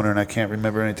a stoner and I can't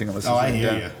remember anything unless Oh, I it's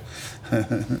written hear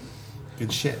down. you.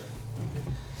 Good shit.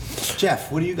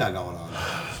 Jeff, what do you got going on?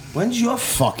 When's your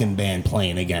fucking band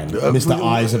playing again, Mr.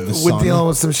 Eyes of the Sun? We're dealing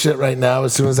with some shit right now.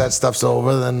 As soon as that stuff's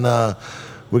over, then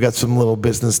we got some little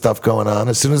business stuff going on.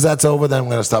 As soon as that's over, then I'm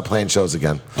going to start playing shows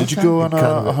again. Did you go on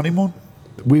a honeymoon?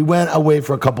 We went away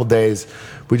for a couple days.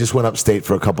 We just went upstate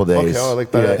for a couple days. Okay, I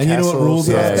like that. And you know what ruled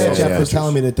it off there? yeah, Jeff yeah. was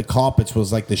telling me that the carpets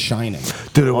was like The Shining.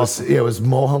 Dude, it was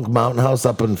Mohonk Mountain House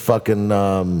up in fucking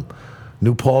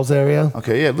New Paltz area.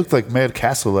 Okay, yeah, it looked like Mad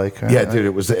Castle, like. Yeah, dude,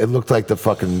 it looked like the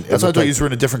fucking. That's why I thought you were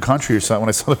in a different country or something when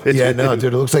I saw the picture. Yeah, no,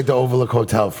 dude, it looks like the Overlook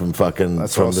Hotel from fucking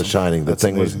awesome. The Shining. The That's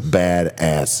thing was amazing.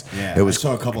 badass. Yeah, it was. I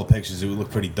saw a couple of pictures. It would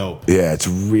look pretty dope. Yeah, it's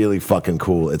really fucking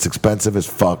cool. It's expensive as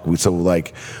fuck. We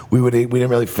didn't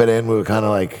really fit in. We were kind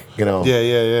of like, Yeah.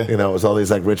 You know, it was all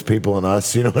these like rich people and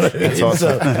us. You know what I mean? So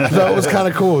it was kind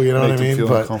of cool. You know what I mean?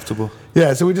 Feel uncomfortable.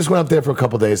 Yeah, so we just went up there for a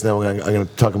couple days. Now I'm going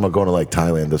to talk about going to like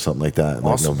Thailand or something like that in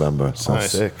like Awesome. November. So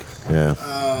Sick. yeah,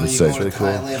 Oh, it's you going really to cool.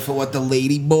 Thailand for what, the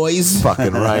lady boys?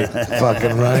 Fucking right,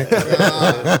 fucking right.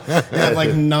 You have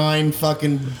like 9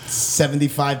 fucking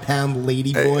 75-pound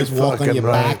lady boys walk on fucking your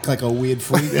right. back like a weird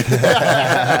freak.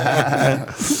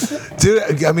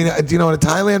 Dude, I mean, you know, a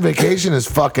Thailand vacation is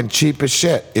fucking cheap as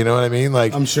shit. You know what I mean?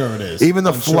 Like, I'm sure it is. Even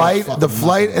the I'm sure it's flight,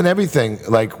 fucking and everything,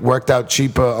 like, worked out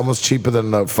cheaper, almost cheaper than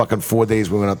the fucking 4 days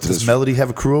we went up to Does this. Melody have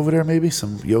a crew over there? Maybe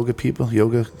some yoga people,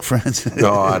 yoga friends.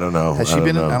 No, I don't know. Has she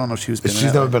been? I don't know if she was.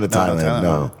 She's never been to Thailand.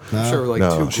 No. I'm sure like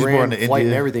No. $2 She's born grand in flight and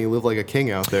India. everything. You live like a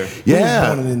king out there. Born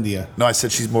Yeah. in India. No, I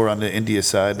said she's more on the India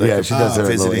side. Like Yeah, she does her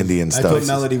little visiting. Indian I stuff. thought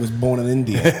Melody was born in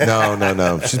India.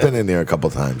 No. She's been in there a couple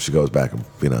times. She goes back,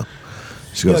 you know.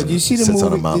 She Yo, goes. did you see the sits on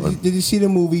a movie? mountain. Did you see the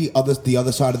movie The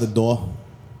Other Side of the Door?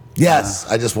 Yes,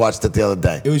 I just watched it the other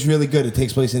day. It was really good. It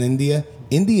takes place in India.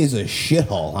 India is a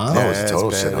shithole, huh? Oh, it's it's total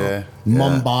bad, shit. yeah.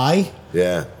 Mumbai.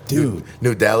 Yeah, Dude.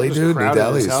 New Delhi, dude. New crowded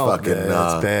Delhi's as hell. fucking.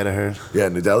 Yeah, it's bad. I heard. Yeah,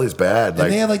 New Delhi's bad. And Like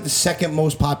they have like the second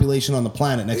most population on the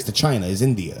planet next to China is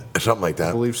India. something like I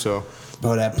that. believe so.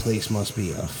 Bro, that place must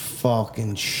be a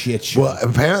fucking shit show. Well,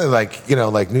 apparently, like, you know,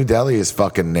 like New Delhi is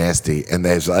fucking nasty, and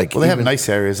there's like. Well, they have even- nice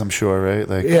areas, I'm sure, right?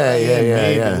 Like Yeah.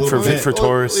 maybe. for Well, for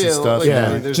tourists and stuff. Like, Yeah.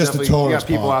 I mean, there's Just the definitely- You tourist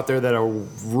got people part. out there that are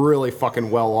really fucking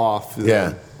well off. Yeah.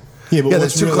 yeah, but Yeah, what's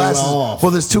there's two really classes. well off?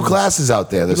 Well, there's two classes out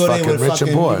there. You There's go there fucking with rich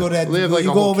and poor. You go, there, They have, like, you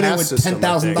a go whole over there caste with system,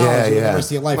 I think. $10,000 Yeah, for the yeah. rest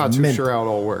of your I'm life. not too mint. sure how it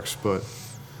all works, but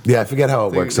Yeah, I forget how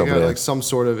it works They over got there. like some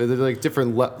sort of, they're like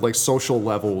different like social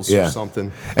levels Yeah. or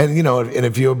something. And you know, and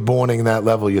if you're born in that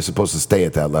level, you're supposed to stay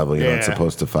at that level. You're not Yeah.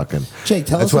 supposed to fucking. Jake,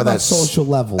 tell us about social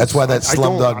levels. That's why that I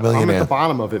don't- Slumdog I'm Millionaire. at the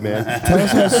bottom of it, man. Tell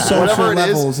us about social Whatever it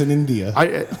is. levels in India.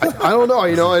 I don't know.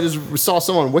 You know, I just saw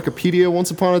someone on Wikipedia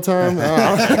once upon a time.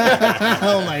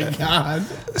 Oh my God!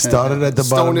 Started at the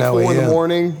bottom. Stoned at Now 4 we're in the here.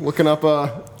 morning, looking up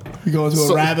You go into a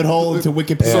So- rabbit hole into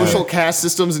Wikipedia. social caste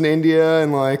systems in India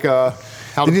and like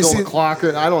how to Did you build see- a clock.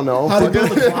 I don't know. How to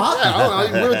build a clock? Yeah, I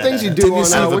don't know. Weird things you do Didn't you on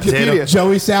see the Wikipedia.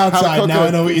 Joey Southside. cook Now a-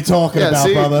 I know what you're talking Yeah, about,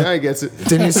 see, brother. now he gets it.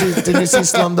 Didn't you see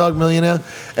Slumdog Millionaire?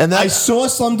 And I that saw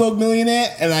Slumdog Millionaire,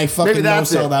 and I fucking Maybe that's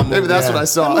no-sell it. that movie. Maybe that's what I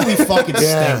saw. That movie fucking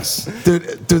yeah, stinks.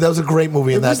 dude, that was a great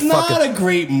movie. It And that was not fucking a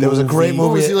great movie. There was a great What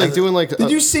movie. was he like doing? Like,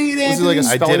 Did you see it, Was he like a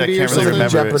Anthony? I did, spelling I bee or can't really something? remember.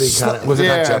 Jeopardy kind of. Was it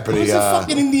Yeah. not Jeopardy? Who's the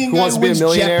fucking Indian Who guy Wants who to Be a wins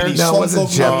Millionaire? Jeopardy? No, it wasn't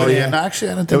Slumdog Jeopardy. Millionaire. And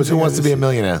actually, I don't think It was Who Wants to Be a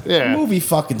Millionaire. Yeah. The movie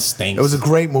fucking stinks. It was a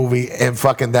great movie, and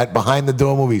fucking that Behind the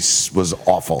Door movie was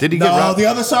awful. Did he get No, robbed? the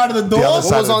other side of the door. The other What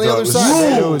side was of on the door other was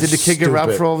side? so Did the kid get robbed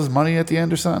stupid. for all of his money at the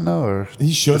end or something? No, or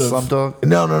He should've. the Slumdog.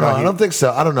 No, I don't think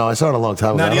so. I don't know. I saw it a long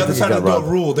time ago. Now I the don't other think he side of the got door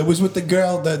robbed. ruled. It was with the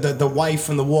girl, the wife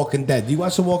from The Walking Dead. Do you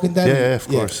watch The Walking Dead? Yeah, of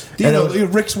course. Do you And know it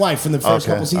was- Rick's wife from the first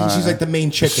Okay, couple seasons? She's like the main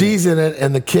chick. in it. She's in it,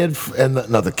 and the kid,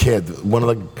 not the kid, one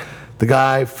of the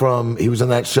guy from, he was in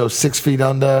that show 6 Feet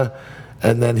Under,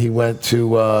 and then he went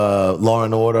to Law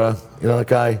and Order. You know that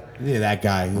guy? Yeah, that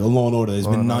guy. Law and Order. There's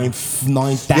been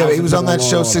 9,000. Yeah, he was on that Law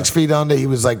show and Order. 6 Feet Under. He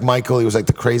was like Michael. He was like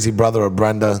the crazy brother of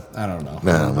Brenda. I don't know.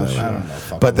 No, I'm not I sure. don't know.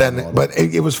 Fucking But Law and then, Order. but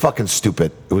it was fucking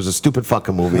stupid. It was a stupid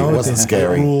fucking movie. No, It wasn't didn't.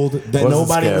 scary. It ruled that Wasn't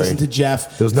nobody scary. listened to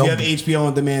Jeff. There was If no- you have HBO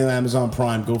on demand on Amazon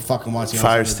Prime, go fucking watch the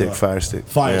Fire Outside the stick, Door. fire stick.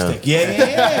 Fire Yeah. stick.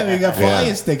 Yeah. We got Yeah.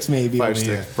 fire sticks maybe. Fire over stick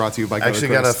here. brought to you by I actually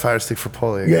got a Christ. fire stick for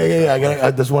Paulie. Yeah.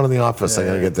 There's one in the office. I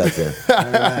gotta get that there.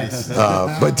 Nice.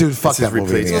 But dude, fuck This is that movie. in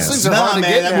the replacement. ass. Those things are Nah, hard to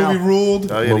man, get that now. movie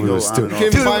ruled. Oh, yeah, Movie they go was on stupid. and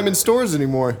Can't on. even buy them in stores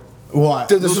anymore. What?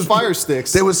 Dude, this Those was fire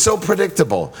sticks. It was so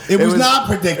predictable. It was not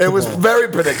predictable. It was very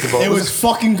predictable. It was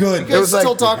fucking good. You guys was like-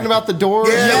 still talking about the door?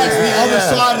 Yeah. Yes, the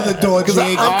other side of the door,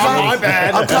 Jake.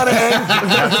 I'm kind of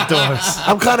angry.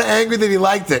 I'm kind of angry that he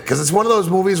liked it because it's one of those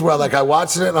movies where like I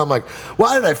watched it and I'm like,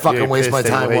 why did I fucking Yeah, waste my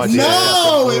pissed time they watching wasted it?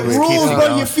 No, it Keep rules, it but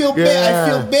going. you feel bad. Yeah. I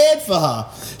feel bad for her.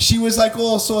 She was like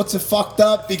all sorts of fucked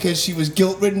up because she was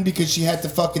guilt ridden because she had to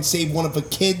fucking save one of her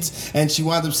kids and she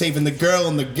wound up saving the girl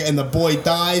and the boy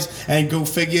dies and go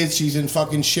figure she's in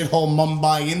fucking shithole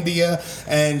Mumbai, India,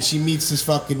 and she meets this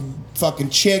fucking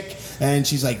chick and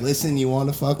she's like, listen, you want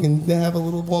to fucking have a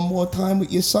little one more time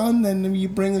with your son? Then you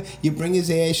bring his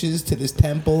ashes to this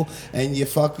temple and you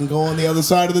fucking go on the other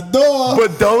side of the door.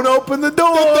 But don't open the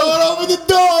door. Don't open the door.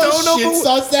 Don't Shit open-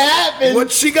 starts to happen.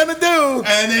 What's she gonna do?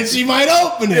 And then she might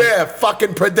open it. Yeah,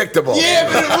 fucking predictable. Yeah,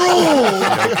 but it ruled.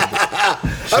 I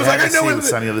was like, haven't seen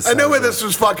Sunny on the I know where Side. this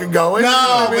was fucking going. You know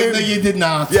No, what I mean? but no, you did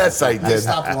not. Yes, I did.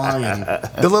 Stop lying.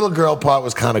 The little girl part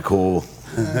was kind of cool.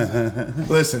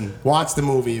 Listen, watch the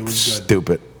movie. It was good.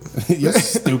 Stupid. You're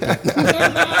stupid.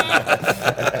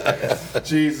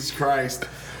 Jesus Christ.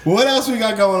 What else we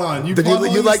got going on? Did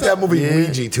you like that movie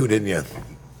Ouija too, didn't you?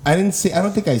 I didn't see. I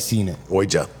don't think I seen it.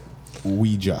 Ouija.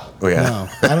 Ouija. Oh, yeah. No,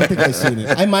 I don't think I seen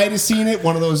it. I might have seen it.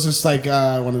 One of those, just like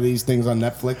one of these things on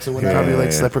Netflix or whatever. Probably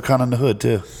likes Leprechaun in the Hood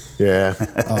too. Yeah.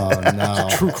 Oh no.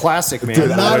 True classic, man. Dude,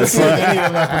 Not seen any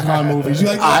of the Leprechaun movies. You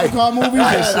like Leprechaun movies?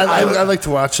 I like to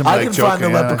watch them. I like can joking, find the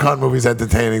yeah. Leprechaun movies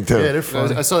entertaining too. Yeah, they're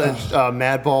fun. I saw that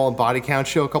Madball and Body Count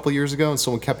show a couple years ago, and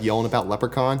someone kept yelling about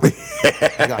Leprechaun.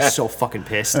 I got so fucking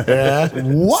pissed.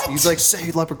 What? He's like,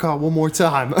 say Leprechaun one more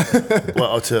time.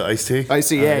 Well, to Ice-T? I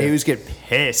see, yeah, he was getting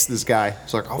pissed, this guy.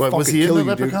 He's like, I'll What, fucking was he in kill the you,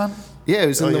 dude. Leprechaun? Yeah, he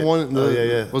was in Oh, the yeah. one. Oh,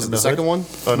 yeah. Was it In the the second Hood? one?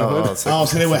 Oh, no. The Hood? Oh, it's like- Oh,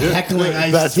 so they were heckling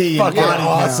That's Ice-T. and fucking Body Count.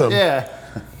 awesome. Yeah.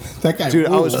 That guy Dude,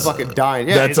 I was rules. fucking dying.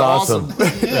 Yeah, That's it's awesome. That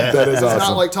is It's awesome.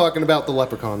 not like talking about the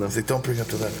Leprechaun, though. He's like, don't bring up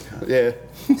the Leprechaun. Yeah.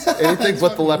 Anything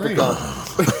but the fucking great.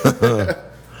 Leprechaun.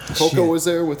 Coco was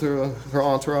there with her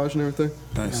entourage and everything.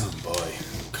 Nice. Boy,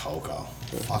 Coco.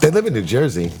 They live in New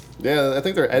Jersey. Yeah, I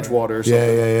think they're Edgewater or something.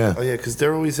 Yeah. Oh yeah, because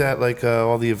they're always at like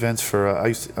all the events for. I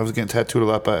was getting tattooed a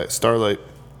lot by Starlight,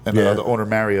 and Yeah. the owner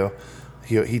Mario.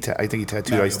 I think he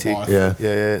tattooed Mario Ice-T. Barth.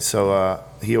 Yeah. So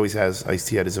he always has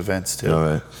Ice-T at his events too. All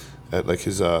right. At like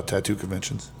his tattoo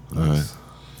conventions.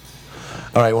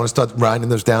 All right, want to start riding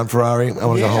this down, Ferrari? I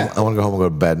want to go Yeah. home. I want to go home and go to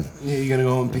bed. Yeah, you're gonna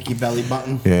go home and pick your belly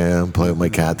button, Yeah, and play with my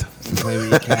cat. play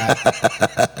with your cat,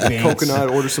 dance. Coconut,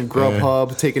 order some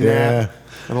Grubhub, take a nap.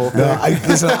 That whole thing. No,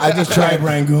 I just Tribe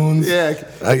tried. Rangoons.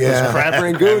 Yeah. Yeah. Crab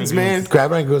rangoons, man.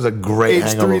 Crab rangoon is a great Aged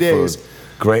hangover 3 days. food.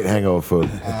 Great hangover food.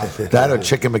 That or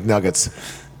chicken McNuggets.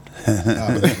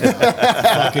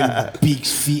 Fucking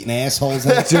beaks, feet, and assholes.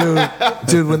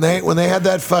 Dude, when they had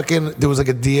that fucking, there was like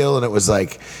a deal, and it was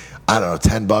like, I don't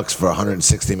know, $10 for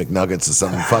 160 McNuggets or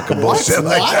some fucking bullshit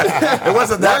like that. It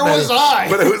wasn't that Where many, was I?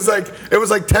 but it was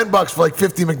like $10 for like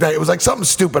 50 McNuggets. It was like something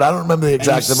stupid. I don't remember the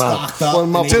exact amount. Well,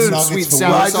 Dude, dude, nuggets sweet for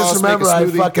sour Well, I sauce, just make a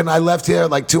remember smoothie. I left here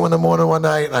at like 2 in the morning one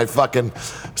night, and I was like,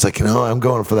 I'm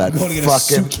going for that going to get a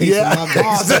fucking suitcase of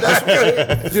nuggets.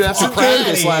 Dude, after Fuck playing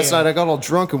outta this last here. night, I got all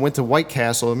drunk and went to White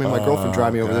Castle. I made my girlfriend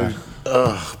drive me over there.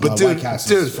 But White dude,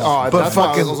 Castle's Oh, but that's why I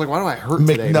fucking was like, why do I hurt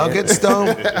today, man? McNuggets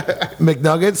though,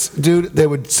 McNuggets, dude, they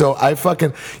would. So I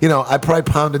fucking, I probably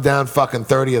pounded down fucking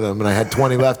 30 of them, and I had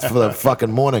 20 left for the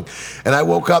fucking morning. And I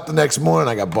woke up the next morning,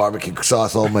 I got barbecue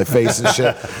sauce all over my face and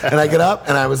shit. And I get up,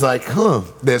 and I was like,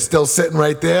 they're still sitting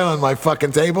right there on my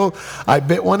fucking table. I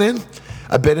bit one in.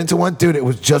 I bit into one, dude. It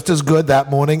was just as good that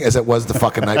morning as it was the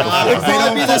fucking night It'd before.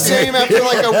 probably be the same after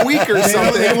like a week or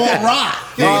something. They won't rock.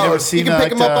 Yeah, you never you seen can pick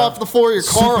that, them up off the floor of your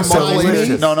car a Super month later.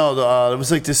 Delicious. No, it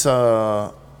was like this.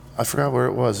 I forgot where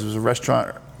it was. It was a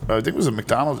restaurant. I think it was a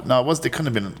McDonald's. No, it was. They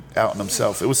couldn't have been out in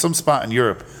themselves. It was some spot in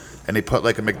Europe, and they put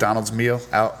like a McDonald's meal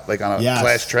out like on a Yes.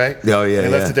 glass tray. Oh, yeah, They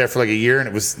left yeah. it there for like a year, and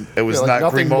it was like not nothing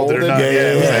green molded or molded? nothing.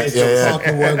 Yeah, it was yeah, like- It's yeah, a yeah.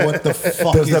 fucking word. What the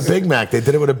fuck There's is the Big Mac. They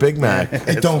did it with a Big Mac.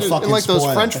 It don't fucking And like those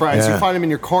spoil French it. fries, Yeah. you find them in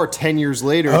your car 10 years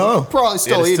later. Oh. You probably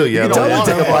still they're eat still it. You yellow. don't Don't want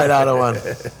take a it. bite out of one.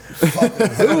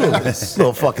 Ooh,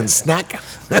 little fucking snack.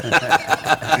 Good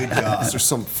God. There's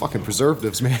some fucking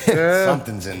preservatives, man.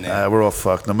 Something's in there. We're all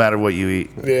fucked. No matter what you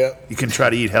eat. Yeah. You can try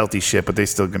to eat healthy shit, but they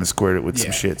still gonna squirt it with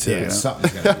some shit too. Yeah, you know?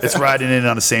 something's gonna It's riding in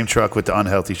on the same truck with the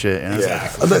unhealthy shit. You know?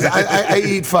 Listen, I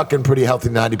eat fucking pretty healthy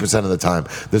 90% of the time.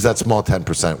 There's that small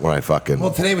 10% where I fucking.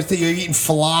 Well, today was you're eating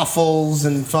falafels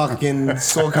and fucking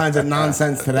all kinds of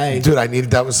nonsense today. Dude, I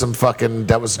needed that was some fucking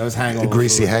that was hangover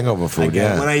greasy food. hangover food.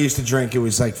 Again, Yeah. when I used to drink, it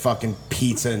was like fucking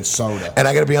pizza and soda. And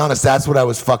I gotta be honest, that's what I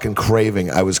was fucking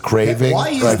craving. I was craving Why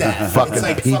is like that? fucking It's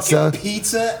like pizza, fucking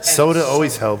pizza. And Soda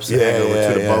always helps. Yeah, to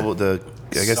the yeah. bubble,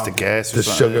 I guess the gas, or the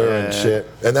something. sugar and Yeah. shit.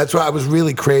 And that's why I was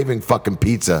really craving fucking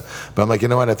pizza. But I'm like, you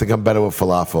know what? I think I'm better with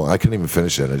falafel. I couldn't even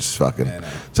finish it. I just fucking, Yeah, no.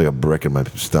 it's like a brick in my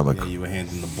stomach. Yeah, you were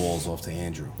handing the balls off to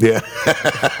Andrew. Yeah.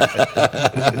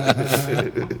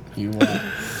 You were.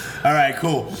 All right,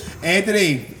 cool.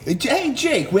 Anthony, hey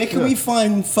Jake, where can we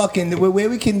find fucking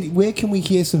where can we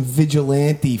hear some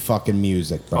vigilante fucking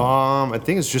music, bro? I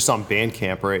think it's just on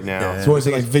Bandcamp right now. So is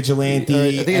it like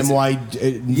vigilante, I think it's- NY,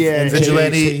 Yeah,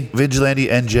 Vigilante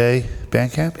NJ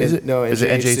Bandcamp? Is it? No, Is it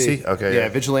NJHC? NJHC. Okay. Yeah,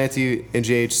 Vigilante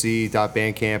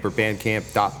NJHC.bandcamp or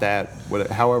Bandcamp.that,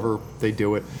 whatever, however they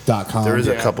do it. .com. There is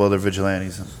a Yeah. couple other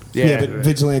vigilantes. yeah, but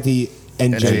vigilante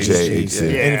NJHC.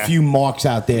 NJHC. And a few marks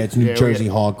out there. It's New Yeah, Jersey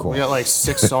we hardcore. got like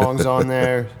 6 songs on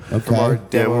there. Okay. From our Yeah,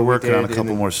 demo we're we working on a did, couple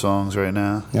and more songs right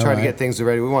now. Yeah. Trying to Alright. get things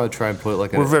ready. We want to try and put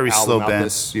like We're an very album slow out band.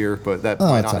 this year, but that Oh,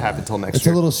 might it's not all happen right. until next It's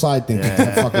year. a little side thing to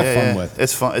have fucking fun with.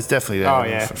 It's fun. It's definitely Oh,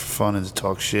 yeah. for fun and to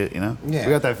talk shit, you know? Yeah.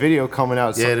 We got that video coming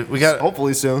out. Yeah, we got-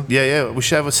 hopefully soon. Yeah. We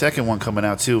should have a second one coming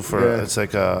out too. For Yeah. it's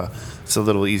like it's a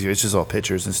little easier. It's just all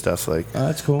pictures and stuff like. Oh,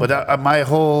 that's cool. But my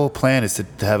whole plan is to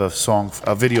have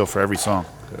a video for every song.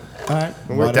 All right.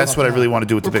 Like, that's what I really want to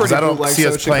do with We're because pretty I don't bootleg, see so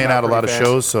us it should playing come out out a lot of pretty fast.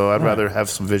 shows, so I'd rather have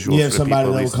some visuals. You have for the somebody people that at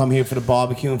will least. come here for the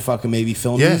barbecue and fucking maybe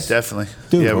film Yeah, these? definitely.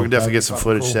 Dude, yeah, we're well, gonna definitely get that'd some be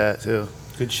footage cool. of that too.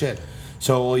 Good shit.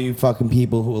 So all you fucking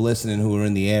people who are listening who are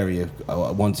in the area,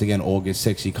 once again, August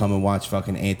 6th, you come and watch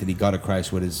fucking Anthony Gutter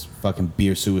Christ with his fucking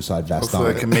beer suicide vest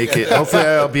Hopefully I on. can make it. Hopefully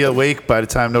I'll be awake by the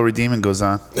time No Redeeming goes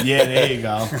on. Yeah, there you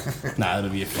go. Nah, it'll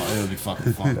be fun. It'll be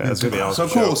fucking fun. That's gonna be awesome.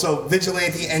 So cool. So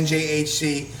Vigilante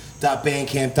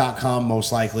NJHC.bandcamp.com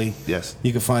most likely. Yes.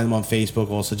 You can find them on Facebook.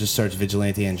 Also, just search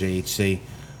Vigilante NJHC.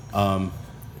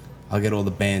 I'll get all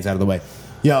the bands out of the way.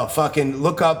 Yo, fucking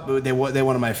look up. They're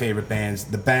one of my favorite bands.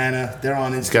 The Banner. They're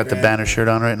on Instagram. He's got the banner shirt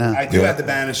on right now. I do have the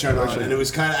Banner shirt on, and it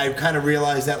was I kind of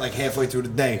realized that like halfway through the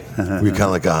day. We kind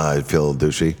of like, I feel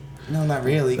douchey. No, not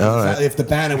really. All right. If the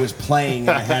Banner was playing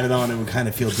and I had it on, it would kind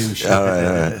of feel douchey. All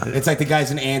right. It's like the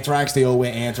guys in Anthrax. They all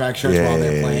wear Anthrax shirts Yeah, while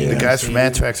they're yeah, playing. yeah. The guys from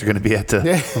Anthrax are going to be at the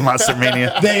Monster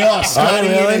Mania. They are Scotty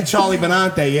Oh, really? and Charlie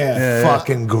Benante. Yeah.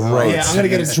 Fucking great. Yeah, I'm gonna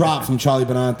get a drop from Charlie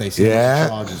Benante. See Yeah?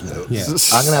 how much he charges me.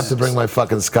 Yeah. I'm gonna have to bring my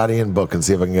fucking Scotty Ian book and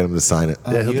see if I can get him to sign it.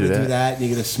 Yeah, You're he'll gonna do do that. that.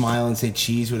 You're gonna smile and say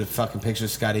cheese with a fucking picture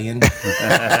of Scotty Ian.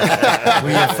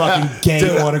 With your fucking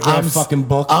gang autograph fucking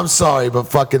book. I'm sorry, but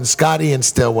fucking Scotty Ian's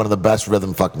still one of the best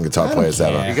rhythm fucking guitar don't players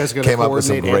ever. care. You guys gonna Came up with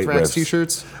some coordinate great Anthrax riffs.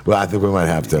 t-shirts? Well, I think we might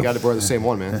have to. You got to wear the same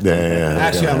one, man. Yeah.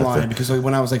 Actually, yeah, I'm yeah. lying because like,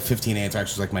 when I was like 15,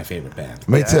 Anthrax was like my favorite band.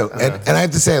 Me too. And I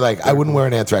have to say, like, I wouldn't wear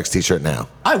an Anthrax t-shirt now.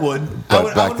 I would. But I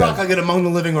would back rock then. like an Among the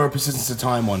Living or a Persistence of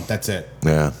Time one. That's it.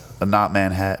 Yeah. A Not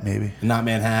Man hat, maybe. Not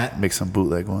Man hat. Make some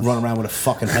bootleg ones. Run around with a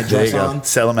fucking headdress on.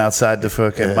 Sell them outside the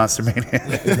fucking Monster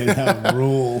Mania. They have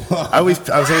rule. I was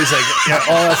always like, yeah,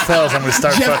 all else fails, I'm going to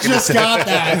start Jeff fucking just got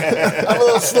that. I'm a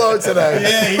little slow today.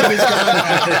 Yeah, he just got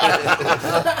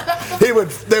that. They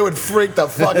would freak the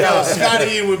fuck out.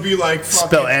 Scotty Ian would be like, fucking.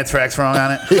 Spell anthrax wrong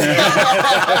on it. With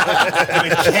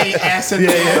a K-S in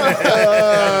there.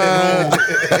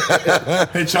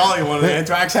 Hey, Charlie, you want an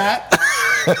anthrax hat?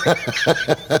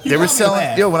 They were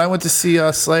selling. Yo, when I went to see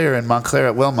Slayer in Montclair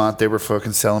at Wellmont, they were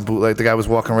fucking selling bootleg. The guy was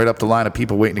walking right up the line of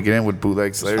people waiting to get in with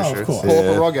bootleg Slayer Oh, of shirts. course. Pull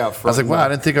up a rug out front. I was like, wow, I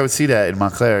didn't think I would see that in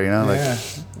Montclair. You know, like Yeah,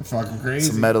 fucking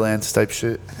crazy. some Meadowlands type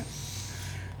shit.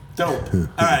 Dope. All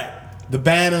right. The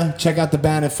Banner. Check out The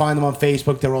Banner. Find them on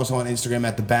Facebook. They're also on Instagram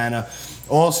at The Banner.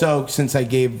 Also, since I've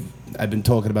been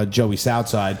talking about Joey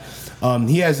Southside,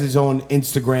 he has his own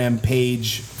Instagram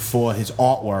page for his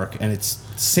artwork, and it's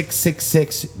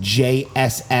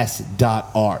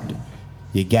 666jss.art.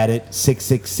 You get it?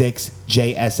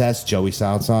 666jss, Joey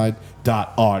Southside.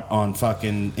 .art on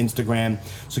fucking Instagram.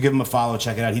 So give him a follow,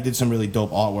 check it out. He did some really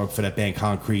dope artwork for that band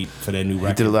Concrete for their new record.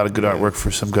 He did a lot of good artwork for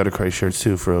some Gutter Christ shirts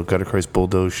too, for a Gutter Christ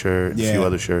Bulldoze shirt, and a few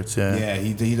other shirts. Yeah,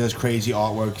 he does crazy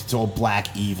artwork. It's all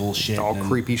black evil shit. all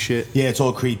creepy shit. Yeah, it's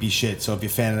all creepy shit. So if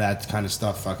you're a fan of that kind of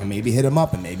stuff, fucking maybe hit him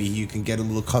up and maybe you can get a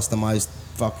little customized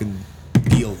fucking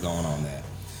deal going on there.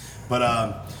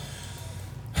 But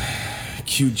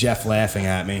cue Jeff laughing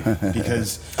at me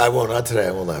because I won't. Not today.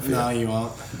 I won't laugh at you. no, you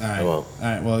won't. All right. I won't. All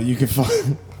right. Well, you can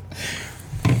find.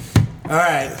 All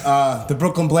right. The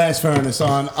Brooklyn Blast Furnace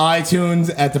on iTunes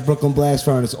at the Brooklyn Blast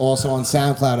Furnace. Also on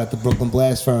SoundCloud at the Brooklyn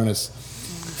Blast Furnace.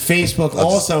 Facebook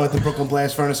also at the Brooklyn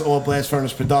Blast Furnace or Blast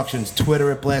Furnace Productions.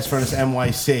 Twitter at Blast Furnace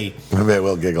NYC. Maybe I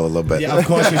will giggle a little bit. Yeah, of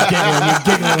course you're giggling. You're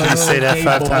giggling. You say that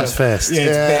 5 times fast. Yeah,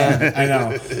 it's bad. I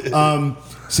know.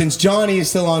 Since Johnny is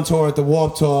still on tour at the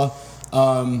Warped Tour,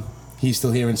 he's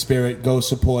still here in spirit. Go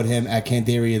support him at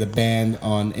Candaria the Band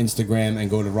on Instagram and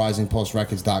go to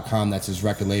risingpulserecords.com. That's his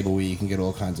record label where you can get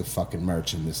all kinds of fucking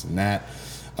merch and this and that.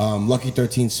 Lucky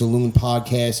 13 Saloon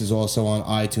Podcast is also on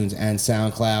iTunes and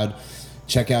SoundCloud.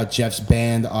 Check out Jeff's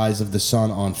band, Eyes of the Sun,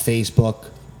 on Facebook.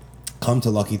 Come to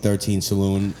Lucky 13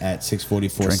 Saloon at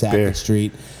 644 Sackett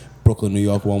Street, Brooklyn, New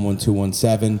York,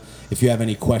 11217. If you have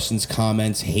any questions,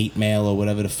 comments, hate mail, or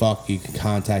whatever the fuck, you can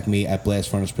contact me at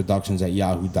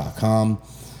blastfurnaceproductions@yahoo.com.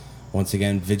 Once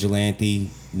again, Vigilante,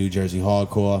 New Jersey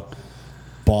Hardcore,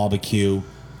 Barbecue,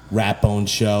 Ratbone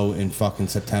show in fucking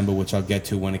September, which I'll get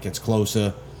to when it gets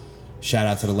closer. Shout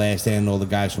out to The Last Stand and all the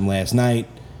guys from last night.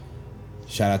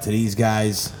 Shout out to these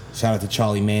guys. Shout out to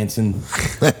Charlie Manson.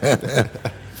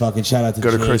 Fucking shout out to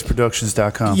Jake.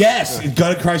 GutterChristProductions.com. Yes,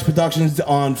 Gutter Christ Productions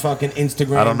on fucking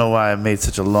Instagram. I don't know why I made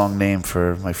such a long name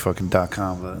for my fucking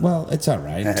 .com, but Well, it's all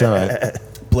right. It's all right.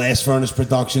 Blast Furnace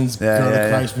Productions, Gutter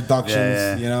Christ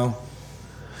Productions, you know.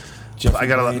 I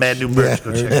got a mad new merch.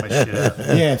 Go check my shit out.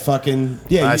 Yeah, fucking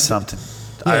Buy something.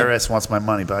 The IRS wants my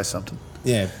money. Buy something.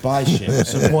 Yeah, buy shit.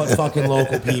 Support fucking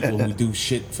local people who do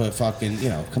shit for fucking,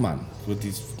 come on, with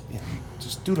these,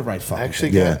 just do the right fucking I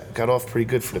actually thing. got off pretty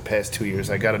good for the past 2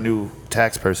 years. I got a new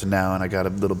tax person now, and I got a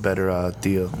little better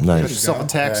deal. Nice. Yourself a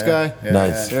tax guy.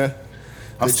 Nice. Yeah.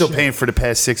 I'm still paying for the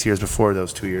past 6 years before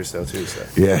those 2 years, though, too. So.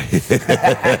 Yeah.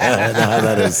 I know how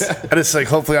that is. I just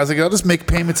hopefully, I was like, I'll just make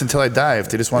payments until I die. If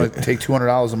they just want to take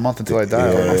 $200 a month until I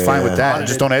die, I'm fine with that. And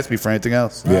just don't ask me for anything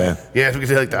else. Yeah. Yeah, because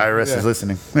like the IRS is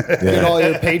listening. Get all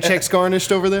your paychecks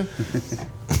garnished over there?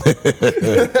 Do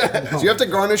you have to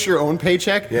garnish your own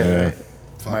paycheck? Yeah.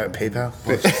 My PayPal.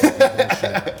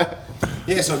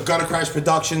 Yeah, so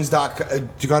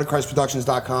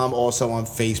GutterChristProductions.com, also on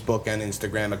Facebook and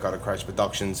Instagram at Gutter Christ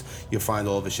Productions. You'll find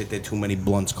all of the shit there. Too Many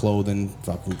Blunts clothing,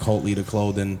 fucking Cult Leader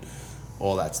clothing,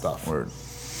 all that stuff. Word.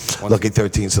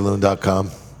 Lucky13saloon.com.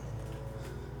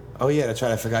 Oh yeah, that's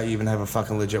right. I forgot you even have a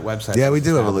fucking legit website. Yeah, we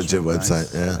do have a legit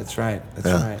website. Yeah. That's right. That's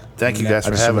Yeah. right. Thank you guys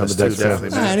for just having us, remembered too. that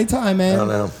Definitely, man. Anytime, man. I don't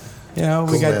know.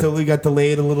 We got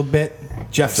delayed a little bit.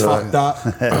 Jeff fucked up.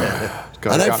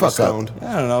 God, And I got me fuck up. stoned.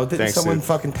 I don't know. Didn't Thanks, someone dude.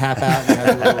 fucking tap out and had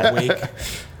a little wake?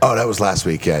 Oh, that was last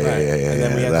week. Yeah. And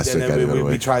then we had, Last week I did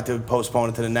we tried to postpone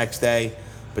it to the next day,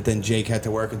 but then Jake had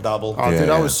to work a double. Oh, dude,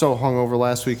 Yeah. I was so hungover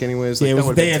last week anyways. Yeah, it was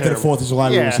that the day would've after been the 4th of July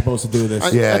we Yeah. were supposed to do this. I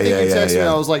think you texted me,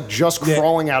 I was like just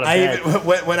crawling out of bed.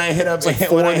 When I hit up, like when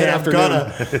 4 I in hit the up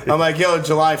Gunner, I'm like, yo,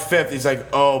 July 5th. He's like,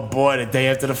 oh boy, the day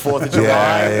after the 4th of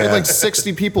July. We had like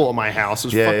 60 people at my house. It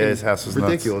was fucking his house was nuts.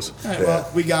 ridiculous. All right, well,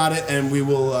 we got it, and we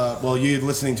will. Well, you're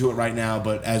listening to it right now,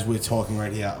 but as we're talking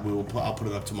right here, I'll put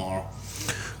it up tomorrow.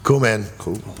 Cool, man.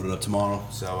 Cool. I'll put it up tomorrow.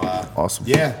 So Awesome.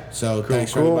 Yeah. So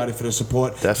thanks for everybody for the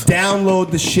support. Definitely.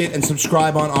 Download the shit and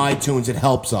subscribe on iTunes. It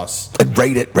helps us. And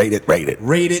rate it. Rate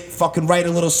it. Fucking write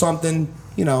a little something.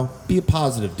 You know, be a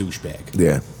positive douchebag.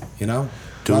 Yeah. You know.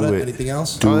 Do Got it. Anything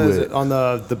else? Do it. On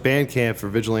the Bandcamp for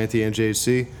Vigilante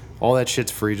NJHC, all that shit's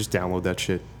free. Just download that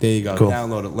shit. There you go. Cool.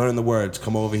 Download it. Learn the words.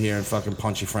 Come over here and fucking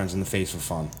punch your friends in the face for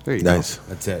fun. There you Nice.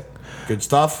 That's it. Good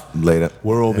stuff. Later.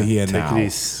 We're over here Take now. it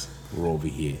easy. We're over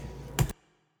here.